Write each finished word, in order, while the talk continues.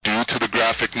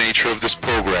graphic nature of this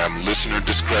program, listener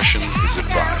discretion is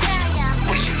advised.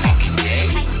 What are you, fucking gay? Are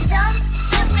you dumb,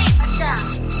 stupid, or dumb?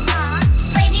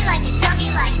 Play me like a dummy,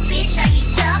 like bitch. Are you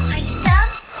dumb? Are you dumb,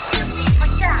 stupid,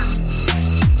 or dumb?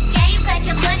 Yeah, you got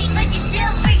your money, but you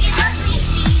still freaking ugly.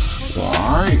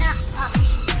 Why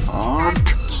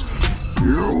aren't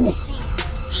you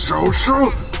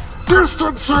social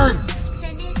distancing?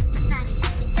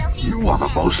 You are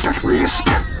the most at risk.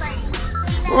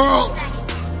 Well,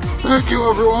 thank you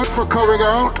everyone for coming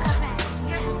out.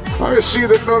 I see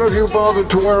that none of you bothered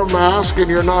to wear a mask and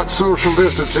you're not social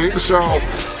distancing, so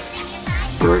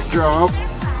great job.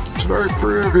 It's very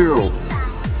free of you.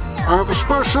 I have a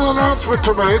special announcement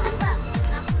to make.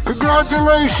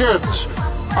 Congratulations!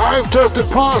 I've tested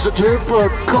positive for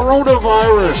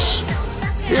coronavirus.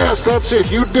 Yes, that's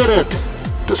it. You did it.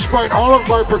 Despite all of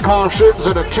my precautions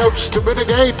and attempts to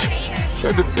mitigate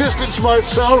and to distance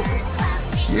myself,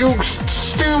 you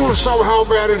still somehow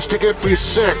managed to get me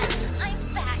sick.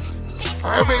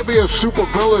 I may be a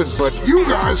supervillain, but you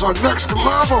guys are next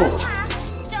level.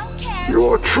 You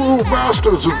are true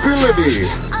masters of villainy.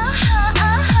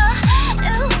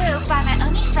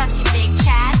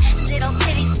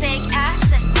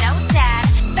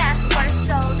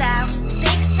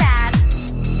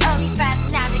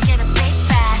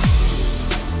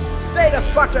 Stay the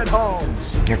fuck at home.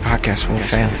 Your podcast will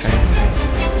fail.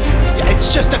 Yeah,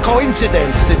 it's just a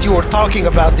coincidence that you were talking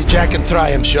about the Jack and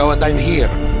Triumph show and I'm here.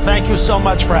 Thank you so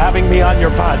much for having me on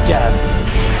your podcast.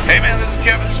 Hey man, this is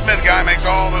Kevin Smith, guy who makes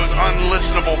all those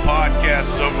unlistenable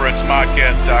podcasts over at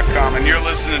smodcast.com, and you're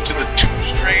listening to the Two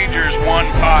Strangers One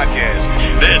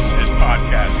podcast. This is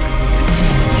podcasting.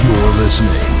 You're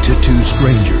listening to Two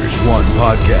Strangers One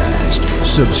Podcast.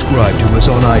 Subscribe to us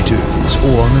on iTunes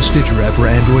or on the Stitcher app for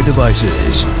Android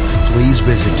devices. Please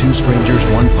visit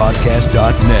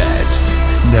twostrangersonepodcast.net.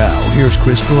 Now, here's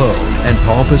Chris Cologne and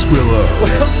Paul Pasquillo.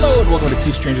 Well, hello and welcome to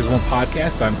Two Strangers One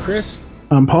Podcast. I'm Chris.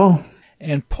 I'm Paul.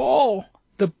 And Paul,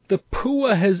 the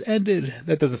PUA has ended.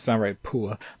 That doesn't sound right,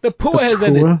 PUA. The PUA has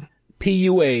ended.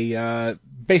 PUA.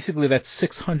 Basically, that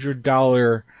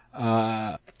 $600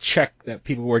 check that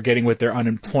people were getting with their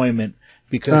unemployment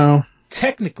because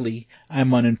technically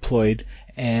I'm unemployed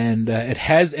and it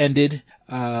has ended.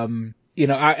 I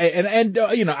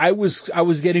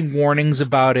was getting warnings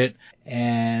about it,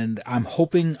 and I'm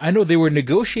hoping. I know they were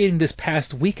negotiating this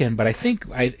past weekend, but I think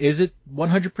is it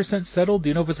 100% settled? Do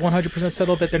you know if it's 100%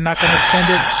 settled that they're not going to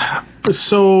extend it?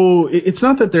 So it's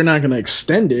not that they're not going to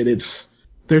extend it.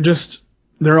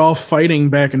 They're all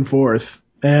fighting back and forth,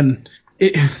 and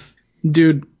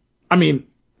dude. I mean,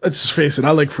 let's just face it.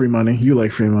 I like free money. You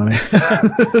like free money.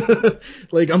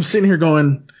 Like I'm sitting here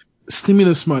going.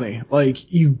 Stimulus money,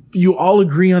 like you all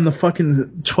agree on the fucking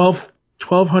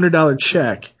 $1,200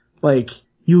 check. Like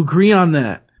you agree on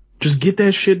that. Just get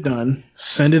that shit done.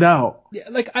 Send it out. Yeah,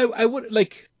 like I would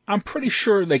like. I'm pretty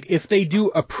sure like if they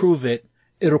do approve it,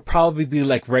 it'll probably be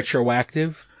like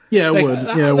retroactive. Yeah, it would.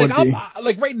 Yeah, it would be.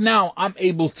 Like right now, I'm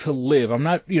able to live. I'm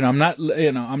not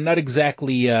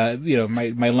exactly.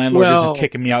 My landlord isn't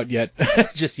kicking me out yet,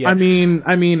 just yet. I mean,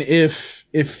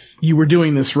 if you were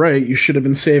doing this right, you should have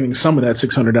been saving some of that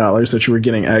 $600 that you were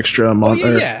getting extra a month.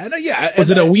 Yeah.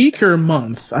 Was it a week or a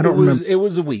month? I don't remember. It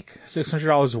was a week.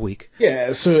 $600 a week.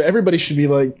 Yeah, so everybody should be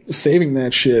like saving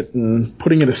that shit and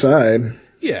putting it aside.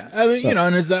 Yeah, I mean, and I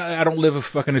don't live a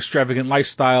fucking extravagant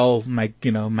lifestyle. My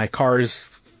car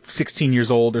is 16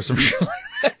 years old or some shit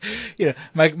like that.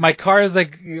 My car is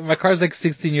like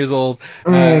 16 years old.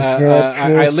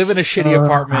 I live in a shitty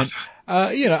apartment.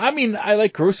 I mean, I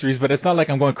like groceries, but it's not like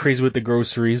I'm going crazy with the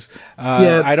groceries.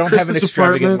 I don't have an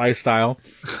extravagant lifestyle.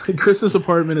 Chris's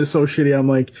apartment is so shitty. I'm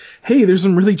like, hey, there's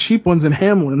some really cheap ones in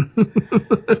Hamlin.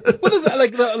 What is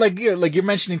that? Like you're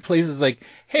mentioning places like,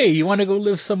 hey, you want to go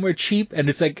live somewhere cheap? And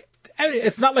it's like,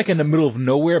 it's not like in the middle of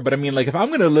nowhere, but I mean, like if I'm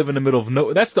going to live in the middle of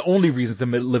nowhere, that's the only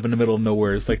reason to live in the middle of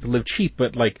nowhere is like to live cheap.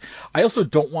 But like, I also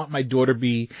don't want my daughter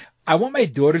I want my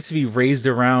daughter to be raised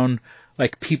around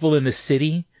like people in the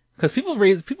city. Because people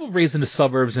raised in the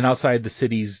suburbs and outside the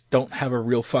cities don't have a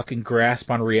real fucking grasp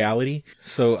on reality.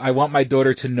 So I want my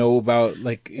daughter to know about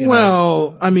like.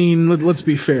 I mean, let's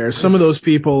be fair. Some of those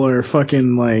people are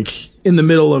fucking like in the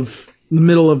middle of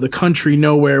the country,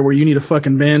 nowhere, where you need a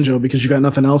fucking banjo because you got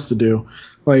nothing else to do.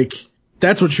 Like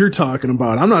that's what you're talking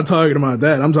about. I'm not talking about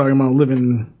that. I'm talking about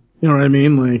living. You know what I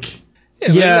mean? Like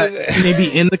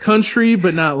maybe in the country,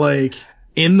 but not like.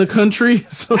 in the country.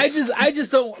 So I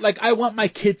just don't like. I want my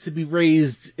kid to be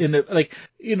raised in a, like,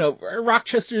 you know,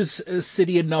 Rochester's a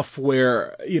city enough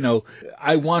where, you know,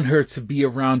 I want her to be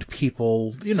around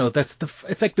people. You know,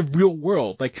 it's like the real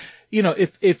world. Like, you know,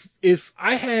 if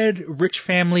I had a rich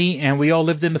family and we all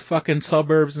lived in the fucking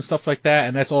suburbs and stuff like that,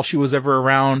 and that's all she was ever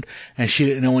around, and she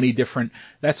didn't know any different,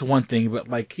 that's one thing. But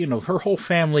like, you know, her whole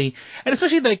family, and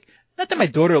especially like. Not that my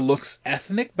daughter looks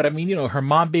ethnic, but I mean, you know, her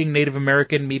mom being Native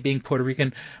American, me being Puerto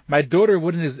Rican, my daughter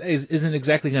isn't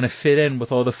exactly going to fit in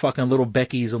with all the fucking little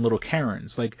Beckys and little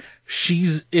Karens. Like,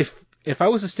 if I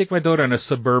was to stick my daughter in a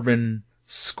suburban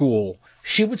school,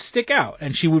 she would stick out,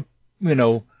 and she would, you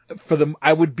know,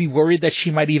 I would be worried that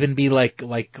she might even be like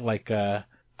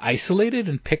isolated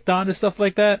and picked on and stuff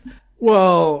like that.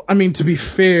 Well, I mean, to be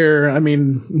fair, I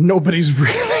mean, nobody's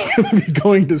really going to be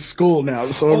going to school now,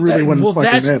 so it really wouldn't fucking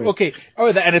matter. Okay. Oh,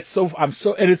 and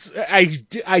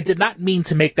I did not mean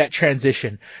to make that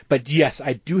transition, but yes,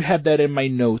 I do have that in my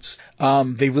notes.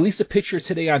 They released a picture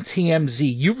today on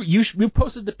TMZ. You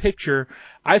posted the picture.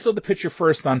 I saw the picture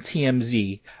first on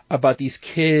TMZ about these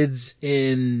kids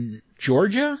in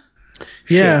Georgia.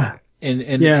 Yeah.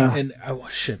 And oh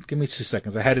shit, give me 2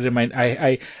 seconds. I had it in my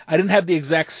I didn't have the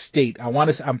exact state.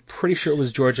 I'm pretty sure it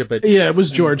was Georgia, but yeah, it was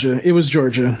Georgia. It was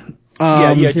Georgia.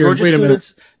 Georgia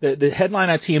students. The headline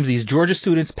on TMZ is Georgia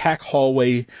students pack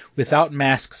hallway without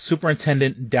masks.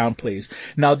 Superintendent downplays.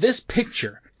 Now this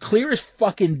picture, clear as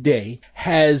fucking day,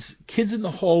 has kids in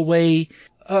the hallway,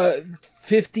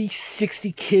 50,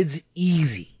 60 kids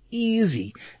easy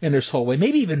in this hallway,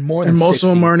 maybe even more than 60. And most of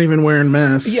them aren't even wearing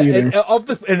masks either. Now,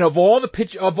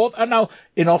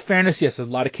 in all fairness, yes, a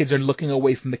lot of kids are looking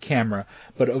away from the camera,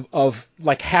 but of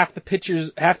like half the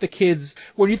kids,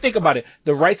 when you think about it,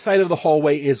 the right side of the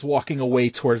hallway is walking away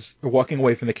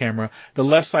from the camera. The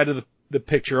left side of the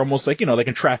picture, almost like, you know, like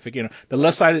in traffic, you know, the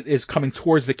left side is coming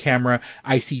towards the camera.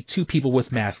 I see 2 people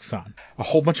with masks on. A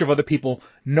whole bunch of other people,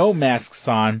 no masks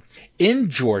on in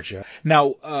Georgia.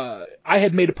 Now, I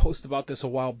had made a post about this a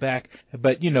while back,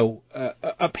 but, you know,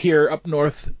 up here, up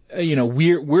north, you know,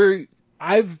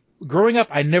 growing up,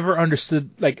 I never understood,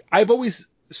 like,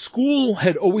 school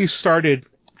had always started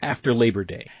after Labor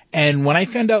Day. And when I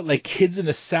found out, like, kids in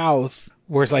the South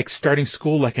were, like, starting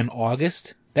school, like, in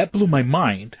August, that blew my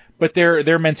mind. But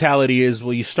their mentality is,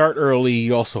 well, you start early,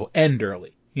 you also end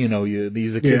early. You know,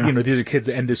 these are kids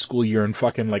that end the school year in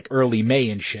fucking like early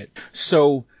May and shit.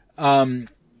 So,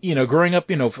 you know, growing up,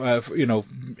 being a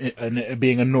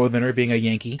Northerner, being a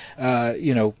Yankee,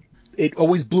 you know, it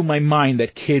always blew my mind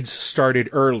that kids started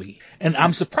early. And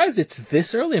I'm surprised it's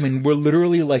this early. I mean, we're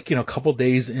literally like, you know, a couple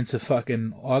days into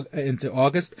into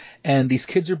August, and these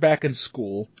kids are back in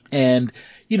school, and,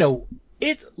 you know,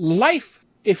 life.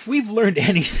 If we've learned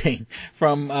anything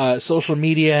from social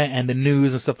media and the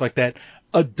news and stuff like that,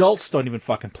 adults don't even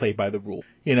fucking play by the rule.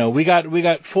 You know, we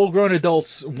got full-grown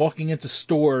adults walking into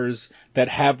stores that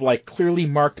have like clearly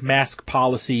marked mask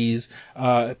policies.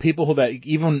 People who that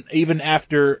even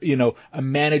after, you know, a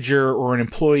manager or an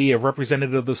employee, a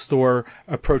representative of the store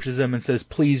approaches them and says,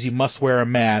 "Please, you must wear a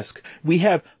mask." We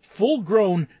have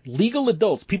full-grown legal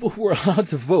adults, people who are allowed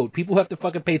to vote, people who have to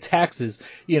fucking pay taxes,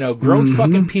 you know, grown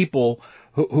fucking people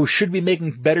who should be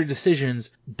making better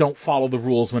decisions don't follow the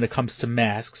rules when it comes to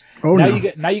masks.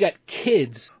 Now you got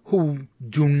kids who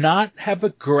do not have a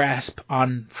grasp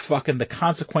on fucking the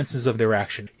consequences of their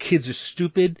action. Kids are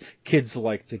stupid. Kids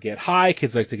like to get high.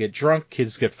 Kids like to get drunk.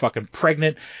 Kids get fucking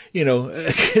pregnant. You know,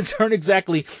 kids aren't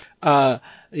exactly,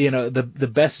 you know, the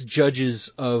best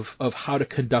judges of how to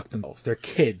conduct themselves. They're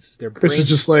kids. Their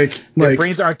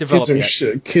brains aren't developed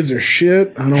yet. Kids are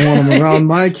shit. I don't want them around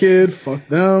my kid. Fuck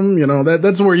them. You know,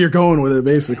 that's where you're going with it,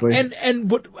 basically.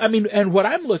 And what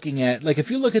I'm looking at, like,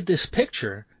 if you look at this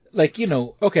picture, like, you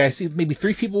know, okay, I see maybe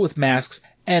 3 people with masks,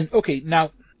 and okay,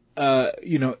 now,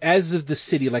 you know, as of the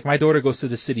city, like my daughter goes to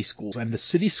the city schools, and the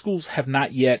city schools have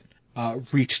not yet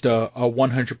reached a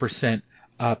 100%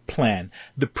 plan.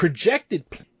 The projected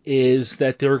plan is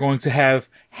that they're going to have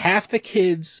half the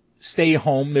kids stay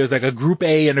home. There's like a group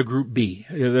A and a group B.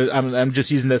 I'm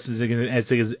just using this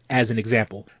as an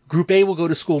example. Group A will go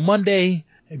to school Monday.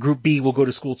 Group B will go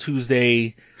to school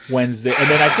Tuesday, Wednesday, and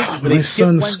then I think my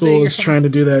son's school is trying to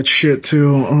do that shit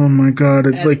too. Oh my god!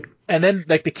 And then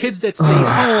like the kids that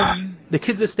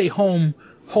stay home,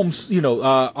 you know,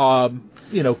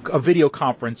 a video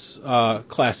conference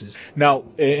classes. Now,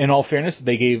 in all fairness,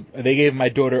 they gave my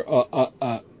daughter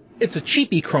it's a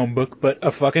cheapy Chromebook, but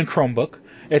a fucking Chromebook.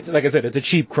 It's like I said, it's a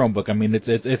cheap Chromebook. I mean, it's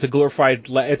a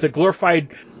glorified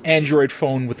Android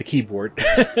phone with a keyboard.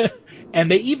 And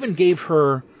they even gave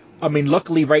her I mean,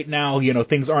 luckily right now,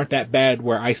 things aren't that bad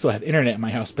where I still have internet in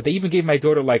my house, but they even gave my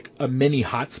daughter like a mini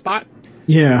hotspot.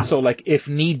 Yeah. So like if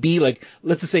need be, like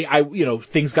let's just say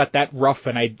things got that rough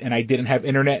and I didn't have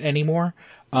internet anymore,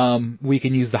 we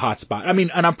can use the hotspot. I mean,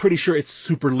 and I'm pretty sure it's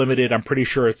super limited. I'm pretty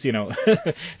sure it's, you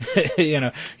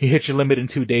hit your limit in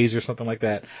 2 days or something like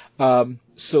that.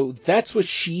 So that's what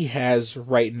she has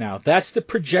right now. That's the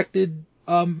projected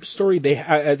story.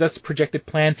 That's the projected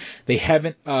plan. They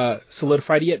haven't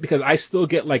solidified it yet because I still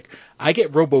get I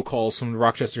get robocalls from the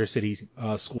Rochester City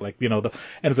school, and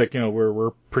it's like,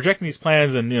 we're projecting these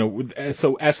plans, and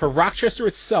so as for Rochester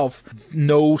itself,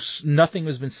 nothing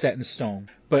has been set in stone.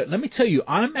 But let me tell you,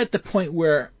 I'm at the point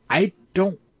where I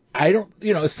don't,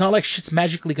 it's not like shit's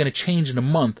magically going to change in a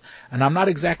month, and I'm not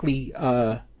exactly,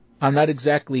 and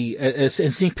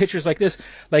seeing pictures like this,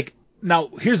 now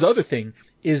here's the other thing,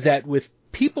 is that with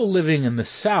people living in the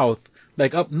South,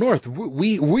 like up north,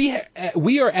 we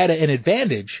are at an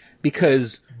advantage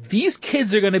because these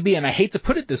kids are going to be, and I hate to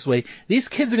put it this way, these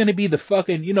kids are going to be the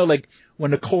fucking, like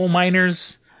when the coal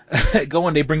miners go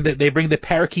and they bring the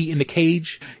parakeet in the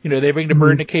cage, they bring the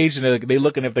bird in the cage, and they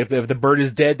look, and if the bird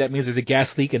is dead, that means there's a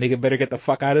gas leak and they better get the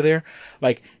fuck out of there.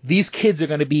 Like, these kids are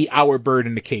going to be our bird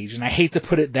in the cage, and I hate to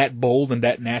put it that bold and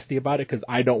that nasty about it because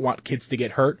I don't want kids to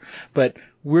get hurt, but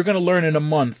we're going to learn in a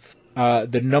month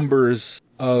the numbers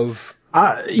of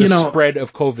the spread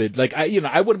of COVID. Like,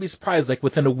 I wouldn't be surprised, like,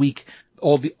 within a week,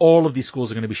 all of these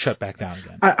schools are going to be shut back down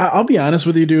again. I'll be honest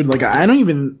with you, dude. Like,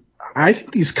 I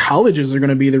think these colleges are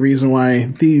going to be the reason why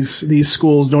these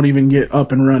schools don't even get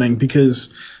up and running,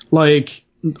 because like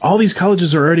all these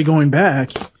colleges are already going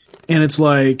back, and it's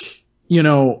like,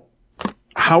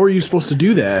 how are you supposed to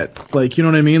do that? Like, you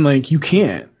know what I mean? Like, you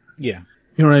can't. Yeah.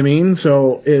 You know what I mean?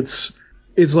 So it's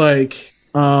like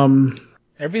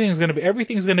everything's gonna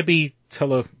be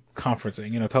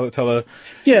teleconferencing, tele.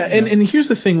 Yeah, and here's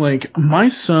the thing, like my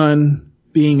son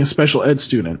being a special ed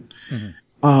student,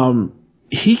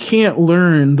 he can't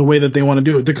learn the way that they want to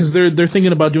do it because they're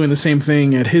thinking about doing the same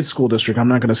thing at his school district. I'm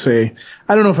not going to say,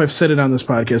 I don't know if I've said it on this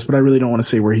podcast, but I really don't want to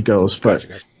say where he goes. But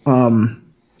the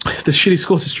shitty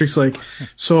school district's like,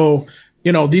 so,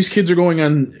 these kids are going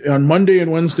on Monday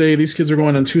and Wednesday. These kids are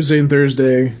going on Tuesday and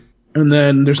Thursday. And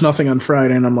then there's nothing on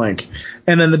Friday. And I'm like,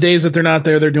 and then the days that they're not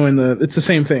there, they're doing it's the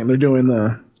same thing. They're doing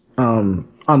the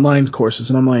online courses.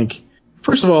 And I'm like,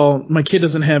 first of all, my kid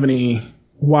doesn't have any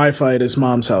Wi-Fi at his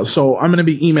mom's house, so I'm going to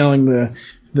be emailing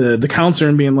the counselor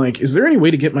and being like, is there any way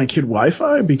to get my kid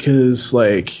Wi-Fi? Because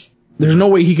like there's no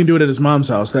way he can do it at his mom's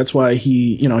house. That's why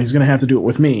he's going to have to do it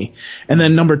with me. And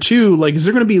then number two, like, is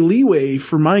there going to be leeway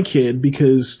for my kid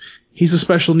because he's a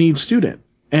special needs student,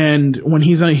 and when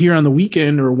he's out here on the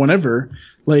weekend or whenever,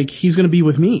 like, he's going to be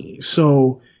with me.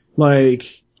 So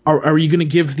like, are you going to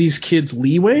give these kids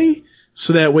leeway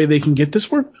so that way they can get this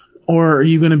work, or are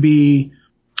you going to be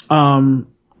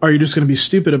are you just going to be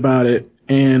stupid about it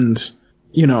and,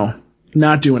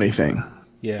 not do anything?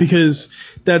 Yeah. Because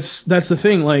that's the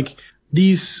thing. Like,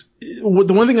 the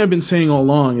one thing I've been saying all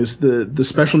along is the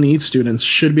special needs students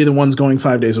should be the ones going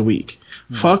 5 days a week.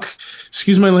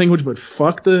 Excuse my language, but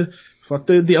fuck the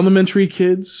elementary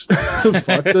kids.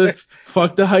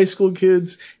 fuck the high school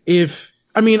kids.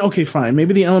 Okay, fine.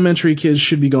 Maybe the elementary kids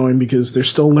should be going because they're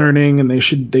still learning and they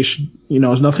should,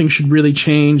 nothing should really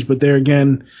change. But there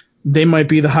again, they might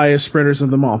be the highest spreaders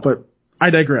of them all. But I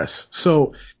digress.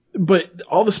 So, but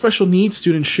all the special needs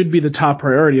students should be the top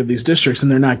priority of these districts,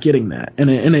 and they're not getting that. And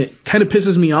it kind of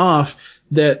pisses me off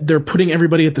that they're putting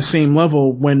everybody at the same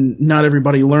level when not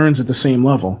everybody learns at the same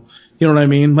level. You know what I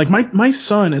mean? Like my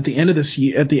son at the end of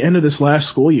this last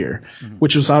school year,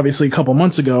 which was obviously a couple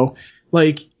months ago,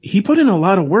 like, he put in a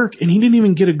lot of work and he didn't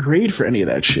even get a grade for any of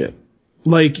that shit.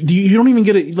 Like, you didn't even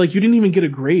get a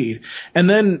grade. And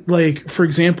then, like, for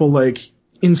example, like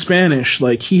in Spanish,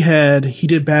 like he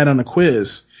did bad on a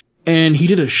quiz and he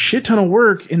did a shit ton of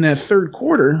work in that third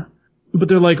quarter, but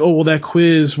they're like, oh, well, that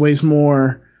quiz weighs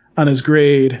more on his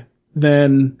grade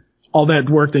than all that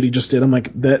work that he just did. I'm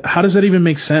like, how does that even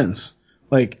make sense?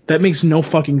 Like, that makes no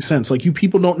fucking sense. Like, you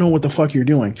people don't know what the fuck you're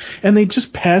doing. And they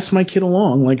just pass my kid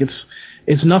along like it's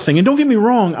nothing. And don't get me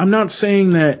wrong, I'm not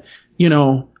saying that,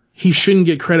 he shouldn't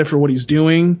get credit for what he's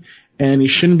doing and he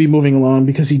shouldn't be moving along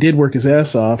because he did work his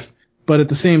ass off. But at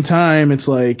the same time, it's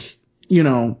like, you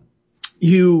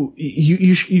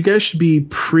guys should be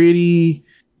pretty,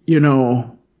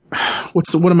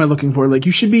 what am I looking for? Like,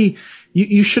 you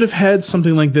should have had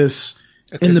something like this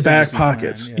in the back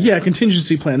pockets. Plan, yeah.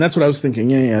 Contingency plan. That's what I was thinking.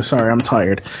 Yeah. Sorry, I'm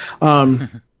tired.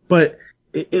 But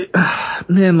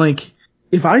man, like,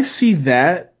 if I see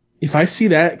that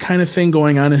kind of thing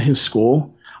going on in his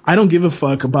school, I don't give a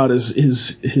fuck about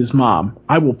his mom.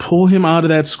 I will pull him out of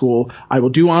that school. I will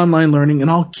do online learning, and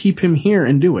I'll keep him here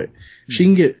and do it. She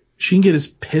can get as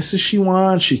pissed as she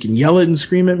wants. She can yell it and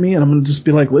scream at me, and I'm gonna just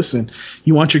be like, listen,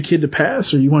 you want your kid to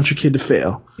pass or you want your kid to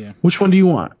fail? Yeah. Which one do you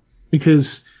want?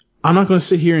 Because I'm not gonna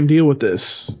sit here and deal with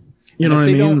this. You know what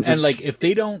I mean? And like if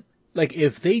they don't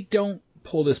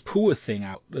pull this PUA thing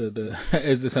out,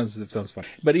 it sounds funny,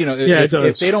 but you know,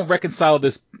 if they don't reconcile the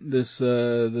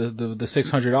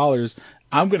 $600,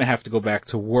 I'm gonna have to go back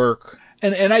to work,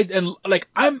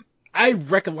 I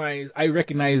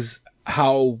recognize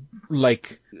how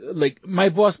like my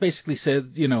boss basically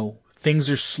said, you know, things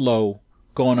are slow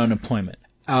going on unemployment.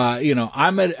 You know,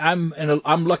 I'm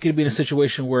lucky to be in a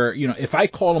situation where, you know, if I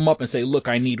call him up and say, look,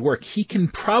 I need work, he can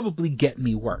probably get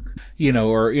me work, you know,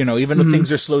 or, you know, even if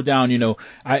things are slowed down, you know,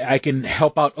 I can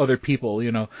help out other people,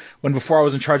 you know, when before I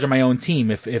was in charge of my own team,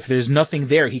 if there's nothing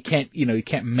there, he can't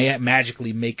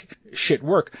magically make shit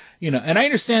work, you know, and I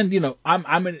understand, you know, I'm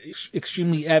in an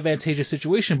extremely advantageous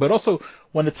situation, but also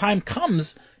when the time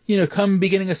comes, you know, come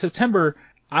beginning of September,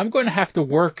 I'm going to have to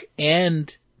work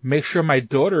and make sure my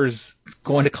daughter's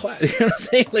going to class. You know what I'm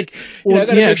saying? Like, you know, I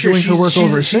gotta make sure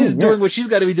she's doing what she's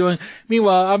got to be doing.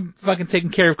 Meanwhile, I'm fucking taking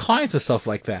care of clients and stuff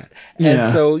like that.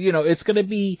 And so, you know, it's going to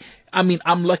be, I mean,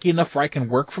 I'm lucky enough where I can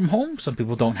work from home. Some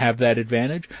people don't have that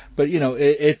advantage, but you know,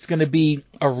 it's going to be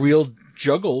a real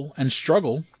juggle and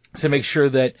struggle to make sure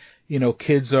that, you know,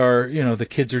 the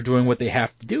kids are doing what they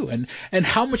have to do. And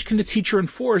how much can the teacher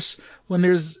enforce when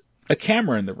there's a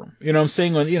camera in the room? You know what I'm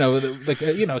saying? When, you know, like,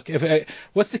 you know,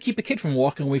 what's to keep a kid from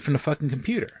walking away from the fucking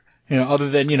computer? You know, other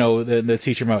than, you know, the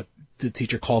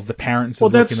teacher calls the parents.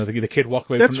 Well, that's, you know, the kid walk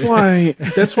away that's from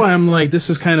that's why I'm like, this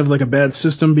is kind of like a bad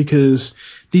system, because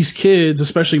these kids,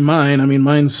 especially mine, I mean,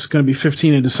 mine's going to be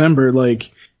 15 in December.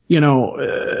 Like, you know,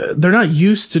 they're not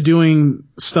used to doing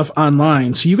stuff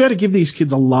online. So you got to give these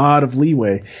kids a lot of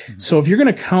leeway. Mm-hmm. So if you're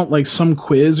going to count like some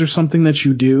quiz or something that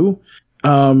you do,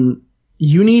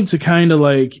 you need to kind of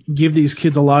like give these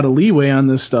kids a lot of leeway on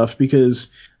this stuff,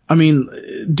 because, I mean,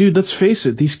 dude, let's face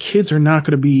it, these kids are not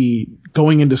going to be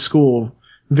going into school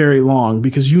very long,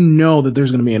 because you know that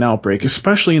there's going to be an outbreak,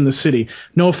 especially in the city.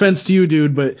 No offense to you,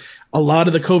 dude, but a lot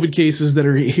of the COVID cases that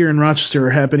are here in Rochester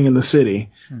are happening in the city.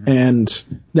 Mm-hmm. And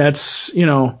that's, you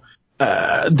know,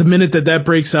 the minute that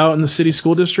breaks out in the city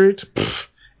school district,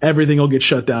 everything will get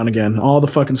shut down again. All the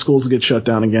fucking schools will get shut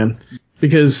down again.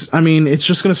 Because, I mean, it's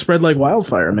just going to spread like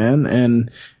wildfire, man.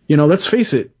 And, you know, let's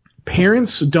face it,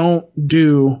 parents don't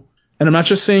do, and I'm not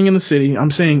just saying in the city, I'm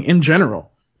saying in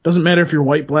general. Doesn't matter if you're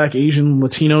white, black, Asian,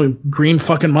 Latino, green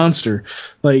fucking monster.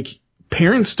 Like,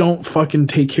 parents don't fucking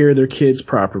take care of their kids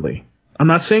properly. I'm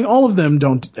not saying all of them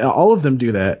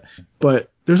do that, but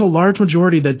there's a large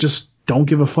majority that just don't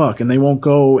give a fuck, and they won't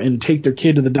go and take their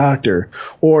kid to the doctor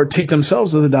or take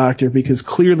themselves to the doctor because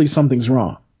clearly something's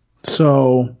wrong.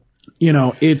 So, you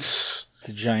know, it's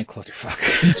a giant clusterfuck.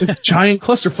 It's a giant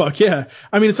clusterfuck, yeah.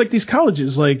 I mean, it's like these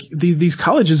colleges. Like, these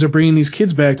colleges are bringing these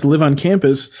kids back to live on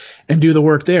campus and do the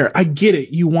work there. I get it.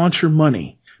 You want your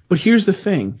money. But here's the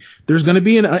thing. There's going to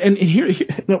be let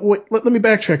me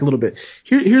backtrack a little bit.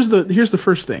 Here's the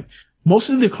first thing. Most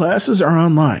of the classes are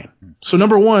online. So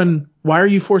number one, why are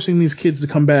you forcing these kids to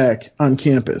come back on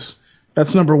campus?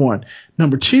 That's number one.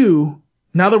 Number two,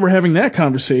 now that we're having that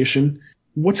conversation,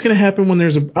 what's going to happen when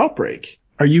there's an outbreak?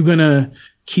 Are you going to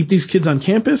keep these kids on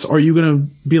campus, or are you going to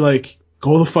be like,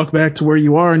 go the fuck back to where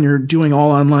you are and you're doing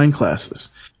all online classes?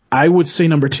 I would say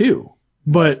number two.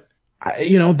 But,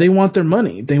 you know, they want their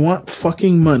money. They want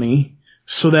fucking money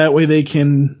so that way they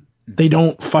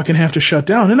don't fucking have to shut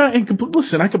down.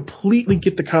 Listen, I completely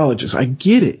get the colleges. I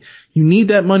get it. You need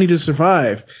that money to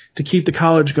survive, to keep the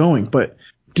college going. But,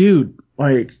 dude,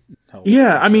 like,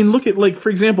 yeah, I mean, look at, like,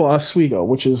 for example, Oswego,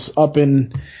 which is up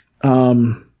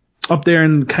there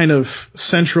in kind of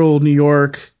central New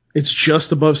York. It's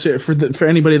just above, for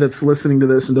anybody that's listening to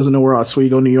this and doesn't know where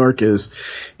Oswego, New York is,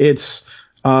 it's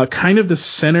kind of the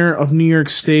center of New York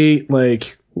State,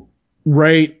 like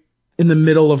right in the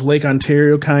middle of Lake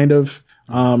Ontario, kind of.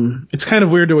 It's kind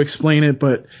of weird to explain it,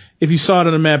 but if you saw it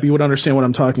on a map, you would understand what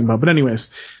I'm talking about. But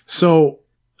anyways, so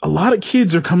a lot of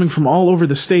kids are coming from all over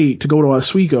the state to go to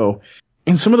Oswego,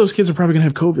 and some of those kids are probably going to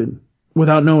have COVID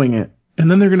without knowing it. And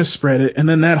then they're going to spread it, and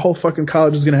then that whole fucking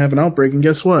college is going to have an outbreak, and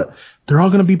guess what? They're all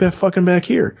going to be back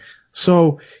here.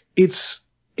 So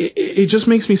it just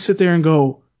makes me sit there and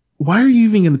go, why are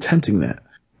you even attempting that?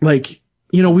 Like,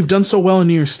 you know, we've done so well in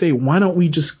New York State. Why don't we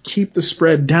just keep the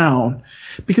spread down?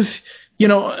 Because, you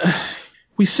know,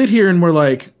 we sit here and we're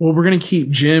like, well, we're going to keep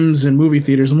gyms and movie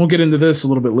theaters, and we'll get into this a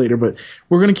little bit later, but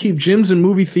we're going to keep gyms and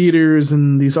movie theaters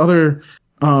and these other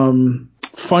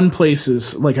fun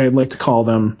places, like I like to call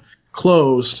them,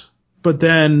 closed, but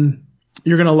then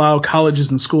you're going to allow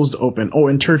colleges and schools to open. Oh,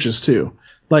 and churches too.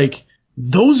 Like,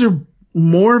 those are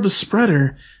more of a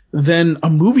spreader than a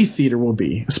movie theater will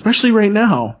be, especially right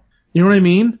now. You know what I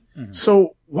mean? Mm-hmm.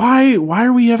 So why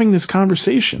are we having this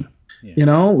conversation? Yeah. You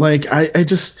know, like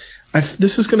this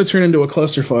is going to turn into a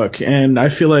clusterfuck, and I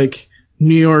feel like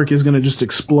New York is going to just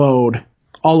explode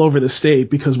all over the state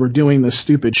because we're doing this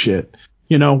stupid shit.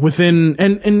 You know, and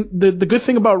the good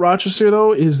thing about Rochester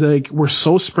though is like we're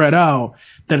so spread out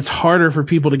that it's harder for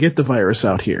people to get the virus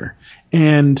out here.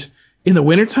 And in the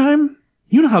wintertime,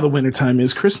 you know how the wintertime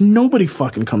is, Chris. Nobody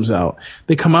fucking comes out.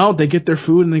 They come out, they get their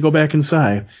food, and they go back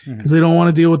inside because they don't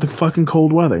want to deal with the fucking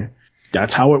cold weather.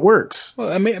 That's how it works. Well,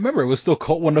 I mean, I remember it was still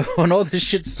cold when all this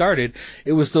shit started.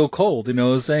 It was still cold. You know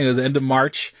what I'm saying? It was the end of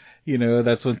March. You know,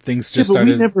 that's when things just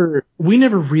started. We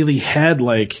never really had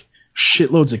like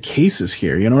shitloads of cases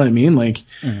here. You know what I mean? Like,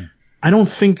 I don't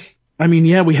think. I mean,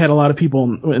 yeah, we had a lot of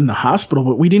people in the hospital,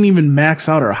 but we didn't even max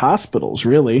out our hospitals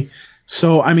really.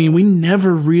 So, I mean, we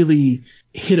never really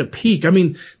hit a peak. I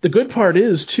mean, the good part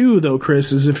is too, though,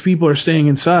 Chris, is if people are staying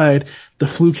inside, the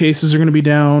flu cases are going to be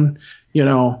down. You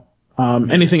know,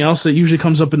 anything else that usually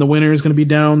comes up in the winter is going to be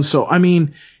down. So, I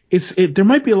mean, there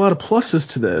might be a lot of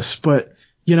pluses to this, but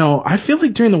you know, I feel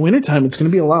like during the wintertime it's going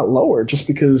to be a lot lower just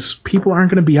because people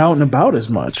aren't going to be out and about as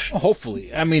much.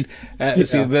 Hopefully. I mean,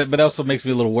 see, but that also makes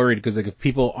me a little worried because like if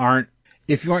you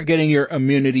aren't getting your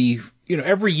immunity, you know,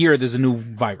 every year there's a new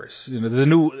virus. You know,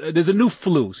 there's a new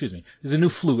flu. Excuse me. There's a new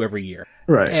flu every year.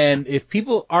 Right. And if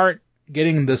people aren't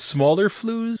getting the smaller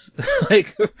flus,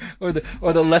 like, or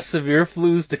the less severe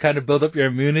flus to kind of build up your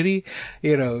immunity,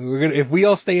 you know, if we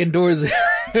all stay indoors,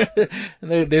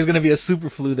 there's gonna be a super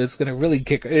flu that's gonna really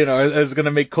kick, you know, it's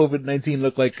gonna make COVID-19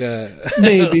 look like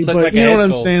maybe, but like you know what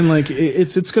I'm saying? Like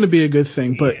it's gonna be a good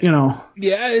thing, but you know.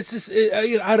 Yeah, it's just,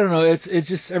 I don't know. It's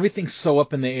just everything's so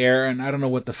up in the air, and I don't know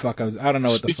what the fuck's going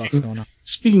on.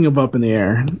 Speaking of up in the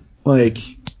air, like,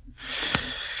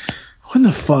 when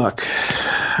the fuck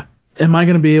am I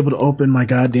going to be able to open my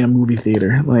goddamn movie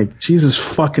theater? Like, Jesus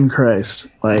fucking Christ.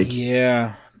 Like,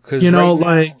 yeah. Cause you know,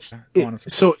 right now,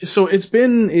 so it's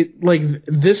been like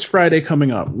this Friday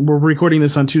coming up. We're recording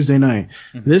this on Tuesday night.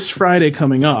 Mm-hmm. This Friday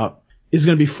coming up is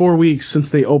going to be 4 weeks since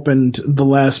they opened the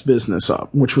last business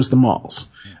up, which was the malls.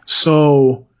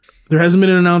 So there hasn't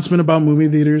been an announcement about movie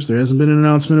theaters. There hasn't been an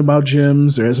announcement about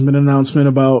gyms. There hasn't been an announcement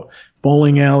about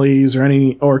bowling alleys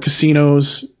or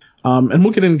casinos. And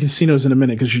we'll get into casinos in a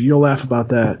minute because you'll laugh about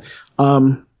that.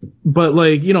 But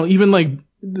like, you know, even like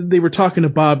they were talking to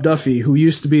Bob Duffy, who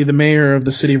used to be the mayor of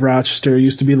the city of Rochester,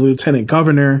 used to be the lieutenant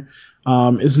governor,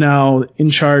 is now in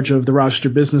charge of the Rochester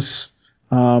Business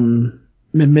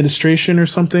Administration or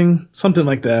something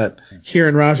like that here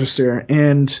in Rochester.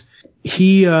 And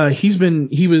he was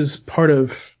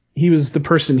the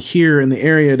person here in the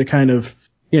area to kind of,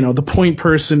 you know, the point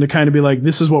person to kind of be like,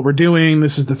 this is what we're doing.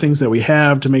 This is the things that we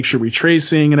have to make sure we're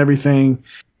tracing and everything.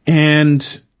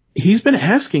 And he's been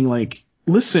asking, like,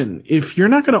 listen, if you're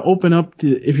not going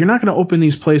to open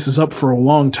these places up for a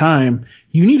long time,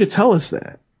 you need to tell us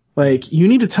that. Like, you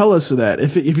need to tell us that.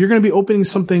 If you're going to be opening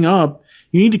something up,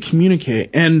 you need to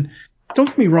communicate. And don't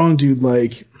get me wrong, dude,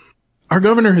 like, our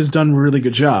governor has done a really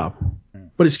good job,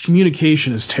 but his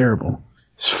communication is terrible.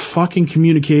 His fucking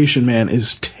communication, man,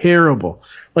 is terrible.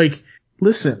 Like,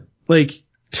 listen, like,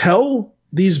 tell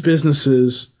these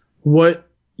businesses what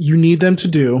you need them to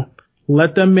do.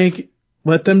 Let them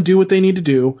do what they need to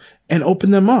do and open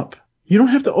them up. You don't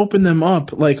have to open them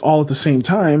up like all at the same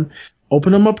time.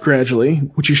 Open them up gradually,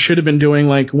 which you should have been doing.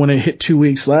 Like when it hit 2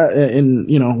 weeks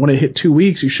when it hit 2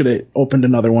 weeks, you should have opened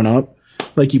another one up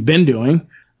like you've been doing.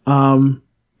 You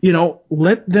know,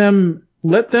 let them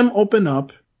open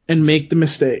up and make the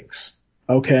mistakes.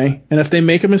 Okay. And if they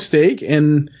make a mistake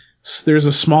and there's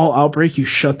a small outbreak, you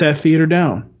shut that theater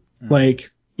down.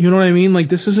 Like, you know what I mean? Like,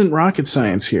 this isn't rocket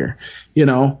science here. You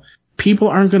know, people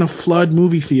aren't going to flood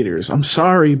movie theaters. I'm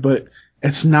sorry, but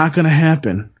it's not going to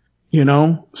happen. You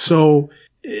know, so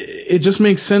it just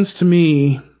makes sense to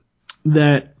me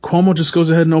that Cuomo just goes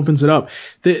ahead and opens it up.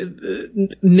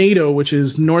 The NATO, which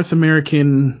is North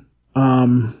American,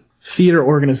 theater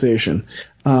organization,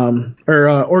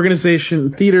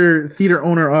 organization, theater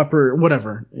owner operator,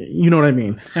 whatever. You know what I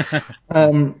mean?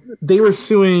 They were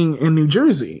suing in New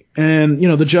Jersey, and, you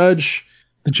know, the judge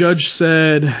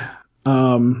said,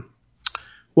 well,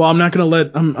 I'm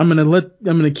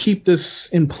going to keep this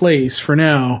in place for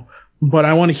now, but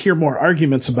I want to hear more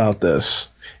arguments about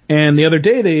this. And the other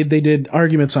day they did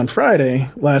arguments on Friday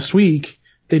last week.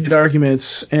 They did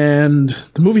arguments, and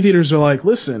the movie theaters are like,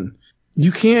 listen,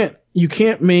 you can't you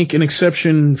can't make an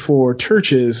exception for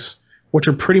churches, which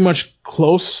are pretty much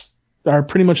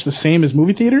the same as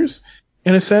movie theaters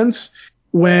in a sense,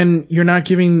 when you're not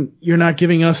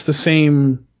giving us the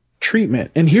same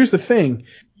treatment. And here's the thing,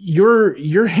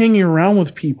 you're hanging around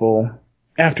with people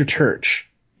after church.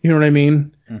 You know what I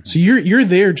mean? Mm-hmm. So you're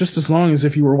there just as long as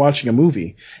if you were watching a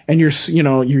movie, and you're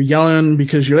yelling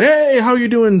because you're like, hey, how you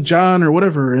doing, John, or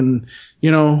whatever. And,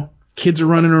 kids are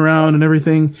running around and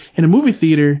everything. In a movie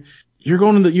theater,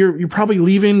 you're probably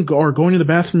leaving or going to the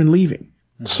bathroom and leaving.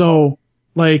 Mm-hmm. So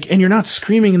and you're not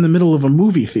screaming in the middle of a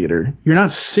movie theater. You're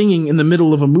not singing in the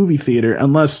middle of a movie theater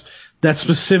unless that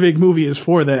specific movie is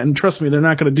for that. And trust me, they're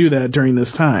not going to do that during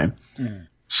this time. Mm-hmm.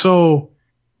 So,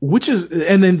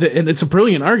 and it's a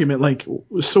brilliant argument.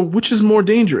 So which is more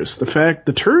dangerous,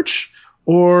 the church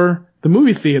or the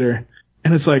movie theater?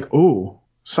 And it's like, oh,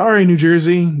 sorry, New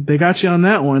Jersey, they got you on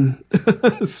that one.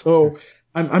 So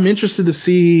I'm interested to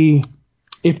see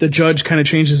if the judge kind of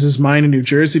changes his mind in New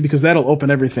Jersey, because that'll open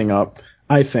everything up.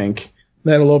 I think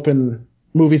that'll open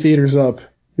movie theaters up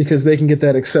because they can get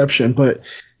that exception. But,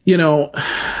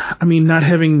 not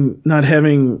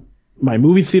having my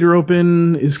movie theater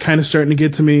open is kind of starting to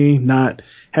get to me. Not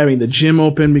having the gym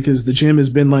open, because the gym has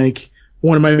been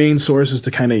one of my main sources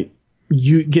to kind of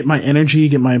get my energy,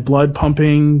 get my blood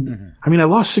pumping. Mm-hmm. I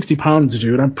lost 60 pounds,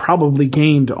 dude. I probably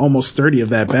gained almost 30 of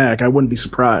that back. I wouldn't be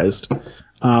surprised.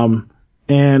 And,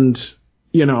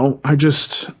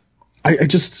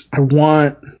 I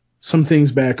want some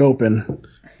things back open,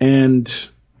 and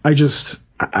I just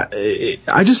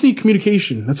need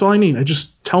communication. That's all I need.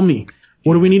 Tell me,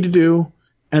 what do we need to do?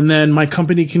 And then my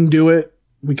company can do it.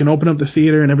 We can open up the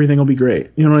theater and everything will be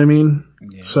great. You know what I mean?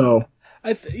 Yeah. So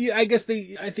I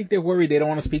think they're worried they don't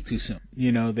want to speak too soon.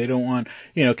 They don't want,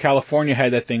 California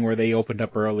had that thing where they opened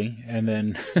up early and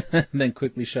then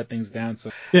quickly shut things down.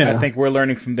 So yeah. I think we're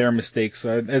learning from their mistakes.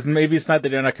 So as maybe it's not that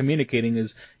they're not communicating,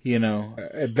 is,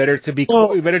 better to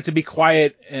be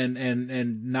quiet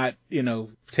and not,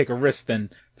 take a risk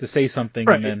than to say something.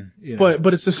 Right. And then,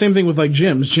 But it's the same thing with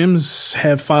gyms. Gyms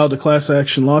have filed a class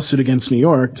action lawsuit against New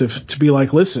York to be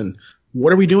like, listen,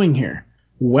 what are we doing here?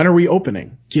 When are we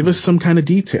opening? Give us some kind of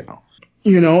detail,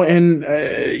 and,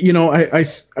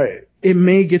 it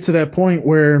may get to that point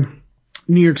where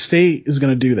New York State is going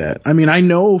to do that. I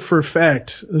know for a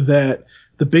fact that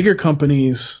the bigger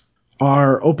companies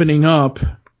are opening up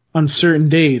on certain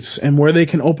dates, and where they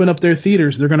can open up their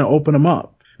theaters, they're going to open them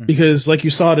up. Mm-hmm. Because like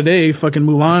you saw today, fucking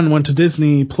Mulan went to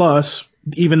Disney Plus,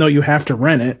 even though you have to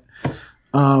rent it.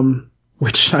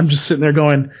 Which I'm just sitting there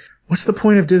going, what's the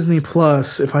point of Disney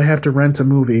Plus if I have to rent a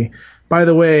movie? By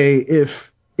the way,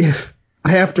 if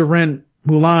I have to rent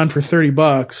Mulan for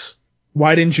 $30,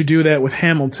 why didn't you do that with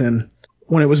Hamilton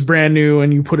when it was brand new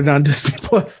and you put it on Disney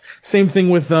Plus? Same thing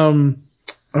with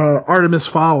Artemis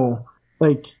Fowl.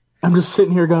 I'm just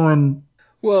sitting here going,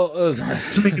 well,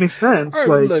 doesn't make any sense.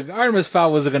 Look, Artemis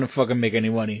Fowl wasn't gonna fucking make any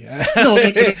money. No.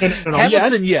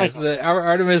 Hamilton, yes.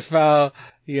 Artemis Fowl.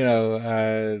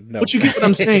 No. But you get what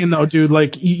I'm saying, though, dude.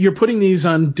 You're putting these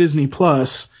on Disney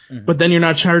Plus, mm-hmm. but then you're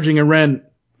not charging a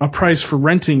price for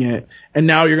renting it, and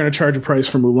now you're going to charge a price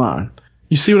for Mulan.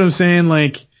 You see what I'm saying?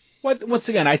 Once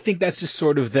again, I think that's just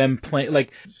sort of them playing,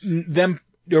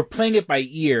 they're playing it by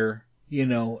ear,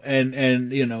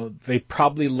 and they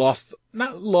probably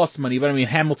not lost money, but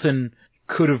Hamilton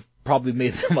could have probably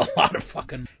made them a lot of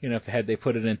fucking, had they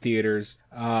put it in theaters.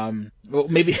 Well,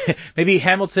 maybe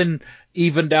Hamilton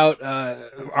evened out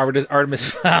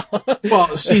Artemis Fowl.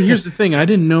 Well, see, here's the thing. I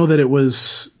didn't know that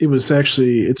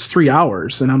it's 3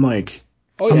 hours, and I'm like,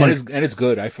 oh yeah, and it's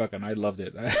good. I loved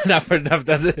it. Not for enough,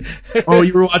 does it? Oh,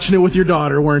 you were watching it with your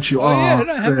daughter, weren't you?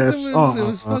 Chris. It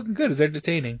was fucking good. It's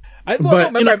entertaining.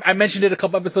 I mentioned it a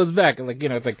couple episodes back.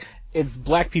 It's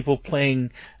black people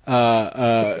playing.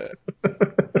 No,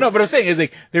 but I'm saying is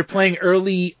they're playing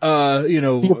early. Our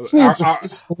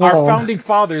founding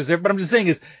fathers. But I'm just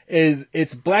saying is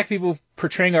it's black people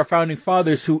portraying our founding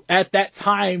fathers who at that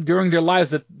time during their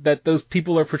lives that those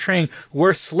people are portraying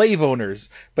were slave owners.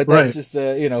 But that's just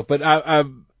But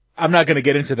I'm not going to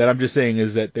get into that. I'm just saying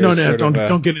is that there's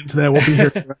don't get into that. We'll be here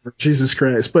forever. Jesus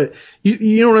Christ. But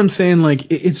you know what I'm saying?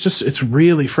 It's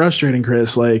really frustrating,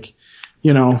 Chris.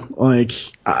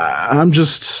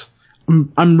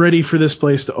 I'm ready for this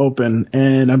place to open,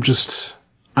 and I'm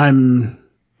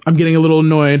getting a little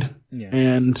annoyed,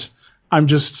 and I'm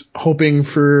just hoping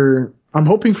for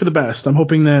the best. I'm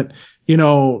hoping that,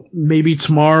 maybe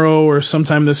tomorrow or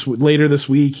sometime later this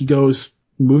week, he goes,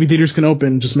 movie theaters can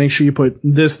open. Just make sure you put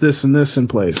this, this, and this in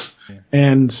place. Yeah.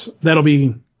 And that'll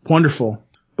be wonderful.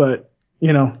 But,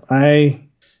 I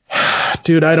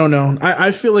don't know.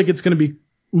 I feel like it's going to be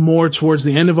more towards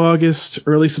the end of August,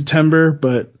 early September,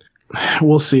 but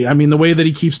we'll see. I mean, the way that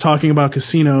he keeps talking about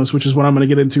casinos, which is what I'm going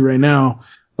to get into right now,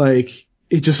 like,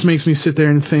 it just makes me sit there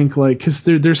and think, like, because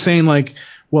they're saying, like,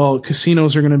 well,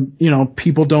 casinos are going to,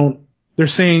 people don't, they're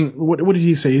saying, what did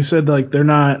he say? He said, like, they're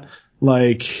not,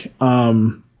 like,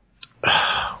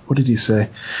 what did he say?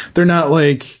 They're not,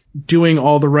 like, doing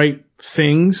all the right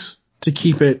things to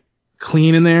keep it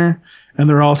clean in there, and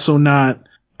they're also not,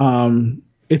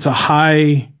 it's a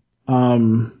high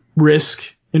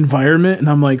risk environment. And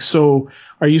I'm like, so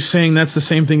are you saying that's the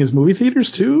same thing as movie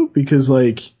theaters too? Because,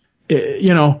 like,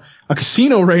 a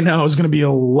casino right now is going to be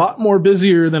a lot more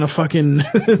busier than a fucking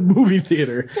movie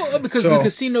theater. Well, because the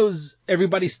casinos,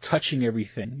 everybody's touching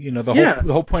everything. The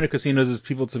whole point of casinos is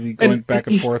people to be going back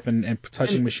and forth and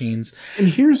touching machines. And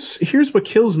here's what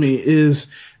kills me is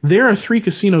there are 3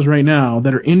 casinos right now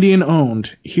that are Indian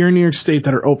owned here in New York State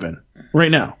that are open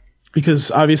right now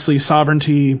because obviously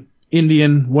sovereignty,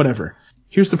 Indian, whatever.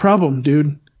 Here's the problem,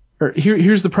 dude. Or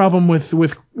here's the problem with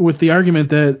the argument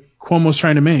that Cuomo's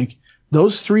trying to make.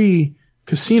 Those 3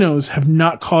 casinos have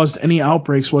not caused any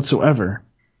outbreaks whatsoever.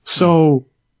 So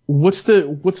what's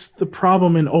the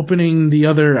problem in opening the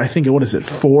other, I think,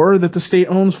 4 that the state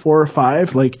owns, 4 or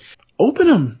 5? Like, open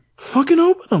them. Fucking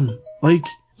open them. Like,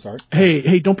 sorry.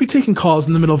 Hey, don't be taking calls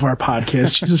in the middle of our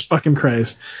podcast. Jesus fucking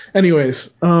Christ.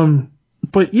 Anyways,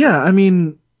 but yeah, I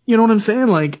mean, you know what I'm saying?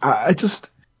 Like, it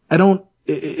just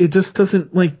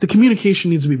doesn't, like, the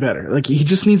communication needs to be better. Like, he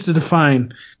just needs to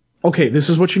define, okay, this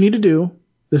is what you need to do.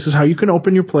 This is how you can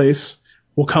open your place.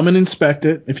 We'll come and inspect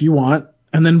it if you want.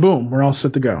 And then boom, we're all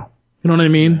set to go. You know what I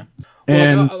mean? Yeah.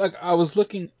 And I was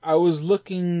looking,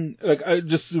 like, I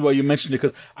just, well, you mentioned it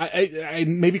because I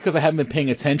maybe because I haven't been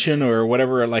paying attention or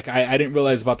whatever, like, I didn't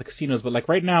realize about the casinos, but, like,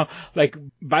 right now, like,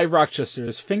 by Rochester,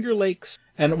 there's Finger Lakes.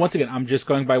 And once again, I'm just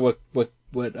going by what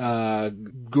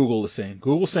Google is saying.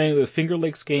 Google's saying that Finger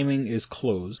Lakes Gaming is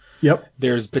closed. Yep.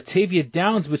 There's Batavia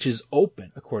Downs, which is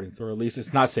open, according to, or at least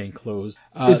it's not saying closed.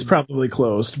 It's probably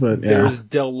closed, but yeah. There's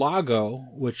Del Lago,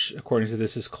 which, according to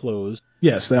this, is closed.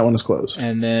 Yes, that one is closed.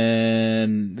 And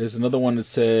then there's another one that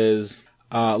says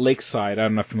Lakeside.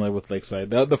 I'm not familiar with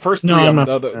Lakeside. The first 3,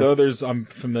 the others I'm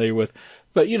familiar with.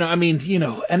 But, I mean,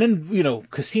 and then,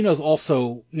 casinos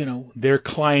also, their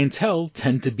clientele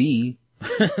tend to be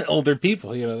older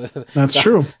people, That's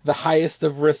true. The highest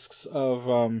of risks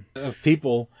of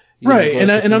people. Right.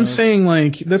 And I'm saying,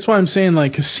 like, that's why I'm saying,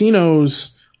 like,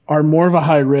 casinos are more of a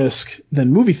high risk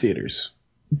than movie theaters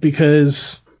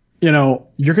because, you're going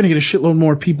to get a shitload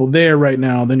more people there right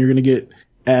now than you're going to get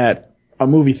at a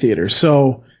movie theater.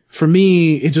 So for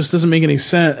me, it just doesn't make any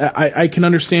sense. I can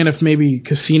understand if maybe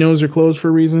casinos are closed for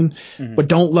a reason, but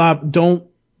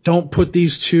don't put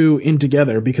these 2 in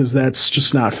together because that's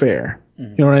just not fair.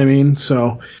 You know what I mean?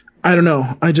 So I don't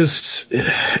know. it's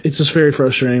just very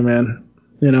frustrating, man.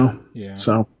 Yeah.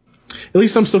 So at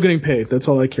least I'm still getting paid. That's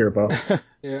all I care about.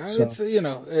 Yeah. So.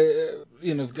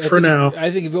 It's, for now,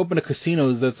 I think if you open a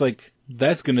casinos, you're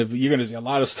going to see a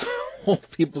lot of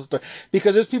old people start,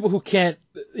 because there's people who can't,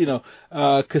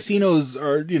 casinos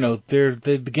are,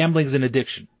 the gambling's an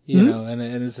addiction, and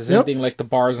it's the same thing like the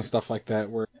bars and stuff like that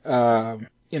where,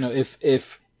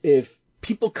 if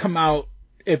people come out,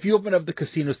 if you open up the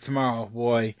casinos tomorrow,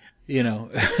 boy,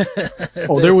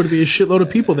 there would be a shitload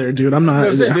of people there, dude. I'm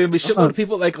not. There would be a shitload of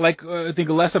people, like I think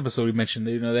the last episode we mentioned,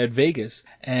 they had Vegas,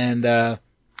 and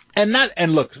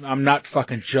look, I'm not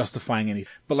fucking justifying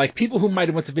anything, but, like, people who might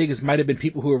have went to Vegas might have been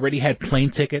people who already had plane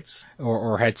tickets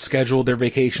or had scheduled their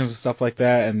vacations and stuff like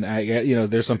that, and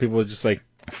there's some people who are just like,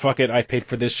 fuck it, I paid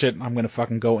for this shit, I'm gonna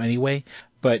fucking go anyway.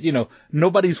 But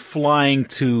nobody's flying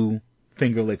to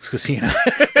Finger Lakes Casino.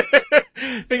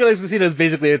 Finger Lakes Casino is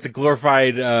basically, it's a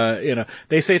glorified,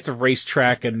 they say it's a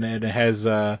racetrack and it has,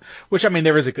 which, I mean,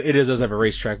 it does have a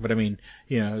racetrack, but I mean,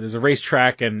 there's a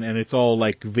racetrack and it's all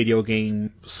like video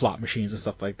game slot machines and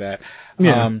stuff like that.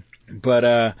 Yeah.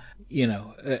 Cause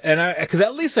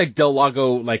at least like Del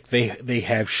Lago, like they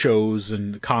have shows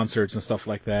and concerts and stuff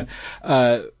like that.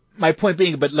 My point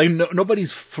being, but like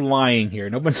nobody's flying here.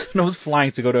 No one's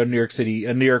flying to go to a New York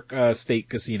State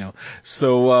casino.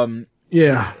 So,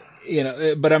 yeah.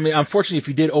 But I mean, unfortunately, if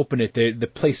you did open it, the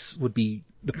places would be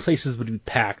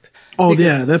packed. Oh,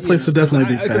 yeah, that place would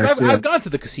definitely be packed. Because I've gone to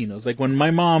the casinos. Like when my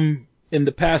mom, in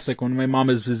the past, like when my mom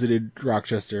has visited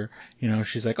Rochester,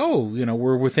 she's like, oh,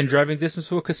 we're within driving distance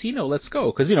to a casino. Let's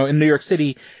go. Because, in New York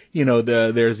City,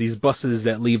 there's these buses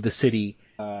that leave the city.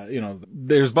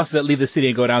 There's buses that leave the city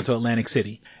and go down to Atlantic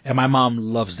City. And my mom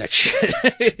loves that shit.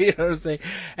 You know what I'm saying?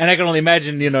 And I can only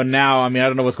imagine, now, I mean, I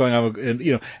don't know what's going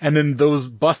on, and then those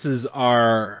buses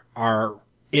are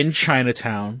in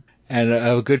Chinatown and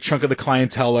a good chunk of the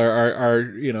clientele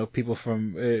are people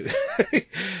from, and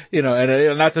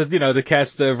not to, to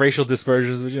cast racial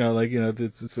dispersions, but,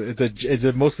 it's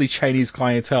a mostly Chinese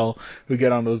clientele who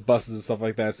get on those buses and stuff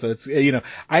like that. So it's,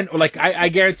 I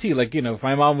guarantee, if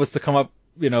my mom was to come up,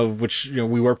 which,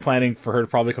 we were planning for her to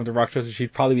probably come to Rochester,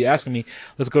 she'd probably be asking me,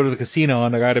 let's go to the casino.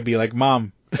 And I gotta be like,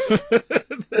 Mom,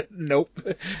 nope.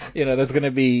 That's going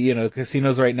to be,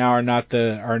 casinos right now are not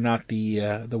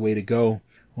the way to go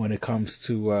when it comes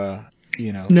to,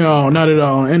 No, not at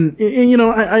all. And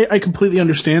I completely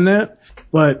understand that,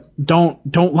 but don't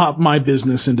lob my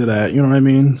business into that. You know what I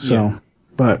mean? So, yeah.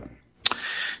 But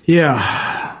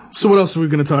yeah. So what else are we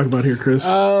going to talk about here, Chris?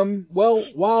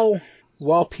 Well,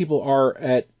 while people are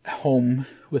at home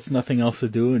with nothing else to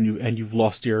do, and you've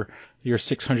lost your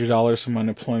 $600 from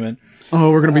unemployment.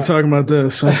 Oh, we're going to be talking about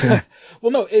this. Okay.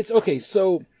 Well, no, it's okay.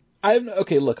 So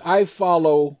look, I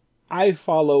follow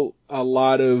a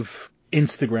lot of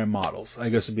Instagram models, I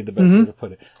guess would be the best way to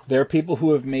put it. There are people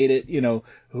who have made it,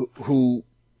 who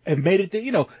have made it,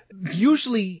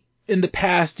 usually in the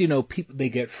past, people, they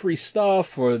get free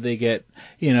stuff, or they get,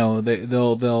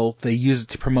 they use it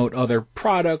to promote other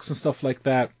products and stuff like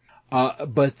that.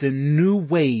 But the new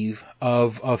wave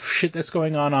of shit that's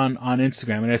going on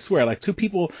Instagram, and I swear, like, two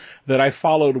people that I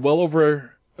followed well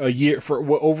over a year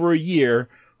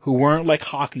who weren't like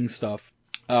hawking stuff,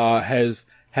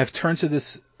 have turned to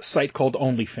this site called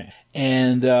OnlyFans.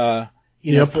 And,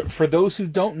 for those who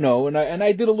don't know, and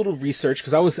I did a little research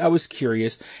because I was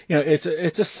curious,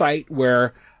 it's a site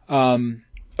where, so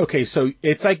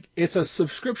it's a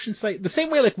subscription site, the same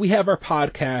way like we have our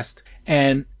podcast,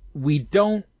 and we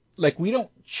don't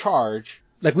charge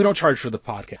for the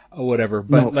podcast or whatever,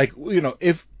 but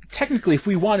if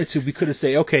we wanted to, we could have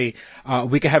say, okay,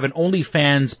 we could have an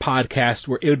OnlyFans podcast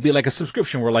where it would be like a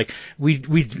subscription where like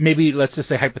we maybe, let's just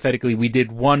say hypothetically, we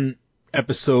did one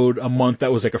episode a month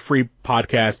that was like a free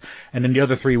podcast, and then the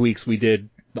other 3 weeks we did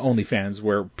the OnlyFans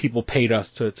where people paid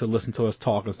us to listen to us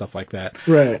talk and stuff like that.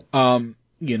 Right. And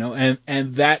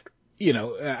that, you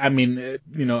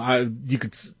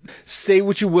could say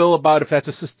what you will about if that's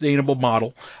a sustainable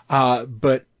model,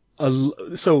 but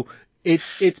so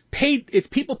it's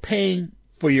people paying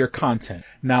for your content.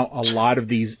 Now, a lot of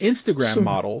these Instagram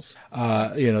models,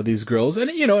 these girls, and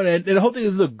the whole thing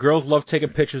is the girls love taking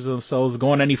pictures of themselves,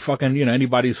 go on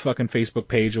anybody's fucking Facebook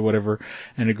page or whatever,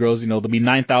 and the girls, there'll be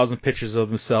 9,000 pictures of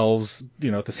themselves,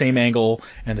 at the same angle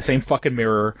and the same fucking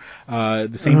mirror, the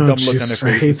same dumb look on their face.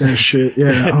 I hate that shit.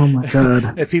 Yeah. Oh my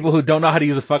God. And people who don't know how to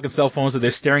use a fucking cell phone, so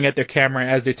they're staring at their camera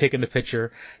as they're taking the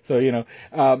picture. So,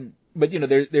 but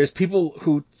there's people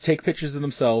who take pictures of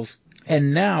themselves.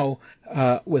 And now,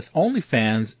 with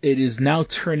OnlyFans, it is now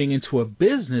turning into a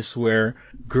business where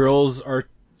girls are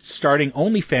starting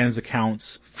OnlyFans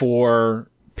accounts for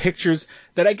pictures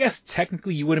that I guess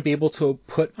technically you wouldn't be able to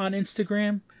put on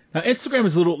Instagram. Now, Instagram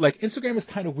is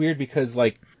kind of weird because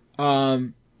you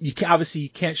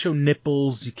can't show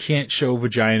nipples, you can't show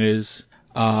vaginas.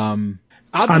 On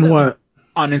what?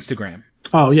 On Instagram.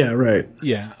 Oh yeah, right.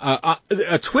 Yeah.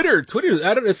 Twitter. I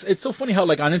don't know. It's so funny how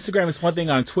like on Instagram it's one thing,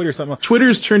 on Twitter something.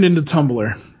 Twitter's turned into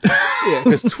Tumblr. Yeah,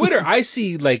 because Twitter I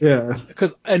see like. Yeah.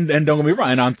 Because and don't get me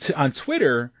wrong. And on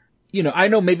Twitter, I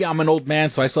know maybe I'm an old man,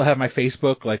 so I still have my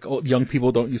Facebook. Like young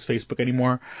people don't use Facebook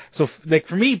anymore. So like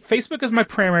for me, Facebook is my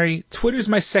primary. Twitter's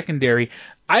my secondary.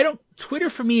 Twitter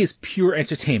for me is pure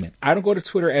entertainment. I don't go to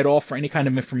Twitter at all for any kind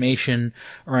of information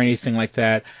or anything like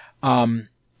that.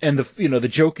 And the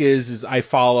joke is I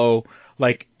follow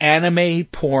like anime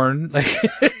porn, like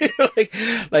like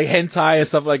hentai and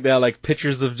stuff like that, like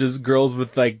pictures of just girls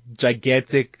with like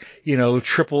gigantic,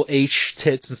 Triple H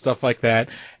tits and stuff like that.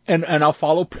 And I'll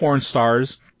follow porn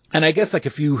stars. And I guess like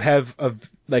if you have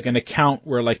an account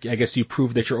where like I guess you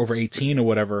prove that you're over 18 or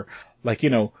whatever, like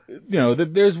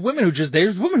there's women who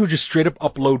just straight up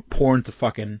upload porn to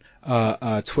fucking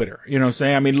Twitter. You know what I'm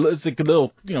saying? I mean, it's like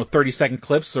little 30-second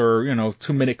clips or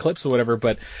 2-minute clips or whatever.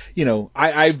 But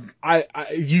I've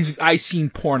seen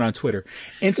porn on Twitter.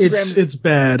 Instagram, it's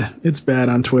bad. It's bad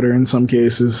on Twitter in some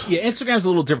cases. Yeah, Instagram's a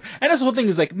little different. And that's the whole thing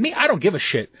is like me, I don't give a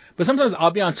shit. But sometimes I'll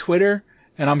be on Twitter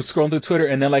and I'm scrolling through Twitter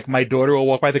and then like my daughter will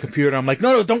walk by the computer and I'm like,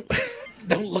 no, don't.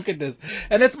 Don't look at this.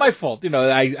 And it's my fault.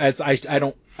 I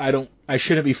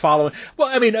shouldn't be following. Well,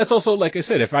 I mean, that's also, like I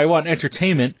said, if I want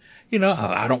entertainment,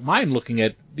 I don't mind looking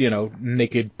at,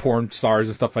 naked porn stars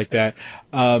and stuff like that.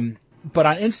 But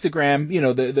on Instagram,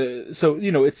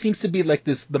 it seems to be like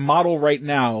this, the model right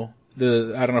now, I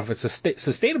don't know if it's a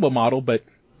sustainable model, but,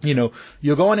 you'll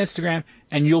go on Instagram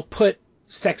and you'll put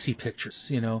sexy pictures,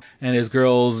 and there's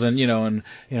girls and,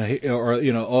 or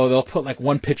they'll put like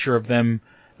one picture of them,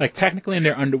 like technically in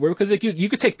their underwear, because like you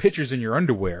could take pictures in your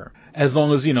underwear as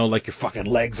long as, you know, like your fucking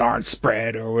legs aren't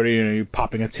spread or whatever, you know, you're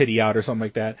popping a titty out or something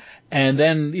like that. And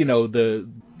then, you know, the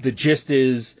gist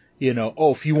is, you know,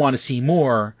 oh, if you want to see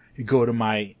more, you go to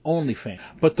my OnlyFans.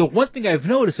 But the one thing I've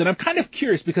noticed, and I'm kind of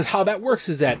curious because how that works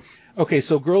is that, okay,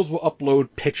 so girls will upload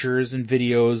pictures and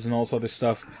videos and all this other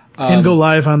stuff. And go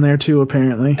live on there too,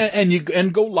 apparently.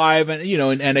 And go live, and, you know,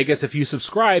 and I guess if you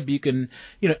subscribe, you can,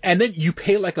 you know, and then you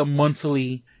pay like a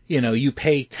monthly, you know, you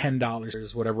pay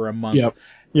 $10 whatever a month.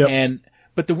 Yep.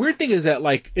 But the weird thing is that,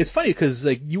 like, it's funny because,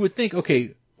 like, you would think,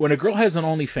 okay, when a girl has an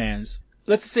OnlyFans,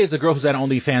 let's say it's a girl who's had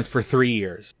OnlyFans for 3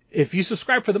 years. If you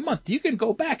subscribe for the month, you can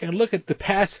go back and look at the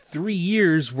past 3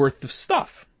 years worth of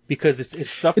stuff because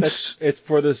it's stuff it's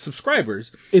for the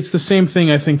subscribers. It's the same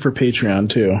thing, I think, for Patreon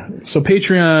too. So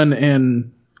Patreon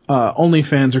and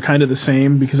OnlyFans are kind of the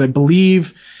same because I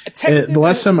believe the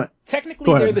last time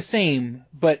technically they're the same,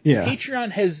 but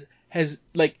Patreon has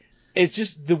like, it's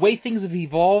just the way things have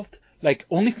evolved. Like,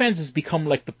 OnlyFans has become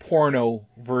like the porno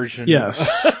version.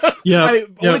 Yes. Yeah. I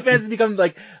mean, OnlyFans has become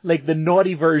like the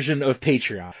naughty version of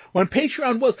Patreon. When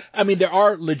Patreon was, I mean, there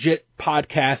are legit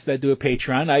podcasts that do a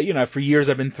Patreon. You know, for years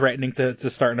I've been threatening to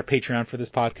start a Patreon for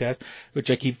this podcast, which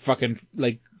I keep fucking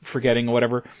like forgetting or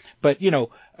whatever. But, you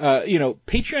know,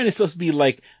 Patreon is supposed to be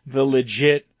like the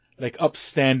legit, like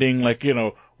upstanding, like, you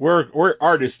know, we're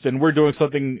artists and we're doing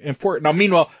something important. Now,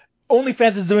 meanwhile,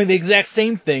 OnlyFans is doing the exact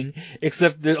same thing,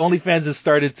 except that OnlyFans has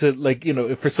started to, like, you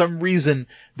know, for some reason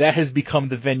that has become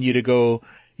the venue to go,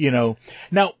 you know.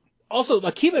 Now, also,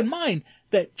 like, keep in mind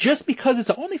that just because it's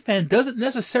an OnlyFans doesn't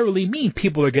necessarily mean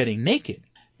people are getting naked.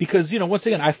 Because, you know, once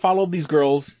again, I follow these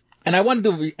girls, and I want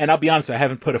to and I'll be honest, I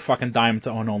haven't put a fucking dime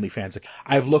to own OnlyFans.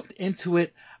 I've looked into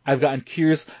it. I've gotten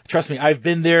curious. Trust me, I've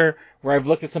been there where I've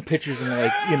looked at some pictures and,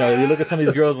 like, you know, you look at some of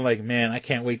these girls and like, man, I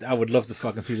can't wait. I would love to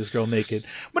fucking see this girl naked.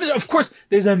 But of course,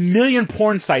 there's a million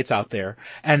porn sites out there.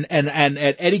 And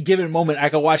at any given moment, I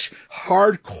can watch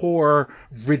hardcore,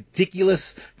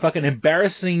 ridiculous, fucking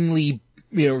embarrassingly,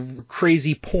 you know,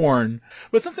 crazy porn.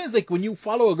 But sometimes, like, when you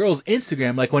follow a girl's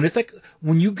Instagram, like, when it's like,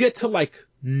 when you get to, like,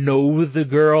 know the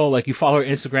girl, like, you follow her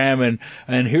Instagram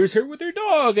and here's her with her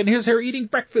dog and here's her eating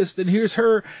breakfast and here's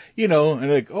her, you know,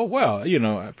 and like, oh wow, you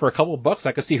know, for a couple of bucks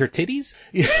I could see her titties.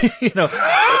 You know,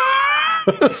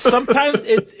 sometimes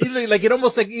it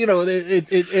almost, like, you know,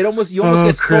 it almost, you almost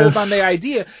get sold on the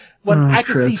idea. When I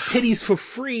can see titties for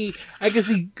free, I can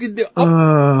see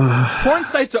porn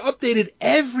sites are updated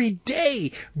every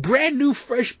day. Brand new,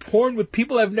 fresh porn with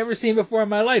people I've never seen before in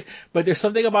my life. But there's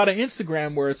something about an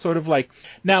Instagram where it's sort of like,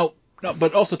 now,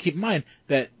 but also keep in mind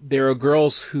that there are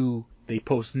girls who they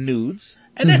post nudes,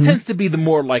 and that tends to be the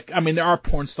more, like, I mean, there are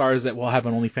porn stars that will have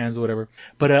an OnlyFans or whatever.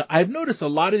 But I've noticed a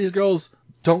lot of these girls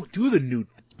don't do the nude.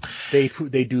 They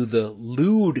do the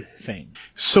lewd thing.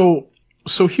 So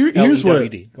here's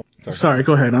what. Sorry,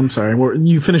 go ahead. I'm sorry.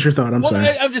 You finish your thought. I'm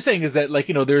sorry. I'm just saying is that, like,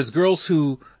 you know, there's girls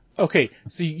who, okay,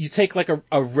 so you take like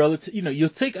a relative, you know, you'll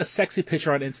take a sexy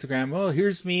picture on Instagram. Oh,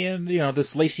 here's me in, you know,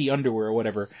 this lacy underwear or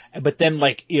whatever. But then,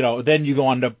 like, you know, then you go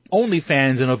on to OnlyFans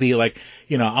and it'll be like,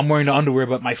 you know, I'm wearing the underwear,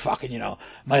 but my fucking, you know,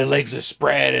 my legs are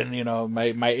spread and, you know,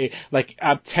 my like,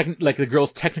 like the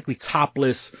girl's technically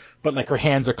topless, but like her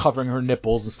hands are covering her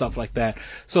nipples and stuff like that.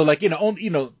 So, like, you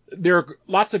know, there are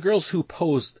lots of girls who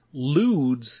post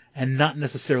lewds and not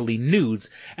necessarily nudes.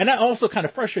 And that also kind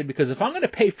of frustrated because if I'm going to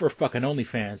pay for fucking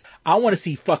OnlyFans, I want to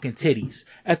see fucking titties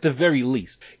at the very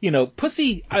least. You know,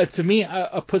 pussy, to me,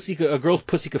 a girl's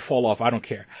pussy could fall off. I don't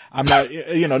care. I'm not,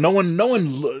 you know, no one,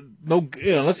 you know,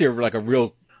 unless you're like a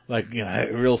real, like, you know,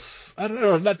 real, I don't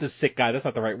know, not the sick guy. That's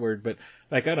not the right word, but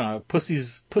like, I don't know,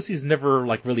 pussy's never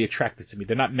like really attracted to me.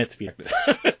 They're not meant to be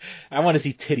attracted. I want to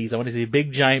see titties. I want to see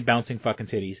big, giant, bouncing fucking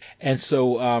titties. And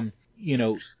so, you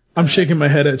know, I'm shaking my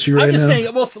head at you right now. I'm just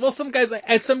saying, well, some guys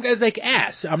like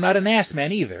ass. I'm not an ass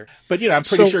man either. But, you know, I'm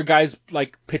pretty sure guys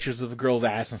like pictures of a girl's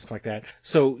ass and stuff like that.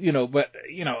 So, you know, but,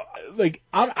 you know, like,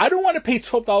 I don't want to pay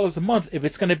 $12 a month if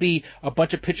it's going to be a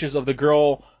bunch of pictures of the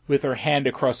girl with her hand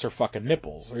across her fucking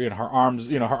nipples, or, you know, her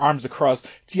arms across.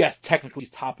 Yes, technically she's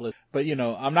topless, but, you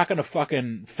know, I'm not going to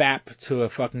fucking fap to a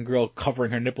fucking girl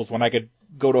covering her nipples when I could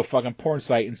go to a fucking porn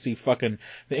site and see fucking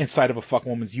the inside of a fucking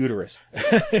woman's uterus. You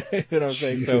know what I'm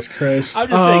saying? Jesus Christ. I'm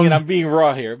just saying, and I'm being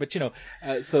raw here, but, you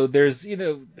know, so there's, you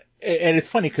know, and it's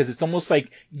funny because it's almost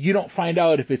like you don't find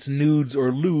out if it's nudes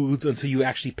or lewds until you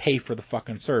actually pay for the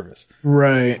fucking service.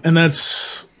 Right. And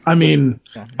that's, I mean,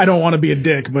 I don't want to be a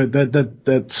dick, but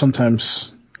that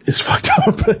sometimes is fucked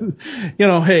up. You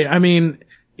know, hey, I mean,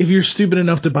 if you're stupid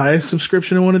enough to buy a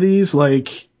subscription to one of these,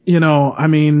 like, you know, I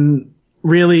mean,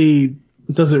 really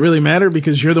does it really matter?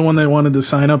 Because you're the one that wanted to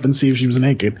sign up and see if she was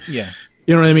naked. Yeah.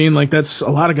 You know what I mean? Like, that's, a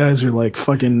lot of guys are like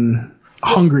fucking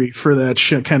hungry for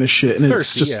that kind of shit. And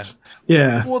Thirsty, it's just,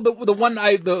 yeah. Well,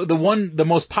 the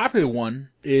most popular one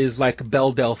is like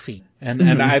Belle Delphine.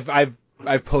 And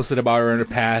I've posted about her in the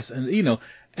past, and you know,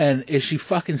 and is she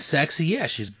fucking sexy? Yeah,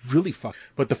 she's really fucking.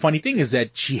 But the funny thing is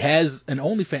that she has an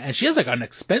OnlyFans, and she has like an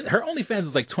expense. Her OnlyFans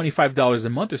is like $25 a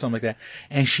month or something like that,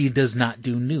 and she does not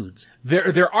do nudes.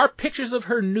 There are pictures of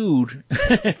her nude,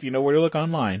 if you know where to look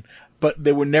online, but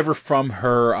they were never from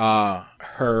her.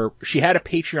 She had a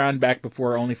Patreon back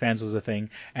before OnlyFans was a thing,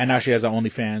 and now she has an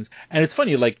OnlyFans. And it's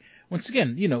funny, like, once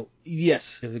again, you know,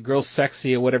 yes, if the girl's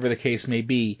sexy or whatever the case may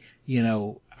be, you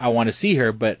know, I want to see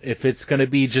her, but if it's gonna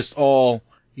be just all,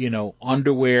 you know,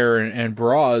 underwear and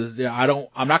bras,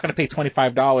 I'm not gonna pay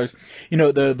 $25. You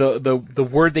know, the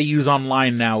word they use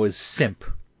online now is simp.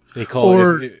 They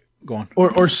call it. Go on.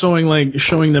 Or showing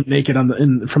them naked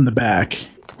from the back.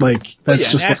 Like,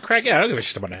 that's just ass crack. Yeah, I don't give a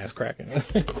shit about an ass crack.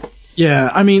 Yeah,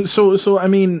 I mean, so I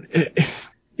mean,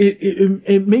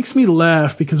 it makes me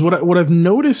laugh because what I've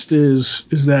noticed is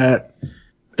that,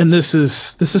 and this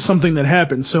is something that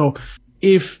happens. So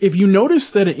if you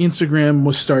notice that an Instagram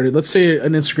was started, let's say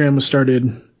an Instagram was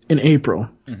started in April,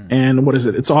 and what is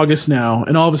it? It's August now,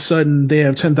 and all of a sudden they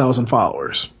have 10,000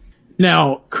 followers.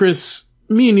 Now, Chris,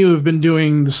 me and you have been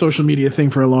doing the social media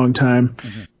thing for a long time.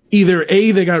 Either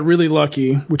A, they got really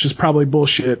lucky, which is probably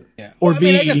bullshit, or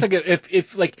B, I guess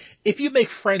like if you make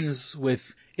friends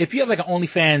with, if you have like an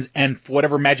OnlyFans and for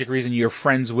whatever magic reason you're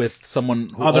friends with someone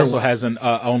who also has an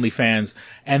OnlyFans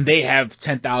and they have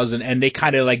 10,000 and they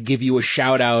kind of like give you a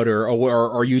shout out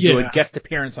or you do a guest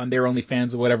appearance on their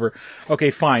OnlyFans or whatever.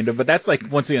 Okay, fine. But that's like,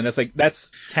 once again,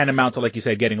 that's tantamount to, like you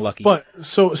said, getting lucky. But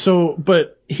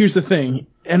but here's the thing,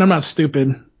 and I'm not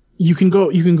stupid. You can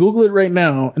Google it right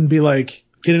now and be like,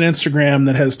 get an Instagram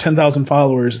that has 10,000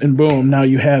 followers, and boom, now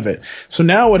you have it. So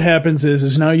now what happens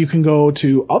is now you can go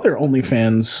to other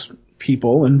OnlyFans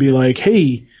people and be like,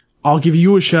 hey, I'll give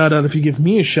you a shout out if you give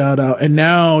me a shout out, and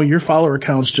now your follower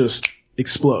counts just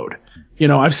explode. You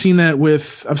know, I've seen that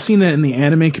in the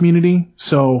anime community,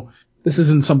 so this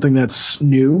isn't something that's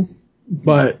new,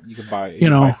 but you can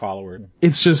buy followers.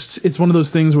 It's one of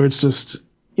those things where it's just,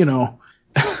 you know,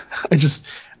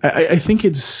 I think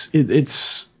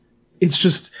it's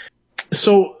just,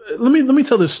 so let me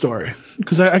tell this story,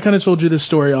 because I kind of told you this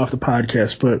story off the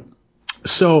podcast, but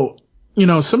so, you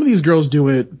know, some of these girls do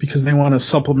it because they want to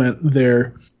supplement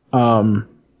their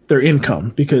income,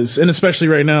 because, and especially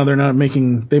right now,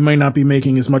 they might not be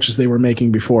making as much as they were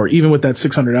making before, even with that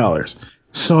 $600.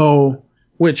 So,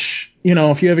 which, you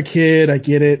know, if you have a kid, I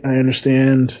get it. I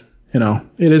understand, you know,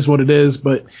 it is what it is.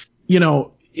 But, you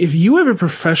know, if you have a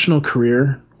professional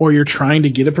career, or you're trying to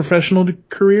get a professional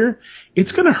career,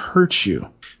 it's going to hurt you.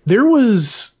 There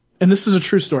was, and this is a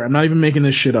true story, I'm not even making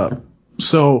this shit up.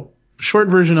 So, short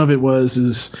version of it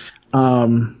was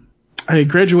I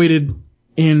graduated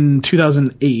in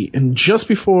 2008, and just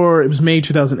before, it was May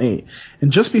 2008,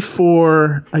 and just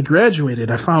before I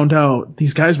graduated, I found out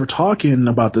these guys were talking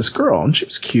about this girl, and she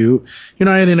was cute. You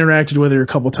know, I had interacted with her a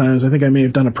couple times. I think I may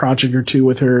have done a project or two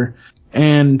with her,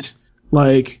 and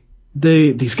like,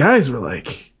 these guys were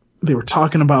like, they were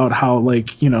talking about how,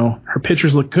 like, you know, her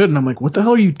pictures look good. And I'm like, what the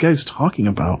hell are you guys talking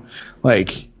about?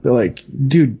 Like, they're like,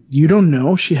 dude, you don't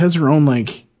know? She has her own,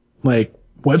 like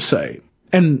website.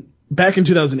 And back in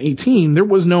 2018, there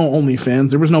was no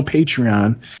OnlyFans. There was no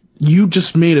Patreon. You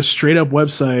just made a straight up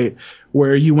website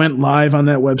where you went live on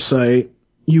that website.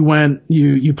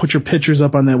 You put your pictures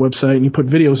up on that website, and you put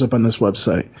videos up on this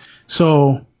website.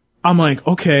 So I'm like,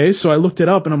 okay. So I looked it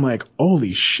up, and I'm like,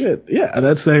 holy shit. Yeah,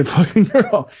 that's that fucking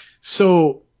girl.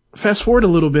 So fast forward a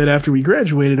little bit after we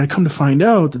graduated, I come to find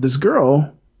out that this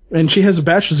girl, and she has a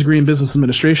bachelor's degree in business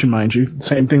administration, mind you,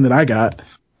 same thing that I got.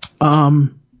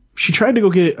 She tried to go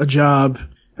get a job,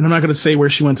 and I'm not going to say where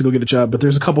she went to go get a job, but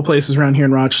there's a couple places around here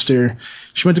in Rochester.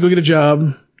 She went to go get a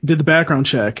job, did the background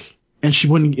check, and she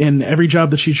wouldn't, and every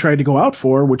job that she tried to go out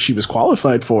for, which she was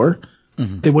qualified for,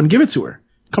 they wouldn't give it to her.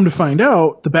 Come to find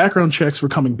out, the background checks were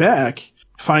coming back,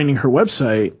 finding her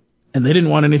website, and they didn't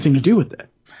want anything to do with that.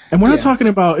 And we're not talking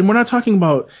about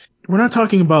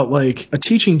like a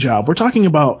teaching job. We're talking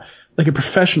about like a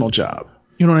professional job.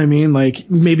 You know what I mean?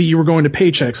 Like, maybe you were going to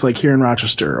Paychex, like here in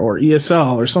Rochester, or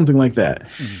ESL or something like that.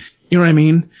 You know what I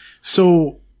mean?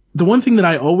 So the one thing that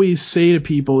I always say to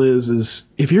people is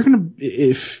if you're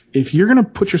gonna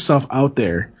put yourself out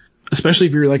there, especially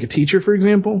if you're like a teacher, for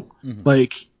example,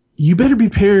 like, you better be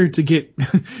prepared to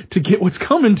get what's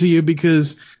coming to you,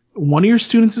 because one of your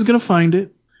students is going to find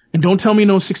it, And don't tell me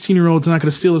no 16-year-old's not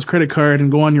going to steal his credit card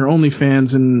and go on your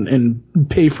OnlyFans and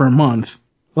pay for a month.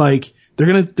 Like, they're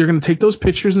gonna take those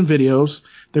pictures and videos.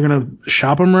 They're gonna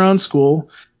shop them around school.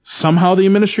 Somehow the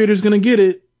administrator's gonna get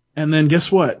it, and then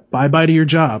guess what? Bye to your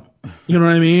job. You know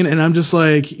what I mean? And I'm just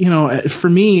like, for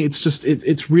me, it's just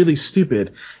it's really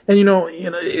stupid. And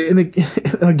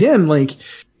and again, like,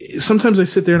 sometimes I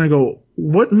sit there and I go,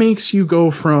 what makes you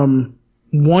go from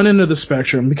one end of the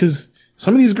spectrum? Because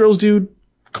some of these girls, dude,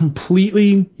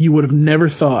 completely, you would have never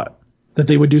thought that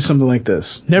they would do something like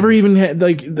this. Never even had,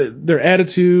 like, their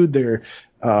attitude, their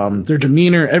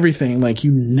demeanor, everything. Like,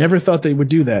 you never thought they would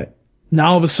do that.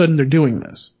 Now all of a sudden they're doing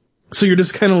this. So you're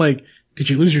just kind of like, did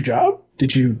you lose your job?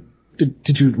 Did you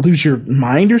lose your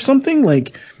mind or something?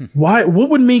 Like, why? What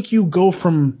would make you go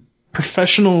from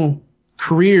professional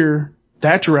career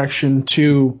that direction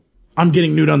to I'm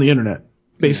getting nude on the internet,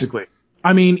 basically?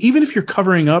 I mean, even if you're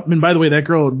covering up, and by the way, that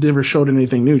girl never showed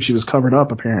anything nude. She was covered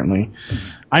up, apparently.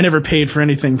 I never paid for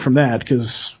anything from that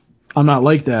because I'm not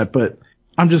like that. But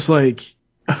I'm just like,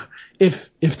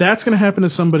 if that's going to happen to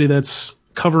somebody that's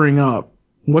covering up,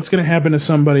 what's going to happen to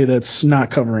somebody that's not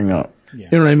covering up? Yeah.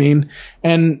 You know what I mean?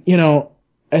 And,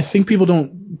 I think people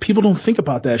don't think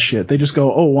about that shit. They just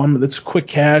go, oh, that's quick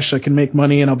cash. I can make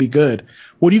money and I'll be good.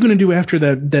 What are you going to do after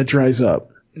that dries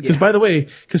up? Because by the way,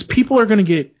 people are going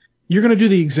to you're going to do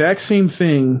the exact same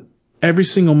thing every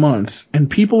single month, and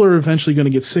people are eventually going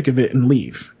to get sick of it and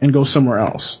leave and go somewhere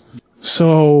else.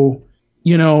 So,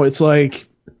 it's like,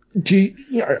 did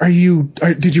you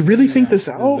really think this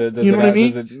out? Does you know what I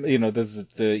mean? Does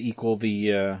it equal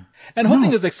the, and the whole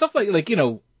thing is like stuff like,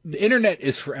 the internet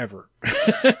is forever.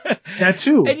 That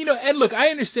too. And and look, I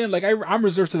understand, like, I'm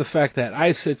reserved to the fact that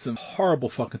I've said some horrible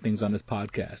fucking things on this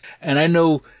podcast. And I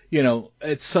know,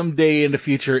 at some day in the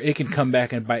future, it can come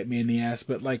back and bite me in the ass,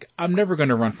 but like, I'm never going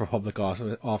to run for public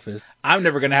office. I'm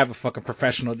never going to have a fucking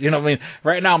professional, what I mean?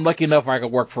 Right now I'm lucky enough where I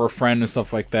could work for a friend and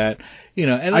stuff like that,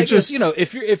 and I guess,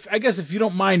 if you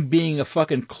don't mind being a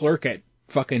fucking clerk at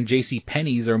fucking JC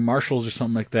Penney's or Marshall's or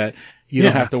something like that, you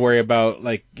don't have to worry about,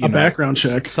 like, a background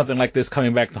check, something like this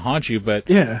coming back to haunt you. But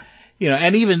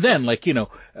and even then, like,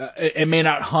 it may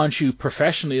not haunt you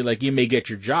professionally, like, you may get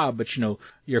your job, but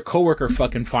your coworker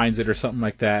fucking finds it or something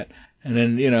like that, and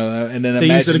then and then they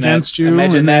use it against you.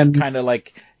 Imagine that kind of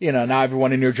like, now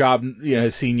everyone in your job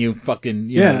has seen you fucking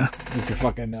with your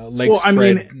fucking legs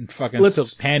spread and fucking silk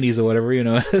panties or whatever.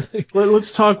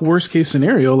 Let's talk worst case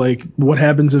scenario. Like, what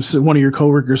happens if one of your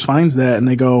coworkers finds that and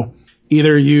they go,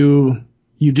 either you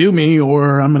do me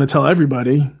or I'm going to tell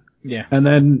everybody. Yeah. And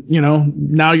then,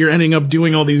 now you're ending up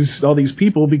doing all these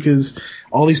people because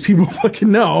all these people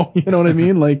fucking know, you know what I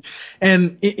mean? Like,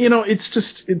 and it's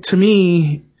just, to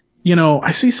me,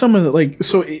 I see some of the, like,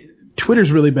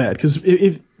 Twitter's really bad because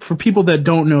if for people that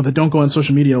don't know, that don't go on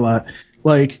social media a lot,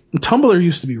 like, Tumblr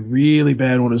used to be really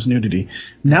bad when it was nudity.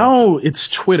 Now it's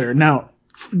Twitter. Now,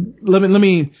 let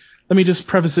me just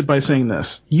preface it by saying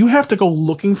this. You have to go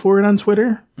looking for it on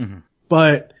Twitter,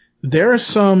 but there are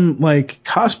some, like,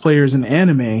 cosplayers in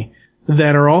anime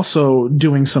that are also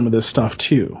doing some of this stuff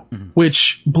too,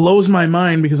 which blows my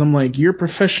mind because I'm like, you're a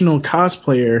professional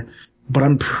cosplayer, but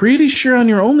I'm pretty sure on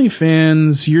your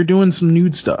OnlyFans you're doing some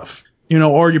nude stuff,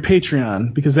 or your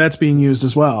Patreon, because that's being used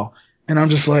as well. And I'm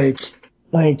just I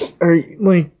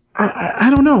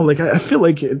don't know. Like, I feel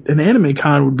like an anime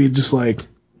con would be just like,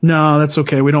 no, that's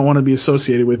okay. We don't want to be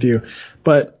associated with you.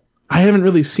 But I haven't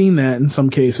really seen that in some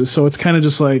cases. So it's kind of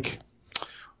just like,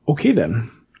 okay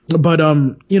then. But,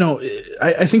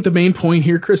 I think the main point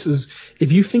here, Chris, is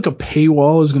if you think a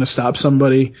paywall is going to stop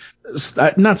somebody,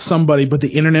 not somebody, but the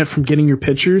internet from getting your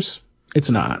pictures, it's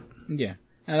not. Yeah.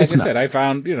 And like I said, I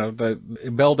found, the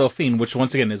Belle Delphine, which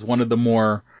once again is one of the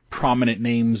more prominent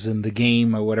names in the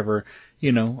game or whatever,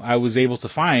 I was able to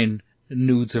find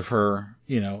nudes of her,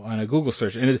 on a Google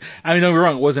search. And don't get me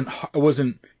wrong, it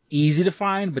wasn't easy to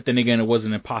find, but then again, it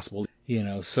wasn't impossible,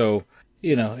 so,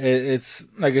 it's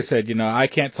like I said, I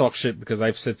can't talk shit because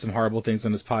I've said some horrible things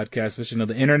on this podcast, but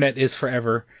the internet is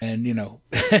forever, and you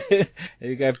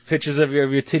got pictures of your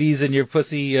titties and your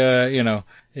pussy,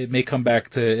 it may come back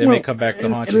to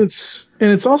haunt you.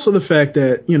 And it's also the fact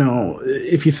that,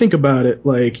 if you think about it,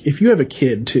 like, if you have a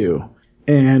kid too,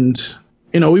 and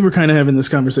we were kind of having this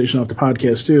conversation off the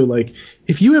podcast too, like,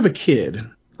 if you have a kid,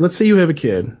 let's say you have a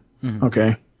kid,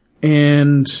 okay,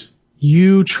 and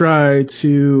you try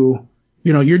to,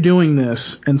 you're doing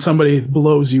this and somebody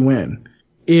blows you in.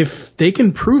 If they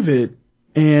can prove it,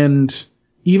 and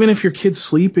even if your kid's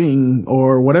sleeping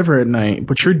or whatever at night,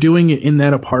 but you're doing it in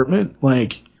that apartment,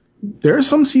 like, there are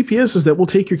some CPSs that will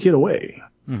take your kid away.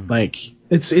 Like,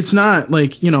 it's not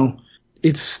like,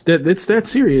 it's that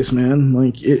serious, man.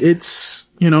 Like it's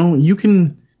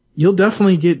you'll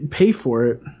definitely pay for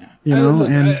it,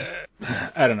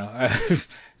 I don't know.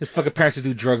 There's fucking parents who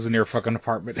do drugs in their fucking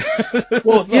apartment.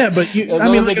 Well, yeah, but as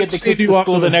long as they get the kids to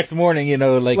school the next morning,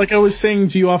 like I was saying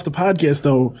to you off the podcast,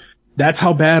 though, that's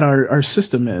how bad our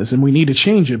system is, and we need to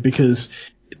change it because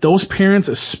those parents,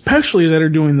 especially that are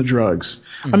doing the drugs.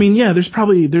 I mean, yeah, there's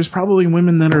probably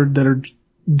women that are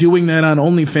doing that on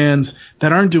OnlyFans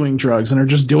that aren't doing drugs and are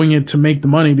just doing it to make the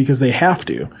money because they have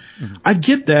to. I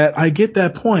get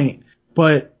that point,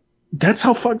 but that's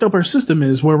how fucked up our system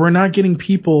is, where we're not getting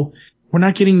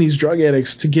these drug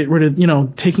addicts to get rid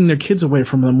of, taking their kids away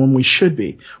from them when we should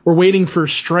be. We're waiting for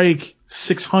strike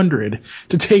 600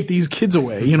 to take these kids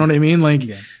away. You know what I mean? Like,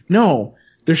 no,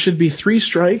 there should be 3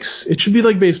 strikes. It should be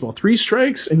like baseball, 3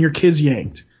 strikes and your kid's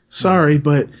yanked. Sorry,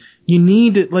 but we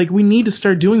need to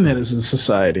start doing that as a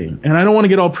society. And I don't want to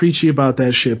get all preachy about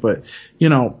that shit, but you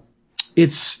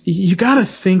gotta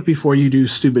think before you do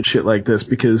stupid shit like this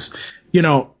because,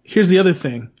 here's the other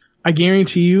thing. I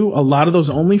guarantee you a lot of those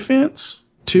OnlyFans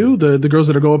too, the girls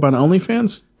that go up on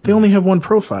OnlyFans, they only have one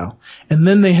profile. And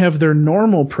then they have their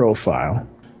normal profile,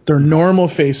 their normal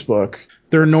Facebook,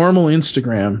 their normal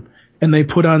Instagram, and they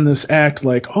put on this act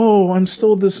like, oh, I'm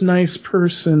still this nice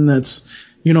person that's,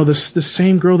 this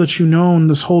same girl that you've known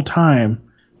this whole time.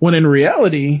 When in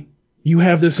reality, you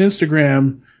have this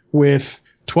Instagram with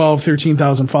 12,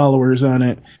 13,000 followers on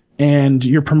it, and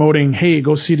you're promoting, hey,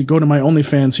 go to my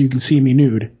OnlyFans so you can see me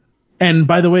nude. And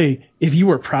by the way, if you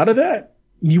were proud of that,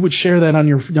 you would share that on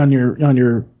your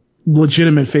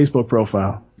legitimate Facebook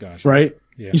profile. Gotcha. Right?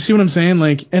 Yeah. You see what I'm saying?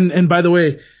 Like, and by the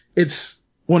way, it's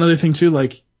one other thing too,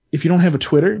 like, if you don't have a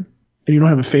Twitter and you don't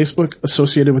have a Facebook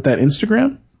associated with that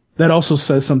Instagram, that also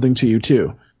says something to you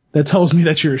too. That tells me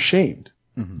that you're ashamed.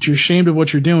 Mm-hmm. That you're ashamed of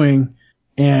what you're doing,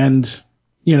 and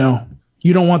you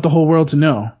don't want the whole world to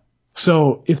know.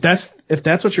 So if that's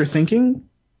what you're thinking,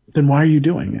 then why are you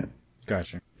doing it?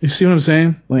 Gotcha. You see what I'm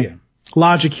saying? Like,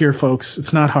 logic here, folks.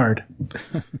 It's not hard.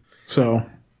 So. All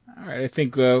right. I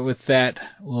think with that,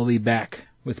 we'll be back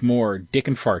with more Dick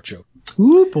and Fart Joke.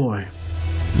 Ooh, boy.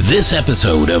 This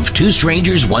episode of Two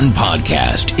Strangers, One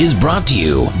Podcast is brought to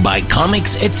you by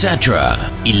Comics Etc.,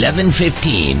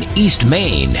 1115 East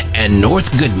Main and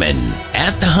North Goodman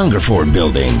at the Hungerford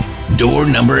Building, door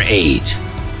number 8.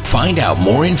 Find out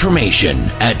more information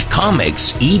at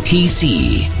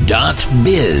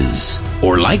comicsetc.biz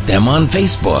or like them on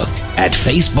Facebook at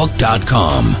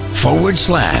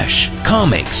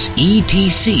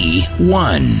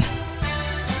facebook.com/comicsetc1.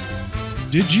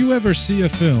 Did you ever see a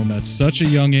film at such a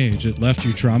young age it left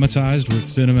you traumatized with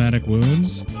cinematic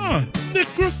wounds?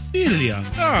 Necrophilia.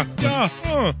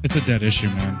 It's a dead issue,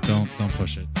 man. Don't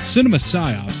push it. Cinema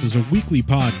Psyops is a weekly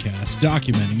podcast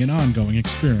documenting an ongoing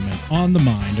experiment on the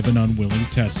mind of an unwilling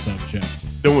test subject.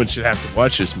 No one should have to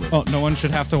watch this movie. Oh, no one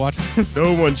should have to watch this?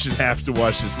 No one should have to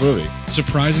watch this movie.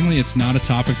 Surprisingly, it's not a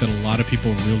topic that a lot of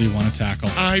people really want to tackle.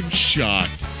 I'm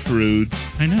shocked, prudes.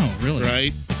 I know, really.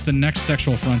 Right? It's the next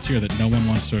sexual frontier that no one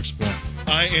wants to explore.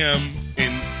 I am,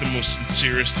 in the most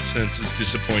sincerest of senses,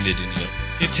 disappointed in you.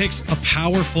 It takes a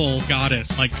powerful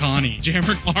goddess like Connie, jam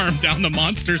her arm down the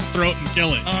monster's throat and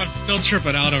kill it. Oh, I'm still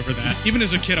tripping out over that. Even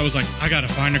as a kid, I was like, I gotta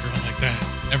find a girl like that.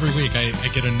 Every week, I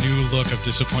get a new look of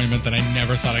disappointment that I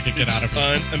never thought I could get out of.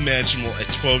 It's unimaginable. At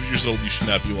 12 years old, you should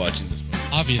not be watching this movie.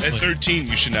 Obviously. At 13,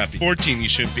 you should not be. 14, you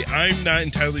shouldn't be. I'm not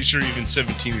entirely sure even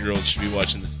 17-year-olds should be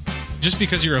watching this. Just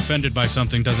because you're offended by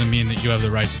something doesn't mean that you have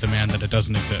the right to demand that it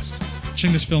doesn't exist.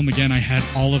 Watching this film again, I had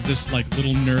all of this like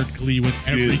little nerd glee with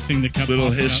everything that kept little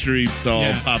popping history up.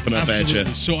 doll popping up absolutely. at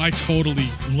you. So I totally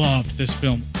loved this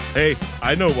film. Hey,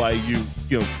 I know why you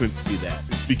couldn't see that.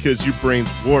 It's because your brain's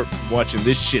warped from watching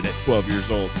this shit at 12 years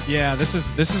old. Yeah, this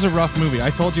is a rough movie.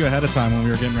 I told you ahead of time when we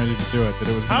were getting ready to do it that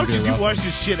it was going to be a rough How could you watch one.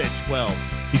 this shit at 12?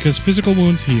 Because physical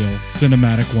wounds heal,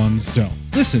 cinematic ones don't.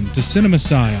 Listen to Cinema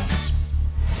Psyops.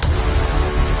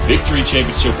 Victory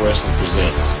Championship Wrestling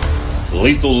presents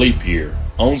Lethal Leap Year,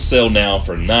 on sale now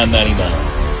for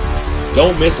 $9.99.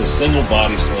 Don't miss a single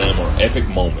body slam or epic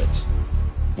moment.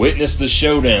 Witness the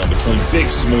showdown between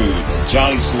Big Smooth and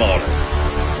Johnny Slaughter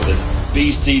for the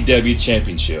BCW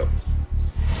Championship.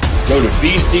 Go to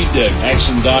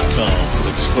bcwaction.com for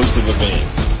exclusive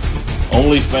events.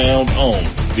 Only found on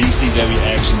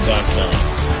bcwaction.com.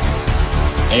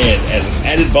 And as an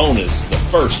added bonus, the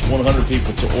first 100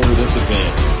 people to order this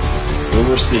event will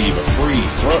receive a free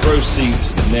front row seat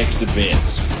to the next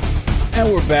event.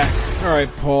 And we're back. All right,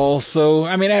 Paul. So,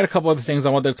 I mean, I had a couple other things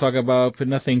I wanted to talk about, but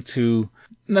nothing too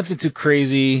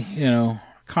crazy. Kanye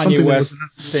Something West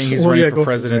saying he's running for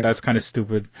president. That's kind of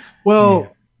stupid.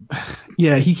 Well,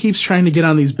 Yeah, he keeps trying to get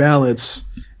on these ballots.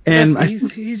 And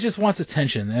he just wants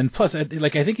attention, and plus, I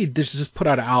think he just put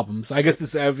out albums. I guess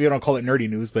this, if you don't call it nerdy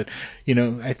news, but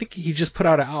I think he just put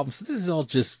out an album. So this is all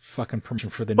just fucking promotion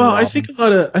for the new album.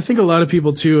 I think a lot of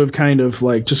people too have kind of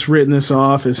like just written this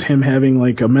off as him having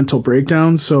like a mental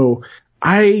breakdown. So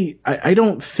I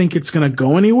don't think it's gonna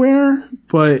go anywhere.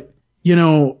 But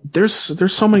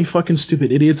there's so many fucking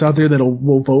stupid idiots out there that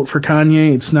will vote for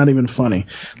Kanye. It's not even funny.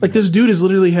 Like this dude is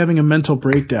literally having a mental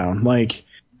breakdown. Like,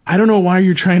 I don't know why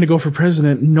you're trying to go for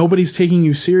president. Nobody's taking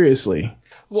you seriously.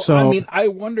 Well, so, I mean, I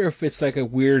wonder if it's like a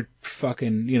weird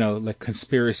fucking, like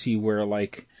conspiracy where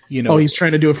like, Oh, he's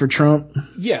trying to do it for Trump?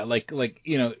 Yeah, like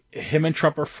him and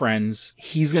Trump are friends.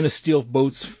 He's going to steal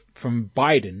votes from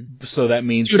Biden. So that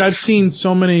means... Dude, I've seen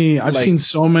so many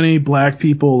black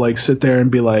people like sit there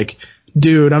and be like,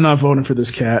 dude, I'm not voting for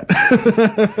this cat.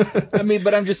 I mean,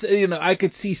 but I'm just, I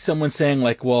could see someone saying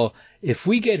like, well, if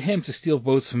we get him to steal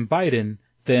votes from Biden,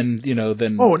 then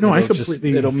oh no,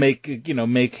 it'll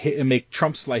make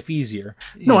Trump's life easier.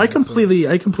 I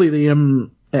completely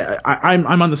am.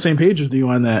 I'm on the same page with you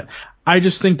on that. I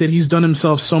just think that he's done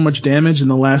himself so much damage in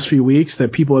the last few weeks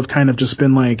that people have kind of just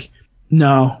been like,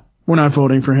 no, we're not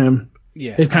voting for him.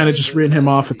 Yeah, they've kind of just written him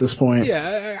off at this point.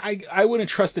 Yeah, I wouldn't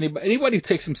trust anybody who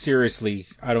takes him seriously.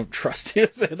 I don't trust him.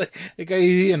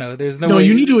 There's no. No, way.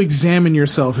 You need to examine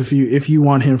yourself if you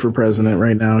want him for president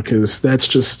right now, because that's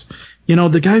just,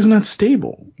 the guy's not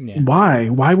stable. Yeah. Why?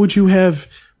 Why would you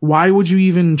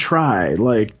even try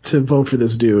to vote for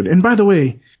this dude? And by the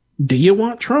way, do you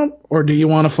want Trump or do you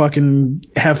want to fucking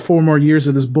have 4 more years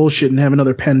of this bullshit and have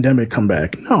another pandemic come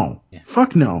back? No. Yeah.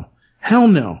 Fuck no. Hell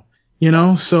no.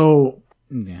 So.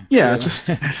 Yeah, just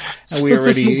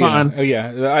let's move on. Oh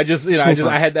yeah,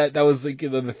 I had that was like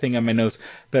the thing on my notes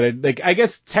that I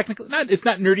guess technically it's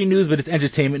not nerdy news, but it's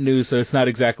entertainment news, so it's not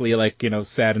exactly like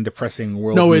sad and depressing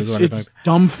world news. No, it's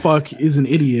dumb fuck is an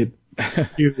idiot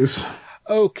news.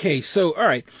 Okay, so all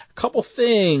right, a couple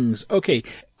things. Okay,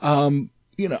 I'm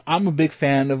a big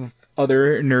fan of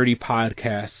other nerdy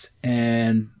podcasts,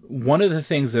 and one of the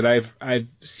things that I've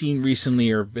seen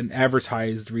recently or been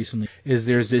advertised recently is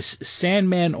there's this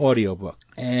Sandman audiobook,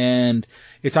 and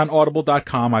it's on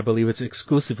audible.com. I believe it's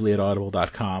exclusively at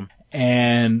audible.com.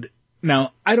 And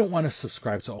now I don't want to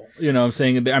subscribe to all, I'm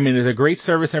saying, I mean, there's a great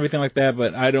service and everything like that,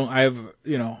 but I don't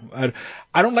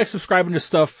like subscribing to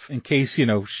stuff in case,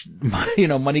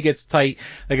 money gets tight.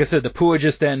 Like I said, the PUA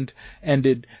just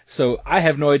ended. So I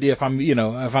have no idea if I'm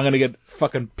going to get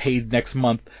fucking paid next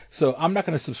month. So I'm not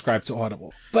going to subscribe to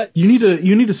Audible. But you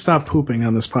need to stop pooping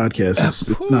on this podcast. It's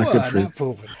not good for you. Not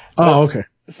pooping. Oh, okay.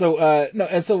 So,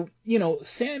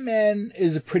 Sandman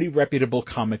is a pretty reputable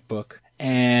comic book,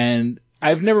 and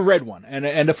I've never read one.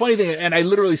 And the funny thing, and I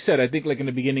literally said, I think like in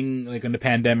the beginning, like in the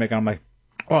pandemic, I'm like,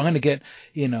 oh, I'm going to get,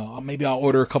 maybe I'll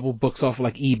order a couple books off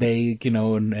like eBay,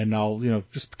 and I'll,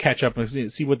 just catch up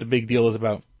and see what the big deal is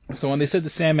about. So when they said the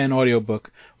Sandman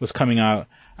audiobook was coming out,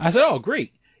 I said, oh,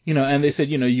 great. And they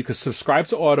said, you could subscribe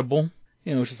to Audible,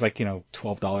 which is like,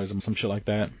 $12 and some shit like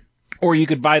that. Or you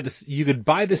could buy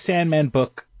the Sandman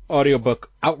book,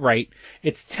 audiobook outright.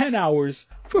 It's 10 hours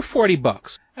for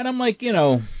 $40. And I'm like,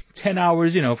 10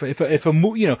 hours,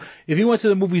 if you went to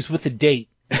the movies with a date,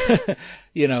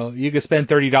 you could spend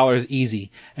 $30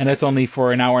 easy, and that's only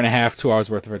for an hour and a half, 2 hours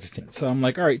worth of entertainment. So I'm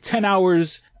like, all right, 10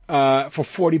 hours, for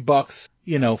 $40,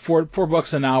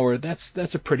 $4 an hour,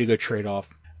 that's a pretty good trade-off.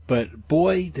 But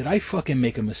boy, did I fucking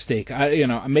make a mistake.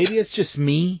 Maybe it's just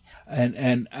me,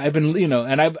 and I've been,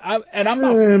 and I'm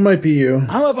about, it might be you.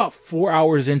 I'm about 4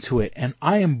 hours into it, and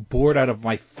I am bored out of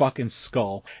my fucking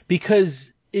skull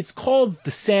because it's called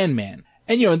The Sandman.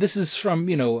 And, this is from,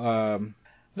 the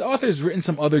author's written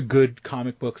some other good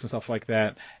comic books and stuff like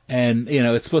that. And,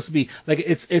 it's supposed to be like,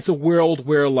 it's a world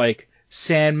where like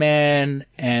Sandman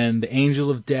and the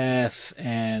Angel of Death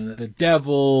and the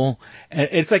Devil, and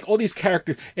it's like all these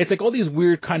characters, it's like all these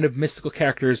weird kind of mystical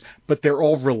characters, but they're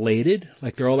all related,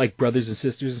 like they're all like brothers and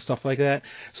sisters and stuff like that.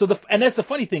 So and that's the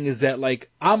funny thing is that like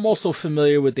I'm also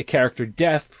familiar with the character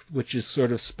Death, which is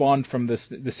sort of spawned from the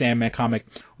Sandman comic,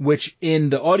 which in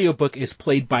the audiobook is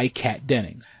played by Kat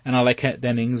Dennings. And I like Kat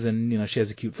Dennings, and she has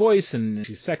a cute voice and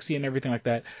she's sexy and everything like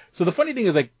that. So the funny thing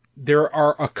is like there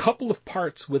are a couple of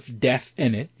parts with Death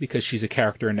in it because she's a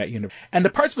character in that universe. And the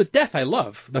parts with Death I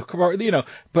love.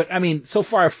 But I mean, so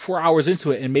far 4 hours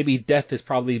into it, and maybe Death has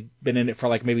probably been in it for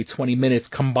like maybe 20 minutes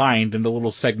combined in the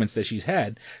little segments that she's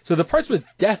had. So the parts with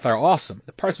Death are awesome.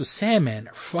 The parts with Sandman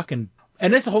are fucking...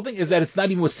 And that's the whole thing, is that it's not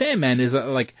even with Sandman, is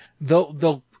like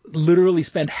they'll literally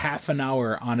spend half an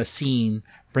hour on a scene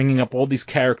bringing up all these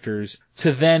characters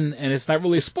to then, and it's not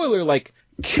really a spoiler, like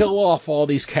kill off all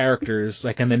these characters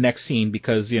like in the next scene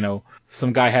because, you know,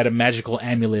 some guy had a magical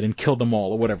amulet and killed them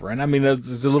all or whatever. And I mean,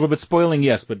 it's a little bit spoiling,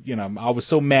 yes, but, you know, I was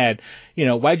so mad. You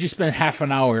know, why'd you spend half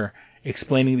an hour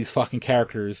explaining these fucking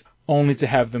characters only to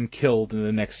have them killed in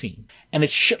the next scene? And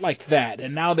it's shit like that.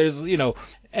 And now there's, you know,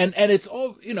 and it's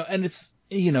all, you know, and it's,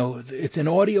 you know, it's an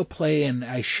audio play and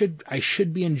I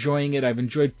should be enjoying it. I've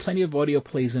enjoyed plenty of audio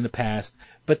plays in the past,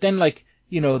 but then like,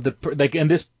 you know, like in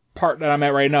this part that I'm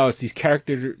at right now, it's these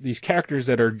characters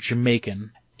that are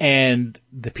Jamaican, and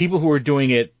the people who are doing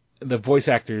it, the voice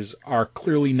actors, are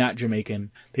clearly not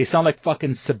Jamaican. They sound like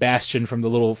fucking Sebastian from The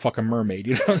Little Fucking Mermaid.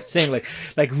 You know what I'm saying? Like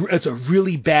it's a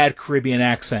really bad Caribbean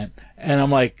accent, and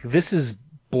I'm like, this is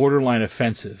borderline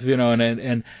offensive, you know.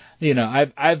 And you know,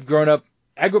 I grew up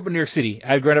in New York City.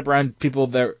 I've grown up around people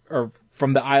that are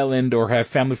from the island or have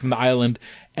family from the island,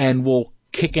 and will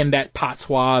kick in that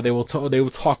patois. They will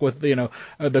talk with, you know,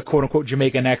 the quote unquote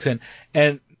Jamaican accent,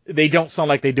 and they don't sound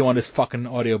like they do on this fucking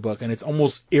audiobook, and it's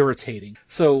almost irritating.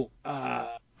 So,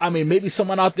 I mean, maybe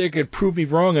someone out there could prove me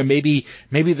wrong, and maybe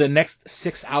the next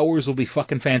 6 hours will be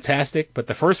fucking fantastic, but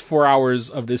the first 4 hours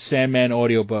of this Sandman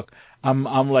audiobook,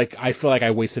 I'm like, I feel like I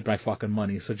wasted my fucking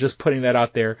money. So just putting that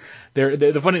out there.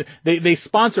 The funny, they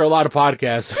sponsor a lot of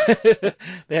podcasts.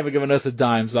 They haven't given us a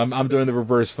dime, so I'm doing the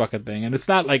reverse fucking thing. And it's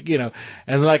not like, you know,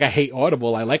 and it's not like I hate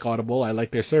Audible. I like Audible. I like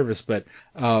their service, but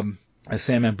a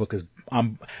Sandman book is,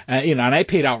 you know, and I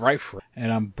paid outright for it,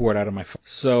 and I'm bored out of my phone.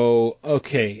 So,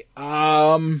 okay.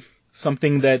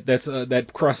 Something that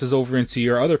crosses over into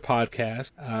your other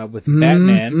podcast, with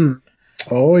Batman.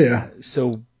 Oh yeah.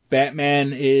 So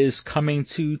Batman is coming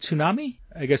to Toonami?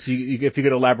 I guess if you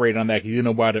could elaborate on that, because you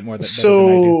know about it more than I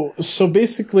do. So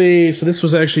basically, this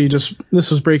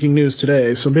was breaking news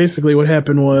today. So basically what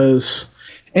happened was,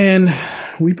 and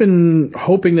we've been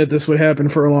hoping that this would happen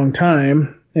for a long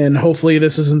time, and hopefully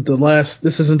this isn't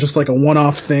just like a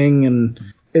one-off thing, and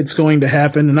it's going to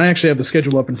happen. And I actually have the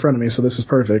schedule up in front of me, so this is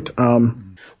perfect. Well,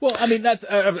 I mean, that's,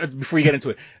 before you get into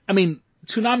it, I mean,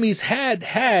 Toonami's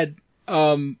had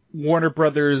Warner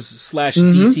Brothers /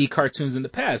 DC cartoons in the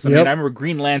past. I mean, I remember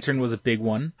Green Lantern was a big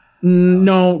one.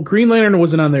 No, Green Lantern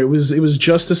wasn't on there. It was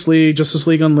Justice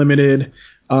League Unlimited,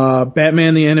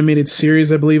 Batman the Animated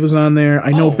Series, I believe, was on there.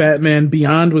 I know Batman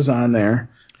Beyond was on there.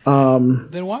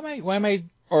 Then why am I?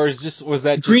 Or was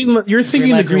that just you're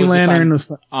thinking the Green Lantern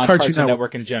on Cartoon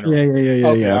Network in general? Yeah.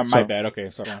 Okay, my bad. Okay,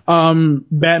 sorry.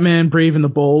 Batman Brave and the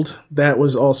Bold, that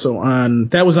was on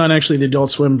actually the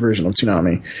Adult Swim version of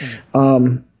Toonami.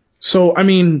 So I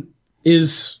mean,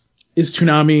 has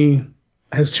Toonami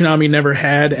never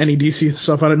had any DC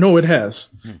stuff on it? No, it has.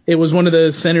 It was one of the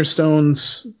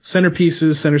centerstones,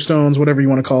 whatever you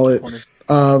want to call it,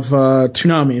 of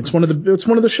Toonami. It's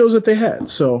one of the shows that they had.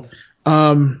 So,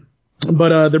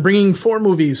 but they're bringing 4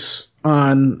 movies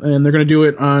on, and they're going to do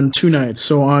it on 2 nights.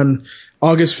 So on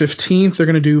August 15th, they're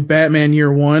going to do Batman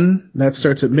Year 1. That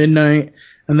starts at midnight.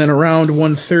 And then around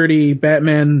 1:30,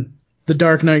 Batman The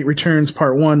Dark Knight Returns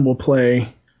Part 1 will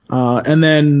play. And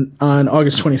then on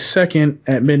August 22nd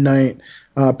at midnight,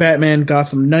 Batman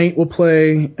Gotham Knight will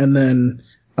play. And then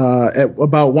at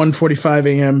about 1:45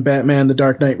 a.m., Batman The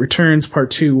Dark Knight Returns Part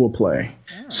 2 will play.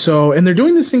 So, and they're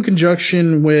doing this in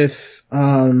conjunction with,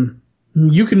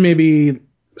 you can maybe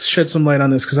shed some light on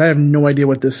this, because I have no idea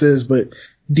what this is, but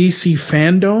DC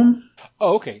Fandom?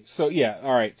 Oh, okay. So, yeah.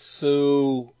 All right.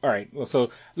 Well,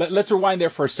 so let's rewind there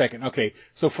for a second. Okay.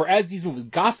 So for these movies,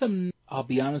 I'll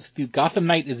be honest with you, Gotham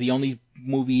Knight is the only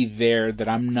movie there that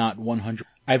I'm not 100.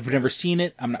 I've never seen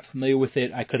it. I'm not familiar with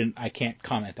it. I can't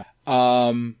comment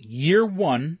on. Year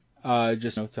 1,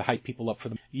 just to hype people up for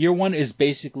them. Year 1 is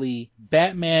basically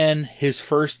Batman, his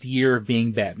first year of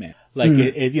being Batman. Like,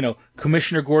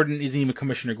 Commissioner Gordon isn't even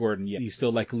Commissioner Gordon yet. He's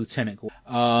still like Lieutenant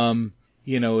Gordon.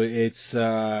 It's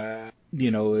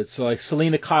like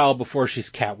Selena Kyle before she's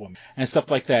Catwoman and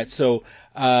stuff like that. So,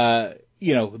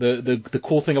 the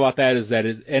cool thing about that is that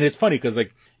and it's funny because,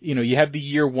 like, you have the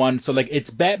Year 1. So, like, it's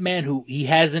Batman who he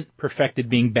hasn't perfected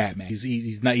being Batman.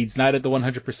 He's not at the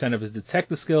 100% of his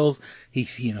detective skills. He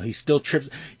still trips,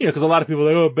 because a lot of people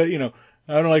are like, but, I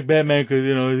don't like Batman because,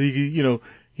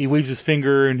 he waves his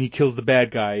finger and he kills the bad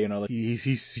guy, like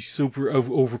he's super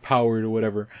overpowered or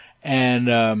whatever.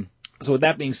 And, so with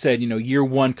that being said, Year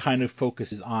 1 kind of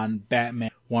focuses on Batman.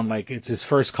 Like, it's his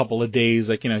first couple of days.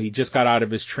 Like, he just got out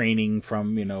of his training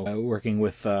from, working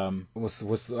with,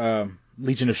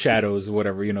 Legion of Shadows or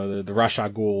whatever, the Ra's al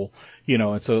Ghul,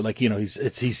 and so, like,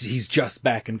 he's just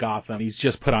back in Gotham. He's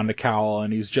just put on the cowl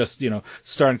and he's just,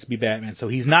 starting to be Batman. So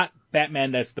he's not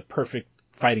Batman that's the perfect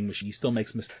fighting machine. He still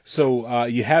makes mistakes. So,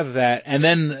 you have that. And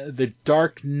then The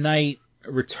Dark Knight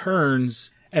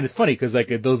Returns, and it's funny because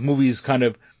like those movies kind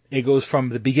of, it goes from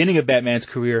the beginning of Batman's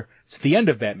career to the end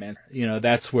of Batman. You know,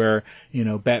 that's where, you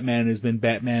know, Batman has been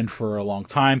Batman for a long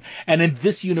time. And in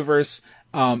this universe,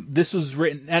 this was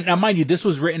written, and now mind you, this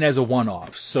was written as a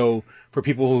one-off. So for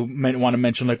people who want to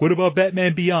mention, like, what about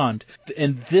Batman Beyond?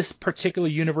 In this particular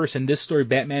universe, in this story,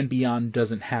 Batman Beyond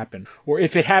doesn't happen. Or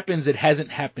if it happens, it hasn't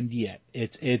happened yet.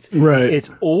 It's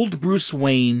old Bruce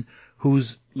Wayne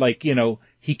who's like, you know,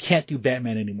 he can't do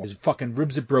Batman anymore. His fucking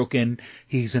ribs are broken.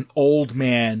 He's an old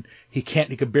man. He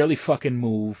could barely fucking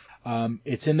move.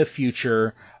 It's in the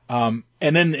future. And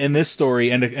then in this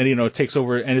story, and you know, it takes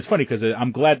over, and it's funny because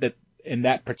I'm glad that in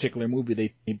that particular movie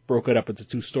they broke it up into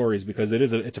two stories because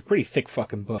it's a pretty thick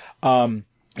fucking book.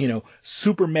 You know,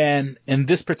 Superman in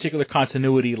this particular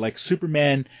continuity, like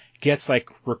Superman gets like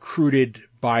recruited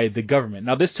by the government.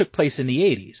 Now this took place in the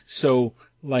 80s. So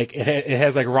like it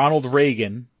has like Ronald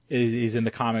Reagan is in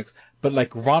the comics, but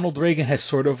like Ronald Reagan has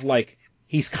sort of like,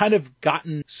 he's kind of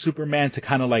gotten Superman to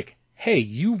kind of like, hey,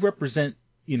 you represent,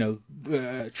 you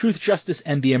know, truth, justice,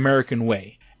 and the American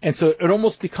way. And so it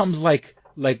almost becomes like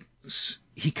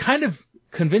he kind of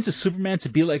convinces Superman to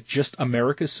be like just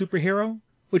America's superhero,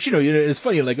 which, you know, it's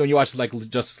funny, like when you watch like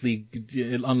Justice League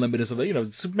Unlimited, so you know,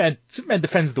 Superman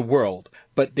defends the world,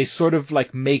 but they sort of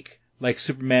like make like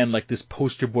Superman like this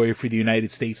poster boy for the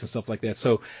United States and stuff like that.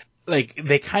 So like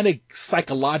they kind of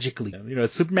psychologically, you know,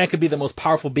 Superman could be the most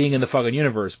powerful being in the fucking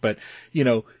universe, but you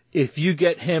know, if you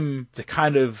get him to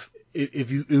kind of,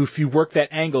 if you work that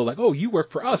angle, like, oh, you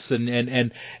work for us and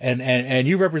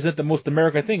you represent the most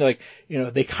American thing, like, you know,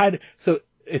 they kind of, so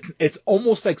it's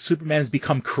almost like Superman's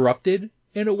become corrupted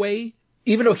in a way,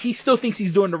 even though he still thinks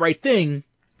he's doing the right thing.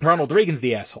 Ronald Reagan's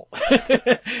the asshole.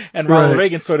 And Ronald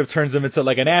Reagan sort of turns him into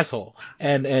like an asshole.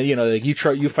 And you know, like you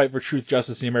fight for truth,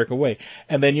 justice, and the American way.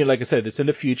 And then, you know, like I said, it's in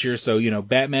the future. So, you know,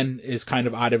 Batman is kind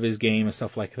of out of his game and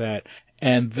stuff like that.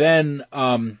 And then,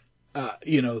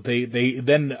 you know, they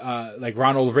then like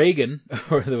Ronald Reagan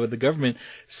or the government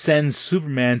sends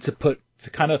Superman to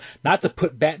kind of, not to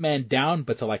put Batman down,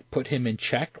 but to like put him in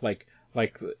check.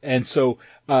 And so,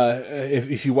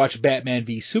 if you watch Batman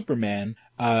v Superman,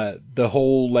 the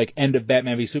whole like end of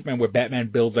Batman v Superman where Batman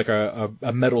builds like a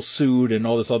metal suit and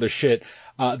all this other shit,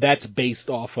 that's based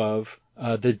off of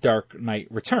The Dark Knight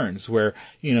Returns, where,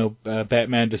 you know,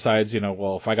 Batman decides, you know,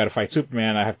 well, if I got to fight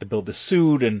Superman, I have to build this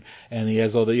suit, and he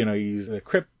has all the, you know, he's a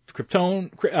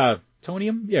kryptonium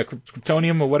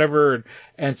or whatever,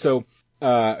 and so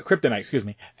kryptonite, excuse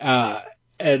me,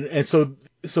 and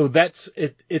so that's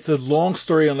it. It's a long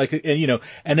story on like, and you know,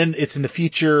 and then it's in the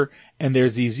future, and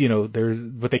there's these, you know, there's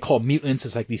what they call mutants.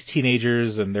 It's like these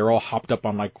teenagers, and they're all hopped up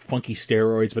on like funky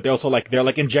steroids, but they're also like, they're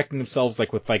like injecting themselves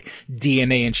like with like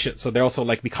DNA and shit. So they're also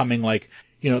like becoming like,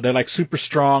 you know, they're like super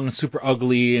strong and super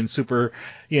ugly and super,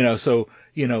 you know, so,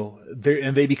 you know,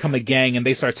 they become a gang and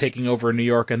they start taking over New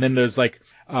York. And then there's like,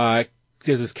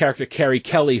 there's this character, Carrie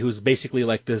Kelly, who's basically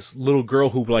like this little girl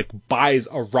who like buys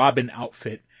a Robin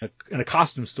outfit in a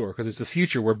costume store, because it's the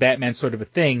future where Batman's sort of a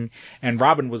thing and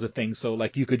Robin was a thing. So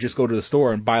like you could just go to the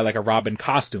store and buy like a Robin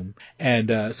costume.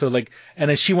 And so like, and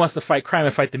then she wants to fight crime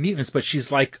and fight the mutants, but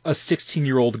she's like a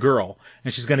 16-year-old girl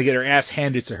and she's going to get her ass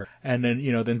handed to her. And then,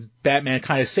 you know, then Batman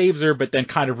kind of saves her, but then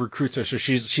kind of recruits her. So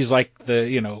she's like the,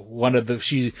 you know, one of the,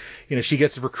 she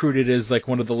gets recruited as like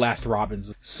one of the last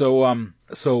Robins. So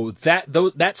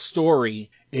that story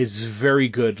is very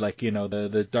good. Like, you know,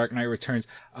 the Dark Knight Returns,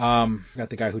 got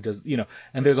the guy who does, you know,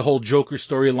 and there's a whole Joker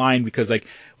storyline, because like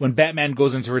when Batman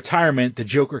goes into retirement, the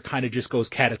Joker kind of just goes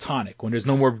catatonic. When there's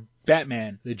no more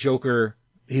Batman, the Joker,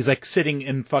 he's like sitting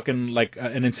in fucking like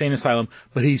an insane asylum,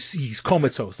 but he's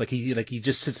comatose. Like he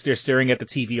just sits there staring at the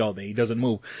TV all day. He doesn't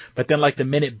move. But then like the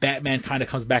minute Batman kind of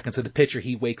comes back into the picture,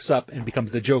 he wakes up and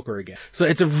becomes the Joker again. So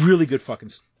it's a really good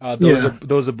fucking.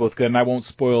 Those are both good, and I won't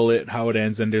spoil it how it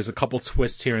ends. And there's a couple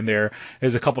twists here and there.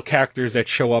 There's a couple characters that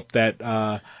show up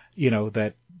that you know,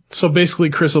 that. So basically,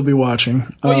 Chris will be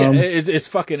watching. Oh yeah,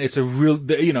 it's a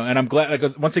real, you know, and I'm glad,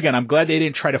 like, once again, I'm glad they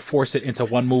didn't try to force it into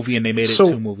one movie and they made it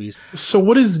two movies. So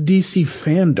what is DC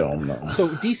Fandom though? So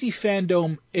DC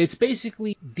Fandom, it's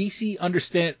basically DC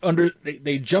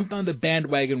they jumped on the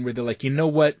bandwagon where they're like, you know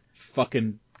what,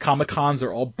 fucking Comic-Cons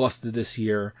are all busted this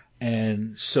year,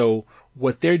 and so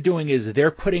what they're doing is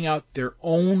they're putting out their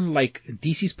own, like,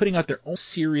 DC's putting out their own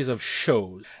series of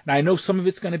shows. Now I know some of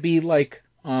it's going to be like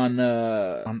on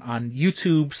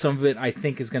YouTube. Some of it I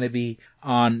think is going to be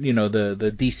on, you know,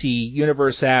 the DC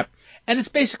Universe app. And it's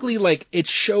basically like, it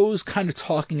shows kind of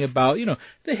talking about, you know,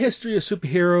 the history of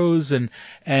superheroes, and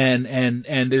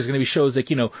there's going to be shows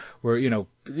like, you know, where, you know,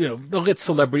 they'll get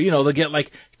celebrity, you know, they'll get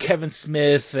like Kevin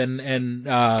Smith and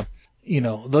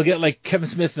they'll get like Kevin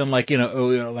Smith and like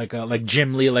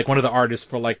Jim Lee, like one of the artists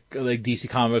for like DC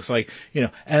Comics,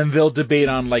 and they'll debate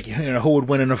on like who would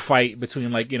win in a fight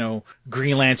between like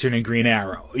Green Lantern and Green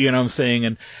Arrow. You know what I'm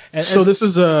saying? And so this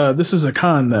is a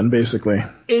con then, basically.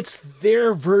 It's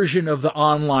their version of the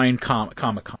online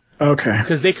Comic-Con. Okay.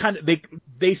 Because they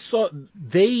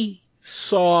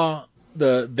saw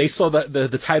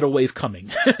the tidal wave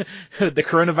coming, the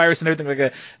coronavirus and everything like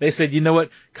that. They said, you know what,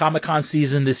 Comic-Con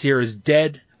season this year is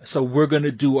dead, so we're going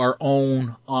to do our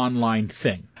own online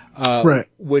thing. Right.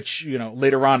 Which,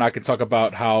 later on I can talk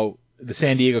about how the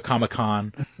San Diego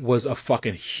Comic-Con was a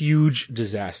fucking huge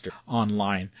disaster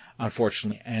online,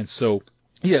 unfortunately. And so,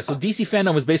 yeah, so DC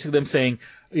Fandom was basically them saying,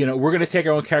 we're going to take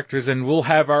our own characters and we'll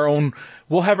have our own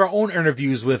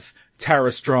interviews with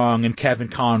Tara Strong and Kevin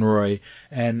Conroy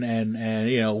and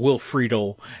Will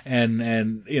Friedle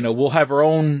and we'll have our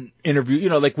own interview,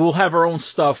 we'll have our own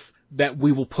stuff that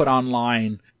we will put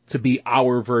online to be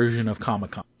our version of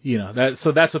Comic-Con.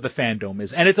 So that's what the Fandom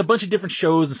is. And it's a bunch of different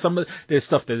shows, and there's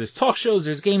talk shows,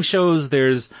 there's game shows,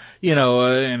 there's,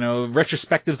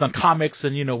 retrospectives on comics,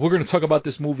 and, we're going to talk about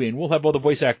this movie, and we'll have all the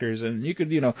voice actors, and you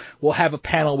could, we'll have a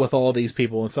panel with all these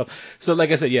people and stuff. So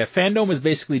like I said, yeah, Fandom is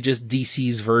basically just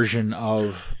DC's version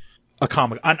of an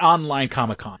online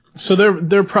Comic-Con. So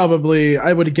they're probably,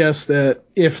 I would guess that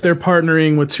if they're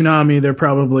partnering with Toonami, they're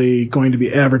probably going to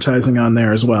be advertising on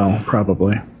there as well,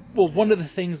 probably. Well, one of the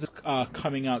things that's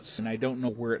coming out soon, I don't know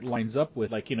where it lines up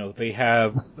with, they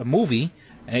have a movie,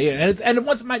 and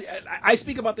once I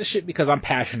speak about this shit because I'm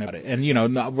passionate about it, and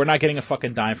we're not getting a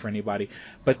fucking dime for anybody,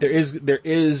 but there is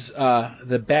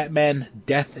the Batman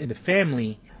Death in the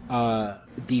Family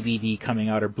DVD coming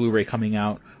out, or Blu-ray coming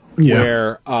out,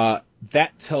 where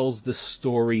that tells the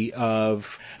story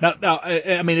of now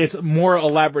I mean, it's more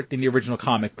elaborate than the original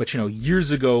comic, but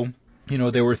years ago,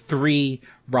 there were 3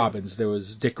 Robins. There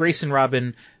was Dick Grayson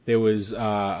Robin. There was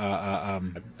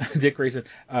Dick Grayson.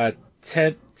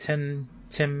 Tim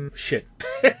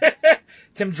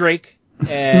Drake.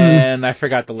 And I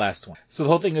forgot the last one. So the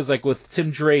whole thing is like with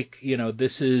Tim Drake,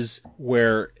 this is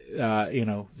where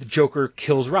the Joker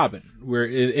kills Robin. Where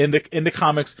in the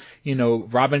comics,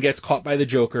 Robin gets caught by the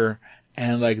Joker,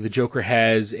 and like the Joker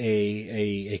has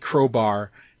a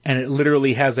crowbar. And it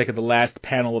literally has like the last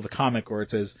panel of the comic where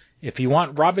it says, if you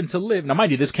want Robin to live, now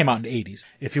mind you, this came out in the 80s.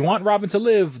 If you want Robin to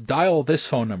live, dial this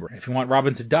phone number. If you want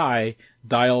Robin to die,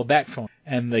 dial that phone.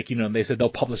 And they said they'll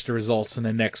publish the results in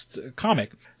the next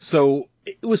comic. So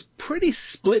it was pretty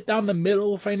split down the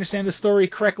middle, if I understand the story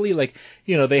correctly. Like,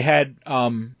 they had,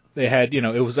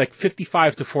 it was like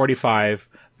 55 to 45,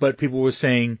 but people were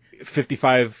saying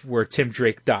 55 where Tim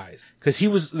Drake dies. Cause he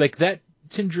was like that.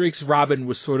 Tim Drake's Robin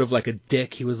was sort of like a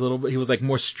dick. He was like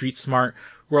more street smart.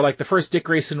 Where like the first Dick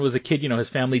Grayson was a kid, his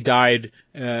family died,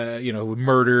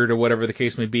 murdered or whatever the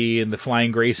case may be, and the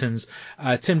Flying Graysons.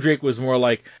 Tim Drake was more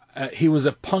like, he was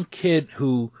a punk kid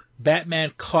who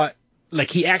Batman caught,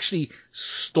 like he actually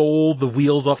stole the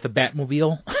wheels off the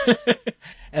Batmobile.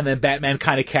 And then Batman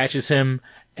kind of catches him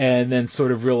and then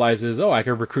sort of realizes, oh, I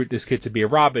could recruit this kid to be a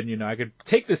Robin. I could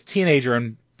take this teenager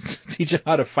and teach him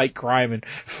how to fight crime and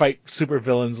fight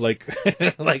supervillains like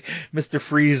like Mr.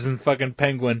 Freeze and fucking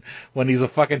Penguin when he's a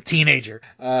fucking teenager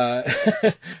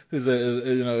who's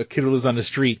a kid who lives on the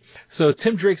street. So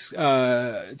Tim Drake's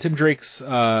Robin,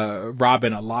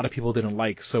 a lot of people didn't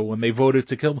like. So when they voted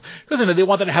to kill him, because they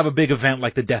wanted to have a big event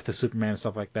like the death of Superman and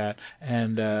stuff like that,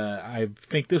 and I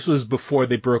think this was before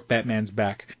they broke Batman's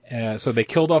back. So they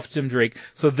killed off Tim Drake.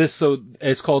 So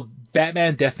it's called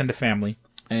Batman Death in the Family.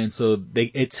 And so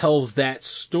it tells that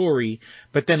story,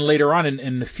 but then later on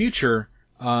in the future,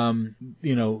 the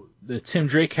Tim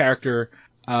Drake character,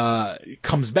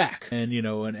 comes back and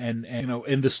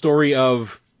in the story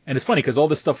of, and it's funny because all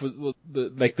this stuff was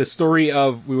like the story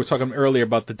of, we were talking earlier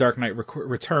about the Dark Knight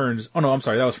Returns. Oh no, I'm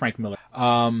sorry. That was Frank Miller.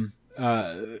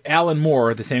 Alan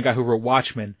Moore, the same guy who wrote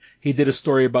Watchmen, he did a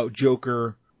story about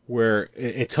Joker where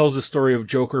it tells the story of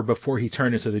Joker before he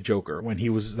turned into the Joker, when he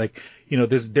was like,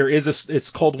 it's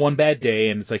called One Bad Day,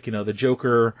 and it's like, the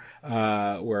Joker,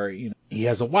 where, he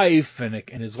has a wife and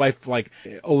his wife like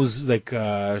owes like,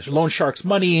 loan sharks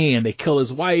money, and they kill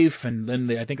his wife, and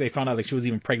then I think they found out like she was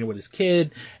even pregnant with his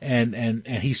kid, and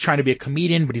he's trying to be a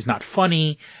comedian, but he's not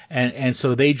funny, and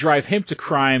so they drive him to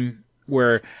crime,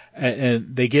 where,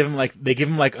 and they give him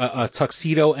like a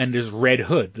tuxedo and this red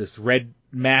hood, this red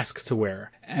mask to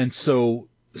wear. And so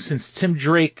since Tim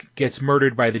Drake gets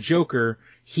murdered by the Joker,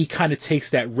 he kind of takes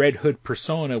that Red Hood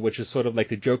persona, which is sort of like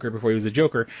the Joker before he was a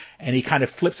Joker, and he kind of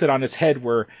flips it on his head,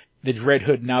 where the Red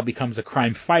Hood now becomes a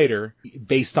crime fighter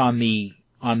based on the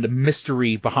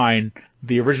mystery behind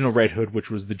the original Red Hood,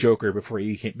 which was the Joker before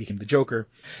he became the Joker.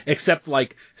 Except,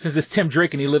 like, since it's Tim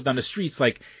Drake and he lived on the streets,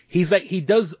 like, he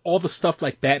does all the stuff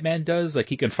like Batman does, like,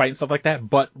 he can fight and stuff like that,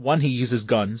 but one, he uses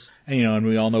guns, and, and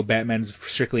we all know Batman is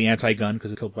strictly anti-gun because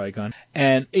he's killed by a gun.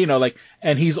 And,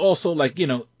 and he's also, like, he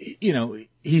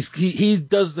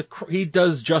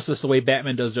does justice the way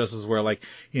Batman does justice, where, like,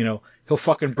 he'll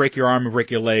fucking break your arm and break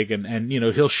your leg, and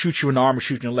he'll shoot you in the arm and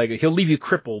shoot you in the leg. He'll leave you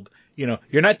crippled. You're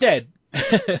not dead.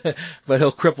 But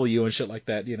he'll cripple you and shit like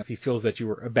that, if he feels that you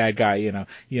were a bad guy,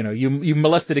 you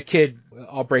molested a kid,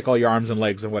 I'll break all your arms and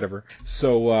legs and whatever.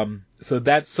 So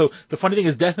the funny thing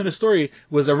is, Death in a Story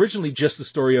was originally just the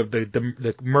story of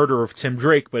the murder of Tim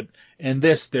Drake, but in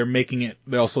this, they're making it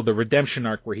also the redemption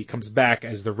arc where he comes back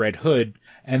as the Red Hood.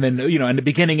 And then, in the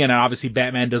beginning, and obviously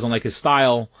Batman doesn't like his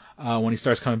style, when he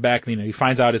starts coming back, he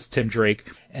finds out it's Tim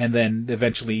Drake, and then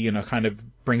eventually, kind of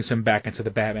brings him back into the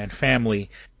Batman family.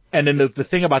 And then the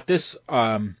thing about this,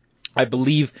 I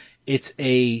believe it's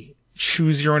a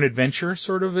choose your own adventure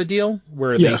sort of a deal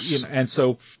where yes. and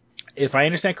so if I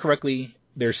understand correctly,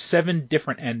 there's 7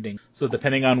 different endings. So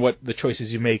depending on what the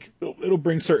choices you make, it'll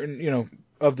bring certain,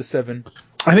 of the 7.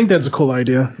 I think that's a cool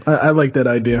idea. I like that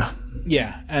idea.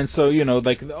 Yeah. And so,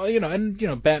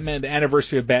 Batman, the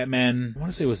anniversary of Batman, I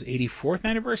want to say it was 84th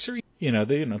anniversary.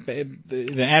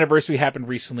 The anniversary happened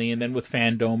recently, and then with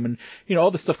Fandom and,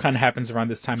 all this stuff kind of happens around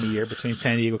this time of year between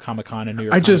San Diego Comic-Con and New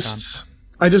York Comic-Con.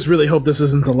 I just really hope this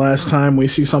isn't the last time we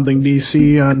see something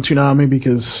DC on Toonami,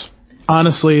 because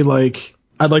honestly, like,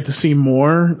 I'd like to see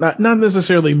more, not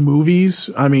necessarily movies.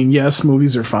 I mean, yes,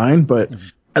 movies are fine, but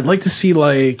I'd like to see,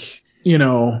 like,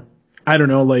 I don't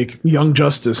know, like Young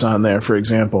Justice on there, for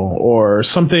example, or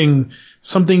something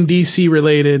DC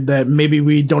related that maybe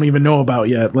we don't even know about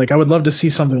yet. Like, I would love to see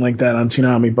something like that on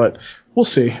Toonami, but we'll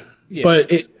see. Yeah.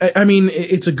 But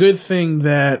it's a good thing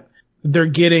that they're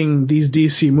getting these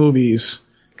DC movies,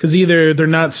 because either they're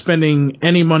not spending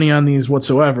any money on these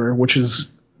whatsoever, which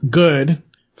is good.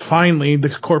 Finally, the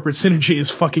corporate synergy is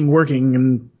fucking working,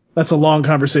 and that's a long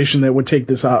conversation that would take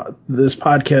this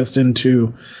podcast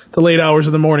into the late hours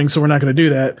of the morning, so we're not going to do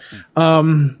that.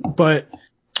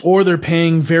 Or they're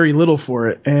paying very little for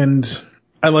it, and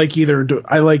I like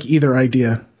either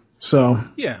idea. So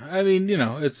yeah, I mean,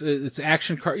 it's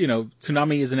action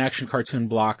Toonami is an action cartoon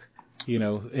block.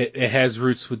 It has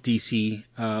roots with DC.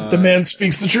 The man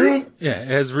speaks the truth. Yeah, it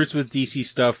has roots with DC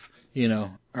stuff.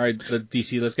 All right, the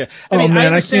DC, let's go. I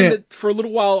understand that for a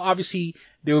little while, obviously,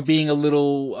 they were being a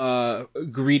little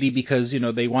greedy because,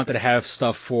 they wanted to have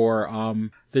stuff for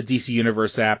the DC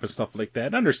Universe app and stuff like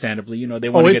that. Understandably, they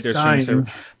want to get their streaming service.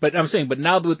 But I'm saying,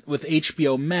 now with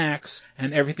HBO Max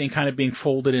and everything kind of being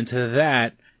folded into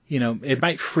that, it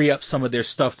might free up some of their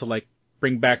stuff to, like,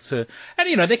 bring back to,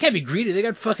 and they can't be greedy. They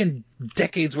got fucking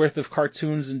decades worth of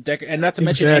cartoons and not to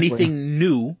mention anything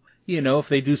new. If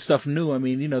they do stuff new, I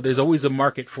mean, there's always a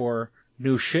market for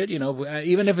new shit,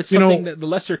 even if it's something that the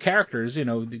lesser characters,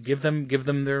 give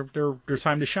them their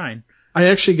time to shine. I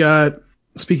actually got,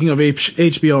 speaking of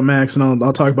HBO Max, and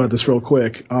I'll talk about this real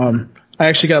quick. I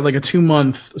actually got like a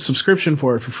 2-month subscription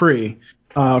for it for free,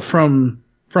 from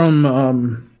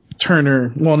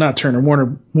Turner, well, not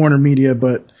Turner, Warner Media,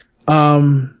 but,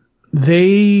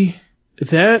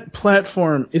 that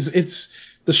platform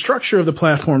the structure of the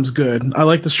platform's good. I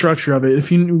like the structure of it.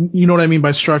 If you know what I mean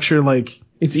by structure, like,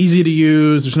 it's easy to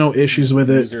use. There's no issues with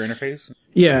it. User interface?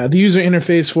 Yeah, the user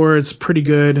interface for it's pretty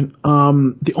good.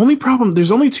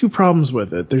 There's only 2 problems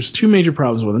with it. There's 2 major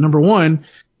problems with it. Number 1,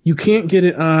 you can't get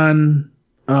it on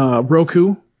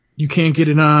Roku. You can't get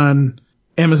it on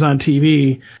Amazon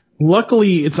TV.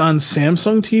 Luckily, it's on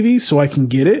Samsung TV, so I can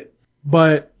get it.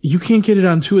 But you can't get it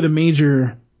on 2 of the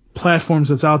major platforms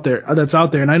that's out there,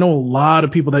 and I know a lot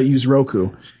of people that use Roku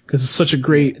because it's such a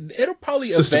great it'll probably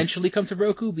system. Eventually come to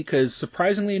Roku, because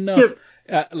surprisingly enough,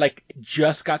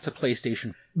 just got to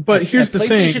PlayStation. But here's the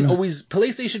thing.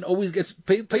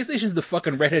 PlayStation's the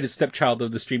fucking redheaded stepchild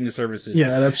of the streaming services.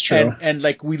 Yeah, that's true. And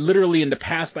like, we literally in the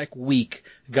past week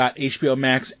got HBO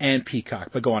Max and Peacock.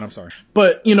 But go on, I'm sorry.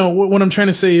 But what I'm trying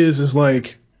to say is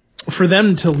like, for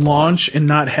them to launch and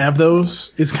not have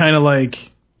those is kind of like,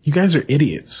 you guys are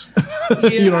idiots. Yeah,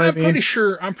 you know what I mean?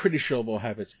 I'm pretty sure they'll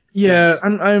have it. Yeah,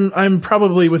 I'm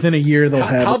probably within a year they'll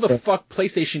have it. How the fuck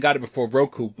PlayStation got it before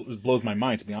Roku blows my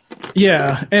mind, to be honest.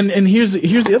 Yeah, and here's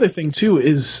the other thing too,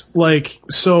 is like,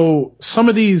 so some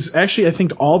of these, actually I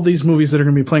think all these movies that are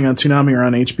going to be playing on Toonami are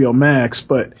on HBO Max,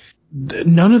 but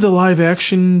none of the live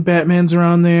action Batmans are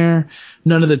on there.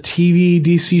 None of the TV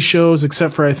DC shows,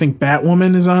 except for I think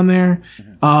Batwoman is on there,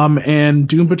 and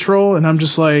Doom Patrol, and I'm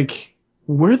just like,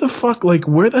 where the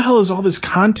hell is all this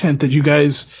content that you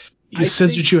guys,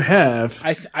 since that you have.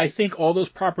 I think all those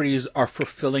properties are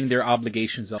fulfilling their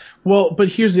obligations. Well, but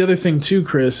here's the other thing too,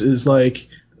 Chris, is like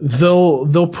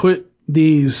they'll put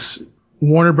these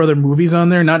Warner Brother movies on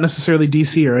there, not necessarily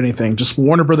DC or anything, just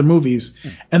Warner Brother movies,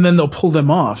 and then they'll pull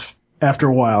them off after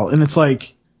a while. And it's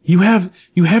like, you have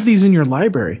these in your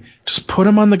library. Just put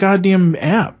them on the goddamn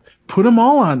app. Put them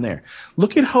all on there.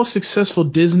 Look at how successful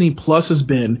Disney Plus has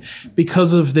been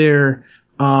because of their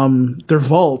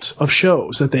vault of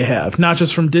shows that they have, not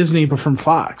just from Disney but from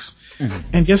Fox.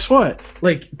 And guess what?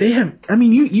 Like, they have, I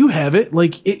mean, you have it.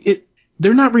 Like,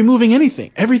 they're not removing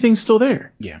anything. Everything's still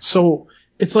there. Yeah. So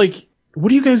it's like,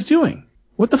 what are you guys doing?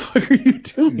 What the fuck are you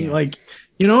doing? Yeah. Like,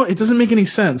 it doesn't make any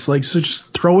sense. Like, so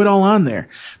just throw it all on there.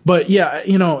 But yeah,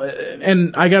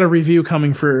 and I got a review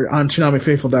coming on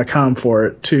ToonamiFaithful.com for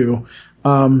it too.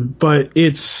 But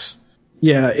it's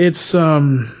just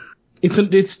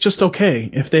okay.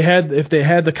 If they had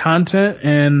the content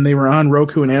and they were on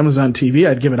Roku and Amazon TV,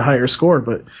 I'd give it a higher score,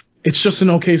 but it's just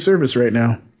an okay service right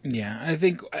now. Yeah, I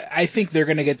think they're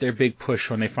gonna get their big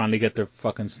push when they finally get their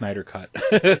fucking Snyder cut.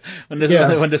 when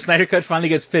the Snyder cut finally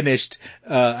gets finished,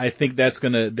 I think they're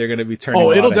gonna be turning.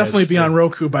 Oh, it'll definitely be on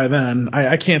Roku by then.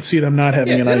 I can't see them not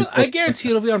having it. I guarantee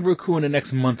it'll be on Roku in the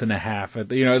next month and a half.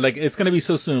 Like it's gonna be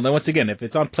so soon. Like, once again, if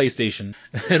it's on PlayStation,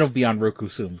 it'll be on Roku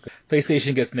soon.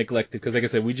 PlayStation gets neglected because, like I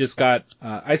said, we just got.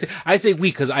 I say we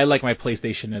because I like my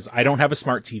PlayStation as I don't have a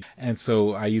smart TV, and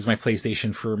so I use my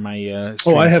PlayStation for my.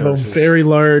 I have services. a very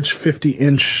large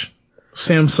 50-inch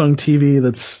Samsung TV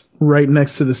that's right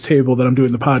next to this table that I'm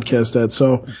doing the podcast at.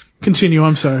 So continue.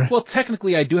 I'm sorry. Well,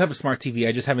 technically, I do have a smart TV.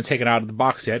 I just haven't taken it out of the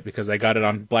box yet because I got it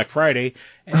on Black Friday.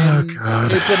 And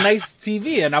God. It's a nice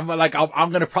TV, and I'm like,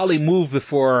 I'm gonna probably move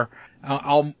before.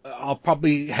 I'll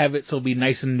probably have it so it'll be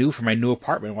nice and new for my new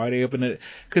apartment. Why do I open it?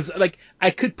 Because like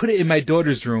I could put it in my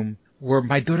daughter's room where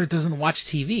my daughter doesn't watch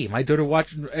TV.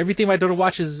 Everything my daughter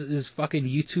watches is fucking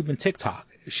YouTube and TikTok.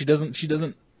 She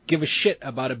doesn't give a shit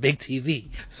about a big TV.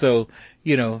 So,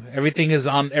 everything is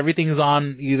on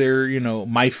either,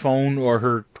 my phone or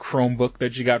her Chromebook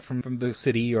that she got from the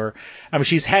city, or, I mean,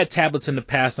 she's had tablets in the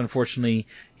past. Unfortunately,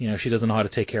 she doesn't know how to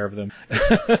take care of them.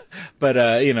 But,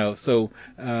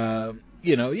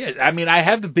 yeah, I mean, I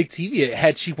have the big TV.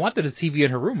 Had she wanted a TV in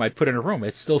her room, I'd put it in her room.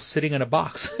 It's still sitting in a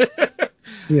box.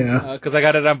 Yeah. Because I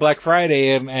got it on Black Friday,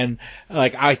 and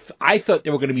like I thought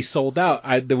they were going to be sold out.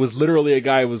 There was literally a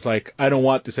guy who was like, "I don't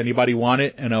want this. Anybody want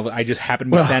it?" And I just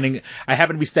happened to be standing. I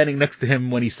happened to be standing next to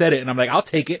him when he said it, and I'm like, "I'll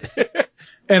take it."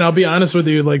 And I'll be honest with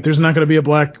you, like, there's not going to be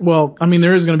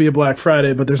there is going to be a Black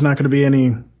Friday, but there's not going to be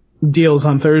any deals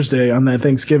on Thursday on that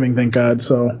Thanksgiving, thank God.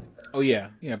 So. Oh yeah.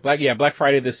 Black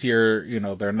Friday this year,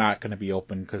 they're not going to be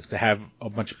open because to have a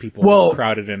bunch of people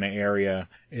crowded in an area.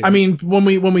 I mean, when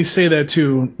we say that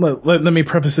too, let me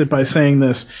preface it by saying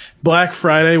this: Black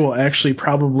Friday will actually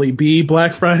probably be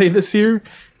Black Friday this year,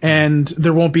 and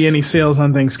there won't be any sales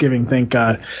on Thanksgiving, thank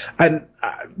God. I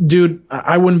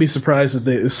wouldn't be surprised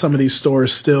if some of these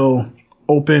stores still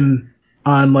open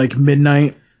on like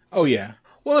midnight. Oh yeah.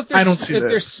 Well, if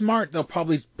they're smart, they'll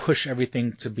probably push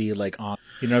everything to be like on.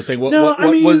 You know what I'm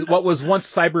saying? What was once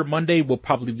Cyber Monday will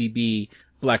probably be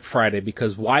Black Friday,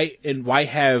 because why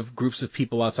have groups of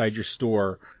people outside your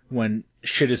store when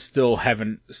shit still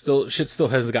hasn't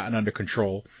gotten under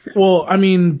control? Well, I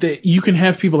mean, you can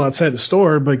have people outside the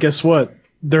store, but guess what?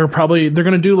 They're going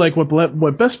to do like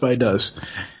what Best Buy does.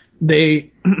 And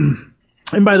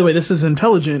by the way, this is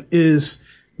intelligent, is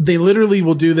they literally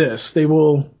will do this. They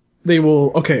will,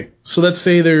 okay, so let's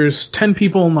say there's 10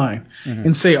 people in line,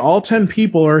 and say all 10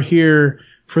 people are here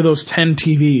for those 10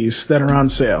 TVs that are on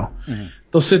sale. Mm-hmm.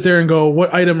 They'll sit there and go,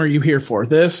 what item are you here for?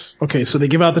 This? Okay, so they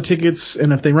give out the tickets,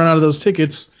 and if they run out of those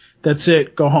tickets, that's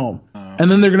it, go home. And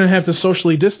then they're going to have to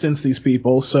socially distance these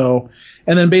people.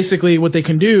 And then basically what they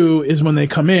can do is when they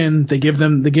come in, they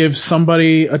give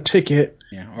somebody a ticket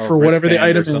for whatever the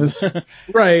item is.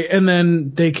 Right. And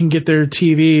then they can get their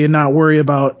TV and not worry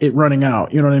about it running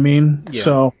out. You know what I mean? Yeah.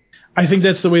 So I think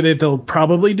that's the way that they'll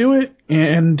probably do it.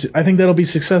 And I think that'll be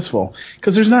successful,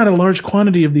 because there's not a large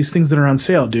quantity of these things that are on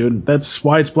sale, dude. That's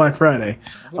why it's Black Friday.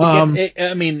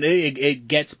 It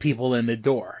gets people in the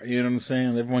door. You know what I'm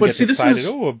saying? Everyone gets excited.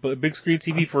 A big screen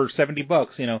TV for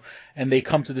 $70, and they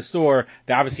come to the store.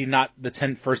 They're obviously not the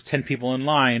first 10 people in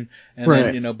line. And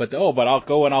right. then, but I'll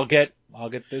go and I'll get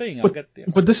the thing.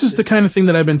 But this is the kind of thing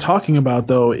that I've been talking about,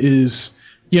 though, is,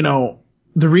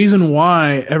 the reason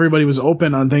why everybody was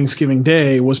open on Thanksgiving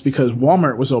Day was because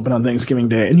Walmart was open on Thanksgiving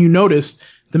Day. And you noticed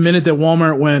the minute that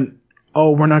Walmart went,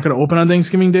 oh, we're not going to open on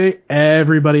Thanksgiving Day,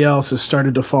 everybody else has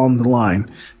started to fall in the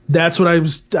line. that's what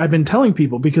I've been telling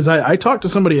people, because I talked to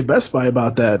somebody at Best Buy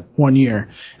about that one year,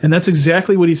 and that's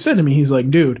exactly what he said to me. He's like,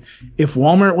 dude, if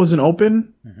Walmart wasn't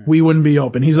open, we wouldn't be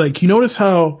open. He's like, you notice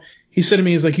how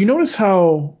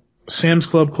Sam's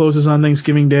Club closes on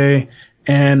Thanksgiving Day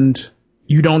and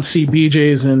you don't see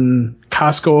BJ's and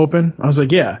Costco open? I was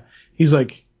like, yeah. He's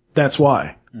like, that's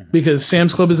why. Because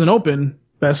Sam's Club isn't open,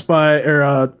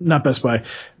 not Best Buy,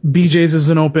 BJ's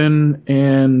isn't open,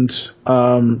 and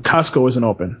Costco isn't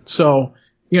open. So,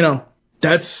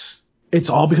 it's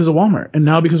all because of Walmart. And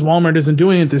now because Walmart isn't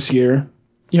doing it this year,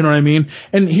 you know what I mean?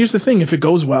 And here's the thing, if it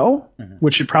goes well,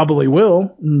 which it probably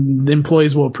will, the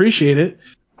employees will appreciate it.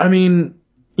 I mean,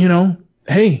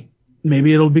 hey,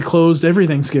 maybe it'll be closed every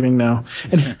Thanksgiving now.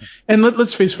 And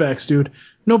let's face facts, dude.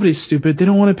 Nobody's stupid. They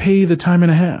don't want to pay the time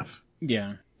and a half.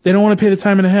 Yeah. They don't want to pay the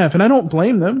time and a half. And I don't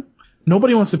blame them.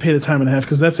 Nobody wants to pay the time and a half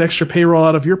because that's extra payroll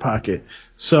out of your pocket.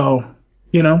 So,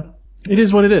 it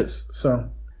is what it is. So.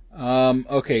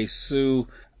 Okay, so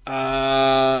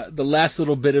the last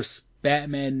little bit of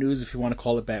Batman news, if you want to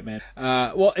call it Batman.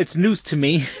 Well, it's news to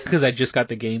me because I just got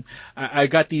the game. I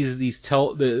got there's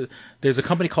a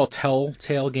company called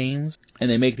Telltale Games,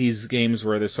 and they make these games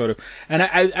where they're sort of, and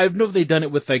I know they've done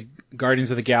it with like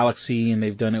Guardians of the Galaxy, and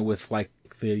they've done it with like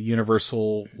the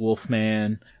Universal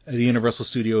Wolfman, the Universal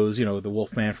Studios, the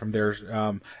Wolfman from there.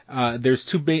 There's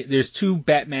two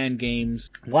Batman games.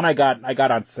 One I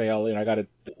got on sale, and I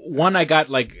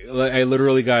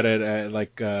literally got it at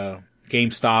like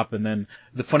GameStop, and then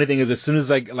the funny thing is, as soon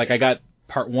as I got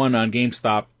part 1 on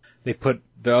GameStop, they put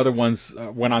the other ones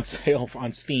went on sale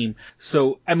on Steam.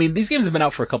 So I mean, these games have been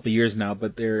out for a couple of years now,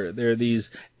 but they're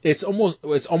these. It's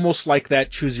almost like that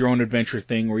choose your own adventure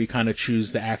thing where you kind of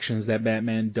choose the actions that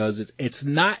Batman does. It's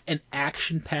not an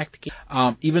action-packed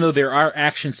game, even though there are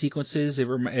action sequences.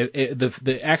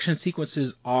 The action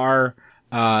sequences are.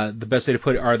 The best way to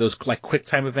put it are those like quick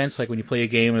time events, like when you play a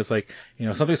game and it's like,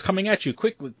 something's coming at you,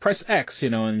 quick, press X,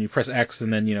 and you press X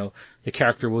and then, the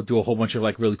character will do a whole bunch of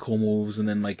like really cool moves and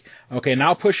then like, okay,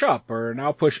 now push up or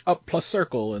now push up plus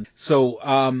circle. And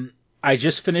so, I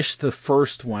just finished the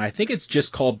first one. I think it's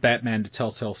just called Batman: The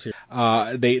Telltale Series.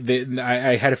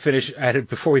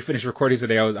 Before we finished recording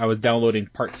today, I was downloading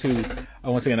part 2.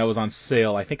 Once again, that was on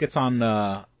sale. I think it's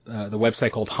on, the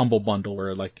website called Humble Bundle,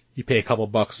 where like you pay a couple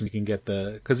bucks and you can get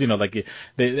because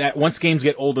once games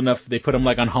get old enough, they put them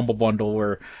like on Humble Bundle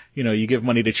where you give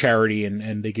money to charity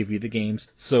and they give you the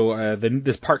games. So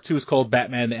this part 2 is called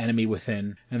Batman: The Enemy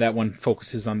Within, and that one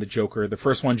focuses on the Joker. The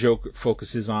first one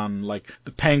focuses on like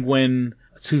the Penguin,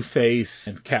 Two-Face,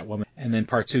 and Catwoman, and then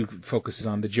part 2 focuses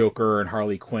on the Joker and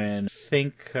Harley Quinn.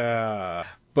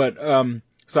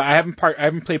 So I haven't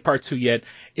played part 2 yet.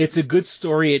 It's a good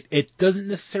story. It doesn't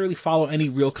necessarily follow any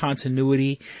real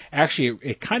continuity. Actually,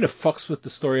 it kind of fucks with the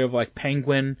story of like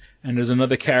Penguin, and there's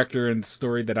another character in the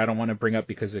story that I don't want to bring up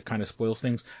because it kind of spoils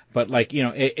things. But like,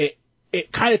 it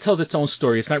kind of tells its own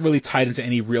story. It's not really tied into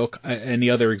any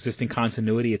other existing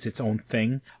continuity. It's its own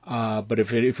thing. But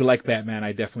if you like Batman,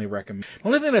 I definitely recommend. The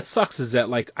only thing that sucks is that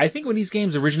like, I think when these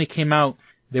games originally came out,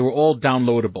 they were all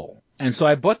downloadable. And so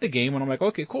I bought the game, and I'm like,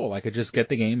 okay, cool. I could just get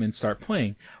the game and start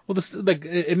playing. Well,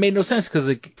 it made no sense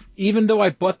because even though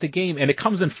I bought the game, and it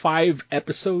comes in 5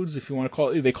 episodes, if you want to call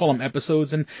it, they call them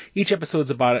episodes, and each episode's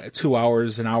about 2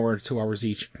 hours, an hour, 2 hours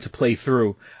each to play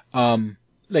through. I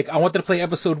wanted to play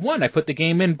episode 1. I put the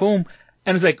game in, boom,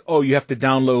 and it's like, oh, you have to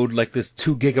download like this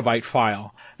 2 gigabyte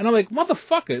file. And I'm like,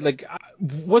 motherfucker, like,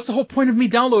 what's the whole point of me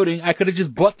downloading? I could have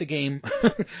just bought the game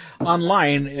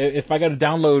online if I got to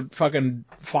download fucking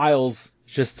files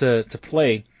just to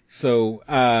play. So,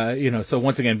 so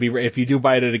once again, if you do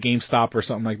buy it at a GameStop or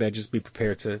something like that, just be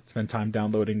prepared to spend time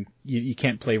downloading. You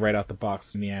can't play right out the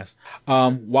box in the ass.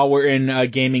 While we're in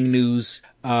gaming news,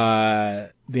 they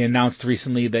announced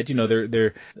recently that,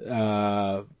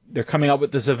 they're coming out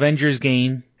with this Avengers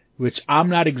game, which I'm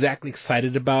not exactly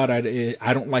excited about.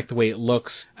 I don't like the way it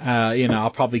looks. I'll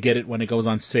probably get it when it goes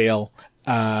on sale.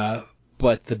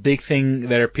 But the big thing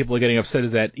that people are getting upset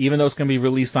is that even though it's going to be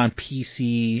released on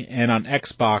PC and on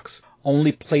Xbox,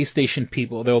 only PlayStation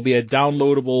people, there will be a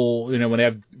downloadable, when they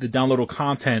have the downloadable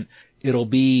content, it'll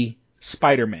be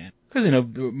Spider-Man. Because,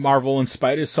 Marvel and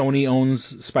Sony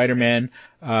owns Spider-Man.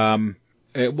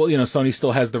 Sony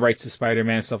still has the rights to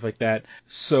Spider-Man, stuff like that.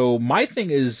 So my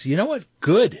thing is, you know what?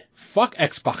 Good. Fuck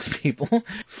Xbox people.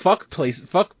 Fuck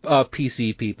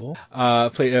PC people.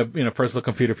 Personal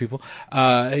computer people.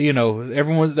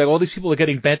 Everyone, like all these people are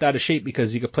getting bent out of shape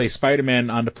because you could play Spider-Man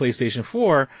on the PlayStation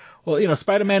 4 Well, you know,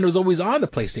 Spider-Man was always on the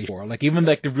PlayStation 4. Like, even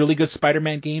like the really good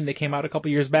Spider-Man game that came out a couple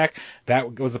years back,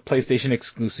 that was a PlayStation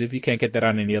exclusive. You can't get that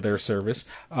on any other service.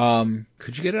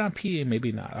 Could you get it on PC?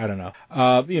 Maybe not. I don't know.